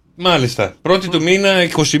 Μάλιστα. Πρώτη του μήνα, 21.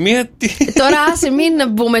 Τώρα άσε μην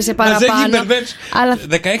μπούμε σε παραπάνω. Αλλά...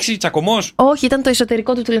 16 τσακωμός. Όχι, ήταν το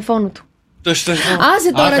εσωτερικό του τηλεφώνου του.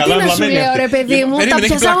 Άσε τώρα, τι να σου λέω, ρε παιδί μου, τα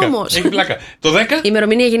πιάσα όμως. Έχει πλάκα. Το 10?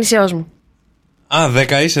 Ημερομηνία γεννήσεώς μου.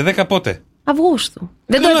 10 είσαι, 10 πότε? Αυγούστου.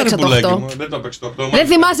 Δεν το έπαιξα το 8. Δεν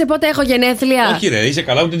θυμάσαι πότε έχω γενέθλια? Όχι, ρε, είσαι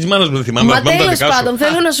καλά, ούτε τη μάνα μου δεν θυμάμαι. Μα τέλος πάντων,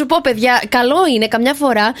 θέλω να σου πω, παιδιά, καλό είναι καμιά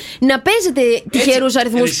φορά να παίζετε τυχερούς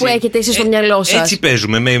αριθμούς που έχετε εσείς στο μυαλό σας. Έτσι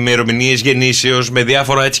παίζουμε, με ημερομηνίες γεννήσεως, με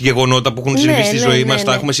διάφορα έτσι γεγονότα που έχουν συμβεί στη ζωή μας.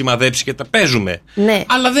 Τα έχουμε σημαδέψει και τα παίζουμε.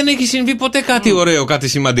 Αλλά δεν έχει συμβεί ποτέ κάτι ωραίο, κάτι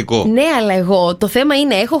σημαντικό. Ναι, αλλά εγώ το θέμα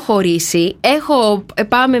είναι, έχω χωρίσει,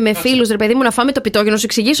 πάμε με φίλους, ρε παιδί μου, να φάμε το πιτόγυρο, να σου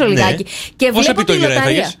εξηγήσω λιγάκι. Και βλέπω τη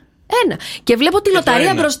λοταρία. Ένα. Και βλέπω τη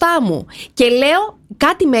λοταρία μπροστά μου. Και λέω,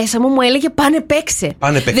 κάτι μέσα μου έλεγε πάνε παίξε.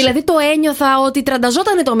 Δηλαδή το ένιωθα ότι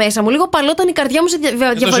τρανταζότανε το μέσα μου. Λίγο παλόταν η καρδιά μου σε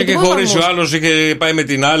διαφορετικό βαθμό. Είχε χωρίσει ο άλλος, είχε πάει με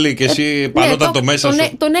την άλλη και εσύ παλόταν το μέσα σου.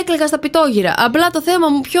 Τον έκλαιγα στα πιτόγυρα. Απλά το θέμα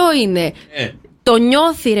μου ποιο είναι. Το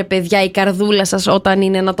νιώθει ρε παιδιά η καρδούλα σας όταν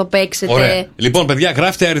είναι να το παίξετε. Ωραία. Λοιπόν, παιδιά,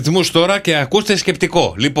 γράφτε αριθμούς τώρα και ακούστε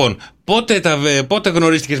σκεπτικό. Λοιπόν, πότε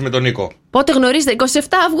γνωρίστηκες με τον Νίκο? Πότε γνωρίζετε? 27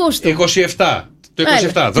 Αυγούστου. 27. Το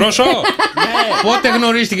 27. Δρόσο, πότε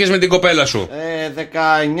γνωρίστηκες με την κοπέλα σου?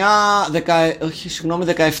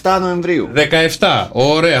 17 Νοεμβρίου. 17.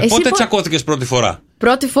 Ωραία. Πότε τσακώθηκες πρώτη φορά?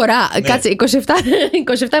 Πρώτη φορά, κάτσε, 27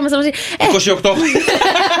 είμαστε μαζί. 28.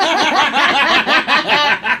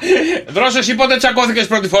 Δρόσο, εσύ πότε τσακώθηκες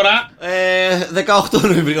πρώτη φορά? 18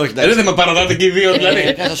 Νοεμβρίου, όχι. Δεν με παραδάτε και οι δύο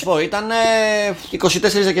δηλαδή. Θα σας πω, ήταν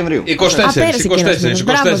 24 Δεκεμβρίου.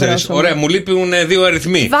 24. Ωραία, μου λείπουν 2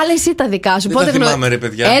 αριθμοί. Βάλε εσύ τα δικά σου. Δεν τα θυμάμαι ρε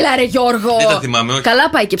παιδιά. Έλα ρε Γιώργο. Δεν τα θυμάμαι, όχι. Καλά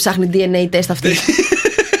πάει και ψάχνει DNA τεστ αυτή.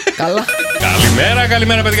 Καλά.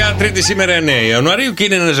 Καλημέρα παιδιά. Τρίτη σήμερα 9 Ιανουαρίου και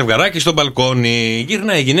είναι ένα ζευγαράκι στο μπαλκόνι.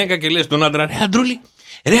 Γυρνάει η γυναίκα και λέει στον άντρα: Ρε Αντρούλη,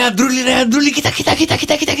 κοίτα.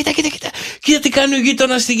 Κοίτα τι κάνει ο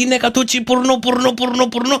γείτονας στη γυναίκα του, πουρνό.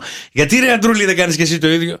 Γιατί ρε Αντρούλη δεν κάνεις και εσύ το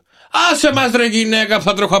ίδιο? Άσε μας ρε γυναίκα,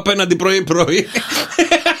 θα τρέχω απέναντι πρωί. Ντροπή.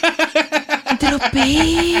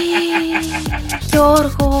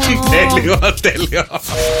 Γιώργο. Τέλειο.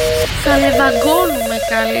 Καλεβαγκώνουμε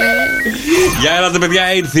καλέ. Για έλατε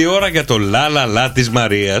παιδιά, ήρθε η ώρα για το λα της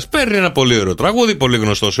Μαρίας. Παίρνει ένα πολύ ωραίο τραγούδι, πολύ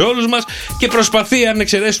γνωστό σε όλους μας και προσπαθεί, αν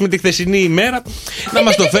εξαιρέσουμε τη χθεσινή ημέρα, να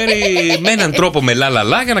μας το φέρει με έναν τρόπο με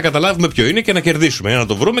λα για να καταλάβουμε ποιο είναι και να κερδίσουμε. Για να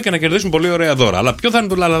το βρούμε και να κερδίσουμε πολύ ωραία δώρα. Αλλά ποιο θα είναι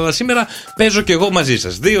το λα σήμερα, παίζω και εγώ μαζί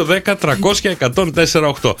σας.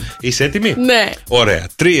 2-10-300-1048. Είσαι έτοιμη? Ναι. Ωραία.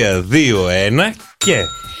 3, 2, 1 και.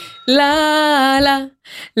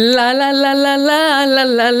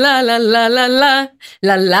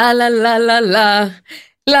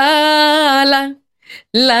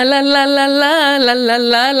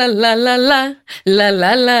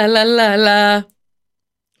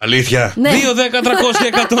 Αλήθεια. 2-10-300-1048.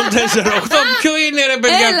 Ποιο είναι ρε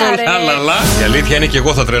παιδιά το λαλαλα? Η αλήθεια είναι και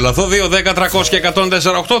εγώ θα τρελαθώ.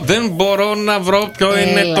 2-10-300-1048. Δεν μπορώ να βρω ποιο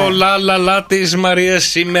είναι το λαλαλα της Μαρίας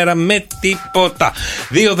σήμερα με τίποτα.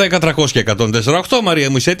 2-10-300-1048. Μαρία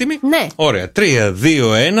μου, είσαι έτοιμη? Ναι. Ωραία. 3,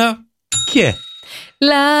 2, 1 και.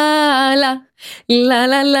 Λαλα.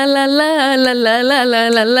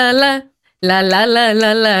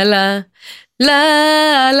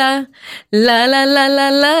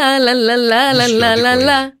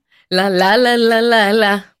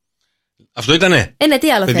 Αυτό ήτανε? Ναι,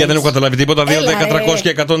 τι άλλο. Παιδιά, δεν έχω καταλάβει τίποτα.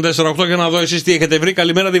 2-10-300-1048 για να δω εσείς τι έχετε βρει.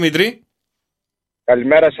 Καλημέρα Δημήτρη.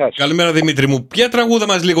 Καλημέρα σας. Καλημέρα Δημήτρη μου. Ποια τραγούδα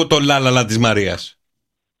μας λίγο το λαλαλα της Μαρίας?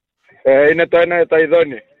 Είναι το ένα τα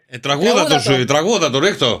ειδώνει. Τραγούδα το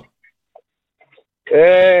ρίχτω.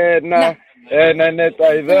 Ένα είναι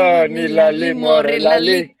τα ειδώνει, λαλί μωρέ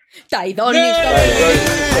λαλί. Τα ειδώνει στο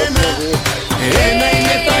Ένα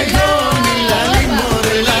είναι τα ειδώνει, λαλί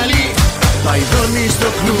μωρέ λαλί. Τα ειδώνει στο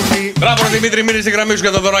κλουβί. Μπράβο Δημήτρη, μείνε στη γραμμή σου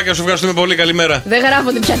για τα δωράκια σου. Ευχαριστούμε πολύ, καλημέρα. Δεν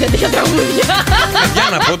γράφονται πια τέτοια τραγούδια.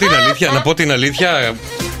 Για να πω την αλήθεια,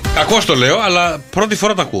 κακώς το λέω, αλλά πρώτη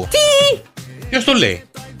φορά το ακούω. Τι? Ποιος το λέει?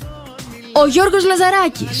 Ο Γιώργος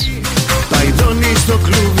Λαζαράκης. Τα ειδώνει στο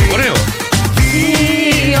κλουβί. Ωραίο.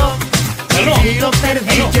 Δύο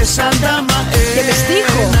περδίκες σαν τα και με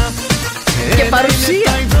στίχο και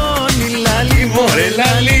παρουσία. Μωρέ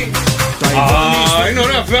λαλί. Είναι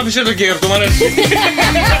ωραίο, άφησε το και αυτό μ' αρέσει.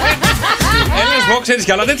 Έλα πω, ξέρεις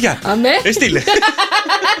κι άλλα τέτοια? Αμέ. Στείλε.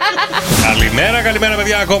 Καλημέρα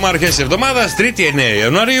παιδιά, ακόμα αρχές της εβδομάδας, 3η 9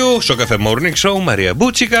 Ιανουαρίου, στο Cafe Morning Show, Μαρία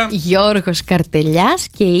Μπούτσικα. Γιώργος Καρτελιάς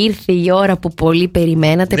και ήρθε η ώρα που πολύ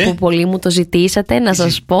περιμένατε, που πολύ μου το ζητήσατε, να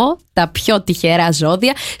σας πω τα πιο τυχερά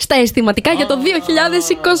ζώδια στα αισθηματικά για το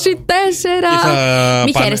 2024.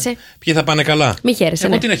 Μη χαίρεσαι. Ποιοι θα πάνε καλά? Μη χαίρεσαι.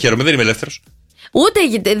 Εγώ τι να χαίρομαι, δεν είμαι ελεύθερος. Ούτε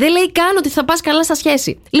δεν λέει καν ότι θα πας καλά στα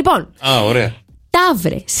σχέση. Λοιπόν, ωραία.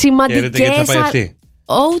 Ταύρε, σημαντικές.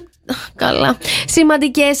 Καλά.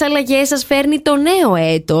 Σημαντικές αλλαγές σας φέρνει το νέο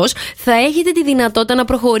έτος. Θα έχετε τη δυνατότητα να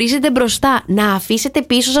προχωρήσετε μπροστά, να αφήσετε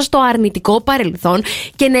πίσω σας το αρνητικό παρελθόν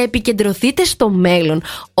και να επικεντρωθείτε στο μέλλον.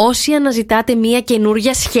 Όσοι αναζητάτε μια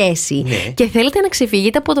καινούρια σχέση και θέλετε να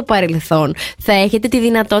ξεφύγετε από το παρελθόν, θα έχετε τη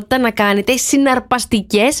δυνατότητα να κάνετε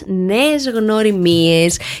συναρπαστικές νέες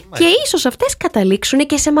γνωριμίες και ίσως αυτές καταλήξουν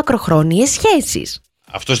και σε μακροχρόνιες σχέσεις.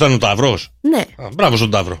 Αυτό ήταν ο Ταύρος. Ναι. Μπράβο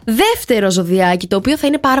στον Ταύρο. Δεύτερο ζωδιάκι, το οποίο θα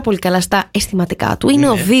είναι πάρα πολύ καλά στα αισθηματικά του, είναι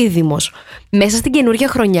ο Δίδυμος. Μέσα στην καινούργια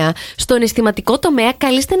χρονιά, στον αισθηματικό τομέα,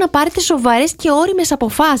 καλείστε να πάρετε σοβαρές και ώριμες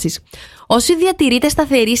αποφάσεις. Όσοι διατηρείτε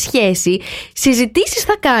σταθερή σχέση, συζητήσεις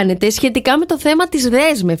θα κάνετε σχετικά με το θέμα της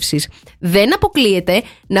δέσμευσης. Δεν αποκλείεται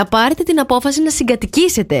να πάρετε την απόφαση να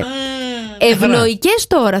συγκατοικήσετε. Ευνοϊκές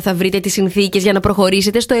τώρα θα βρείτε τις συνθήκες για να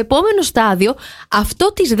προχωρήσετε στο επόμενο στάδιο,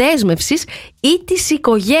 αυτό της δέσμευσης ή της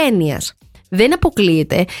οικογένειας. Δεν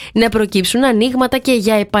αποκλείεται να προκύψουν ανοίγματα και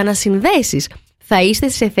για επανασυνδέσεις. Θα είστε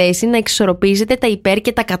σε θέση να εξισορροπήσετε τα υπέρ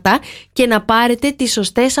και τα κατά και να πάρετε τις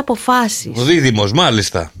σωστές αποφάσεις. Ο Δίδυμος,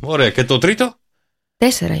 μάλιστα. Ωραία. Και το τρίτο? 4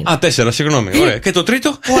 είναι. 4, συγγνώμη. Ωραία. Και το τρίτο?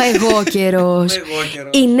 Ο εγώ καιρός.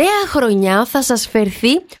 Η νέα χρονιά θα σας φερθεί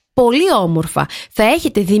πολύ όμορφα. Θα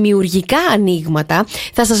έχετε δημιουργικά ανοίγματα,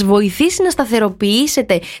 θα σας βοηθήσει να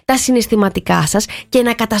σταθεροποιήσετε τα συναισθηματικά σας και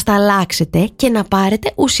να κατασταλάξετε και να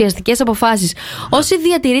πάρετε ουσιαστικές αποφάσεις. Όσοι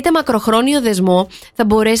διατηρείτε μακροχρόνιο δεσμό, θα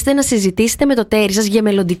μπορέσετε να συζητήσετε με το τέρι σας για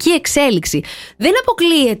μελλοντική εξέλιξη. Δεν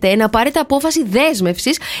αποκλείεται να πάρετε απόφαση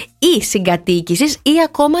δέσμευσης ή συγκατοίκησης ή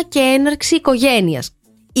ακόμα και έναρξη οικογένειας.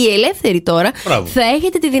 Οι ελεύθεροι τώρα θα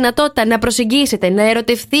έχετε τη δυνατότητα να προσεγγίσετε, να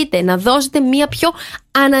ερωτευτείτε, να δώσετε μια πιο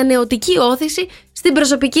ανανεωτική όθηση στην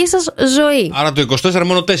προσωπική σας ζωή. Άρα το 24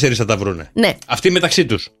 μόνο 4 θα τα βρούνε. Ναι. Αυτοί μεταξύ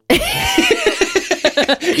τους.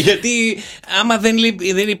 Γιατί άμα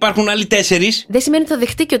δεν υπάρχουν άλλοι 4. Δεν σημαίνει ότι θα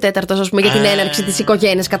δεχτεί και ο 4ος, ας πούμε, για την έναρξη της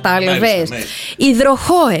οικογένειας, κατάλαβες.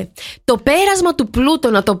 Υδροχόε. Το πέρασμα του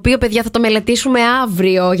Πλούτονα, το οποίο, παιδιά, θα το μελετήσουμε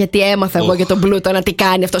αύριο, γιατί έμαθα εγώ για τον Πλούτονα τι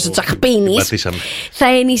κάνει αυτός ο τσαχπίνης. Θα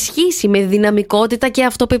ενισχύσει με δυναμικότητα και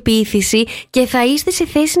αυτοπεποίθηση και θα είστε σε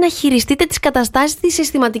θέση να χειριστείτε τις καταστάσεις της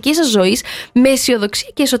αισθηματικής σας ζωής με αισιοδοξία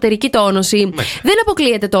και εσωτερική τόνωση. Δεν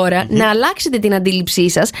αποκλείεται τώρα να αλλάξετε την αντίληψή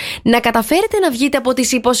σας, να καταφέρετε να βγείτε από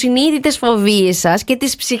τις υποσυνείδητες φοβίες σας και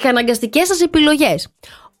τις ψυχαναγκαστικές σας επιλογές.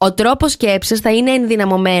 Ο τρόπος σκέψης θα είναι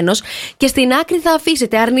ενδυναμωμένος και στην άκρη θα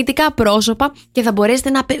αφήσετε αρνητικά πρόσωπα και θα μπορέσετε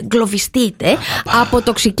να εγκλωβιστείτε από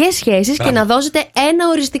τοξικές σχέσεις και να δώσετε ένα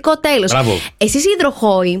οριστικό τέλος. Εσείς οι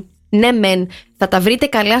υδροχόοι, ναι μεν, θα τα βρείτε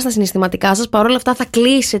καλά στα συναισθηματικά σας, παρόλα αυτά θα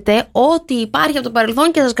κλείσετε ό,τι υπάρχει από το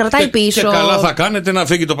παρελθόν και σας κρατάει πίσω. Και καλά θα κάνετε να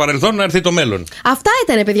φύγει το παρελθόν, να έρθει το μέλλον. Αυτά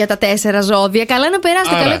ήταν, παιδιά, τα 4 ζώδια. Καλά να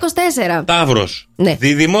περάσετε. Άρα, καλό 24. Ταύρος, ναι.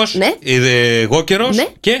 Δίδυμος, εγώ καιρός, ναι.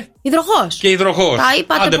 Και υδροχός. Και υδροχός.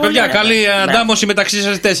 Άντε, παιδιά, καλή αντάμωση μεταξύ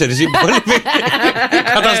σας 4.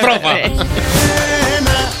 Καταστρόφα.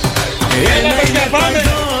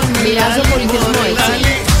 Μοιράζω πολιτισμό,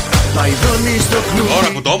 έτσι.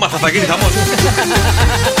 Τώρα που το έμαθα θα γίνει χαμός.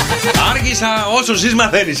 Άργησα, όσο ζεις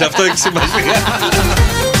μαθαίνεις. Αυτό έχει σημασία.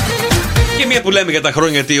 Και μία που λέμε για τα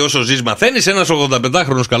χρόνια, τι όσο ζεις μαθαίνεις. Ένας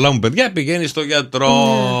 85χρονος, καλά μου παιδιά, πηγαίνει στο γιατρό.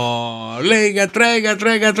 Λέει,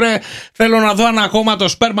 γιατρέ, θέλω να δω αν ακόμα το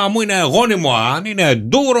σπέρμα μου είναι γόνιμο. Αν είναι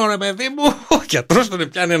ντούρο, ρε παιδί μου. Ο γιατρός τον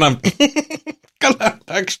πιάνει ένα... Καλά,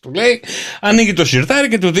 εντάξει, του λέει. Ανοίγει το σιρτάρι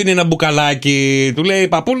και του δίνει ένα μπουκαλάκι. Του λέει,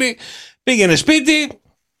 παππούλη, πήγαινε σπίτι,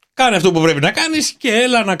 κάνε αυτό που πρέπει να κάνεις και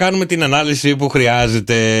έλα να κάνουμε την ανάλυση που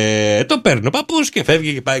χρειάζεται. Το παίρνει ο παππούς και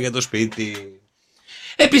φεύγει και πάει για το σπίτι.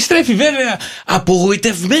 Επιστρέφει βέβαια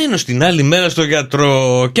απογοητευμένος την άλλη μέρα στο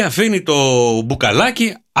γιατρό και αφήνει το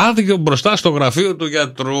μπουκαλάκι άδειο μπροστά στο γραφείο του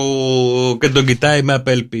γιατρού και τον κοιτάει με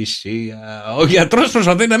απελπισία. Ο γιατρός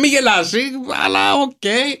προσπαθεί να μην γελάσει, αλλά οκ.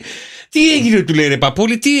 Τι έγινε, του λέει, ρε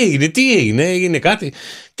παππούλη, τι έγινε κάτι?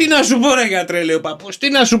 Τι να σου πω, ρε γιατρέ, λέει ο παππούς, τι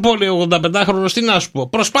να σου πω, λέει ο 85χρονος, τι να σου πω?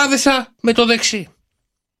 Προσπάθησα με το δεξί,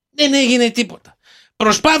 δεν έγινε τίποτα.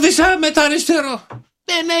 Προσπάθησα με το αριστερό,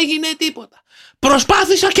 δεν έγινε τίποτα.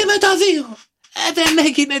 Προσπάθησα και με τα δύο, δεν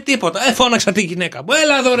έγινε τίποτα. Φώναξα τη γυναίκα μου,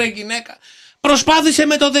 έλα εδώ ρε γυναίκα. Προσπάθησε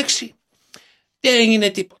με το δεξί, δεν έγινε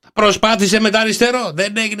τίποτα. Προσπάθησε με το αριστερό,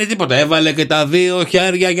 δεν έγινε τίποτα. Έβαλε και τα δύο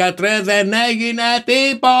χέρια, γιατρέ, δεν έγινε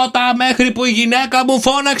τίποτα. Μέχρι που η γυναίκα μου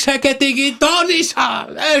φώναξε και τη γειτόνισσα.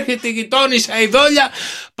 Έρχεται η γειτόνισσα η δόλια.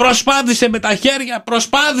 Προσπάθησε με τα χέρια,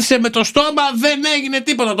 προσπάθησε με το στόμα, δεν έγινε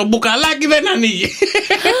τίποτα. Το μπουκαλάκι δεν ανοίγει.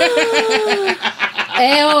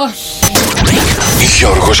 Όχι.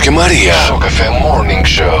 Γιώργος και Μαρία. Σοκαφέ Morning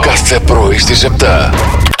Show. Κάθε πρωί στις 7.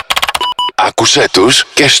 Άκουσέ τους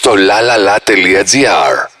και στο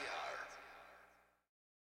lalala.gr.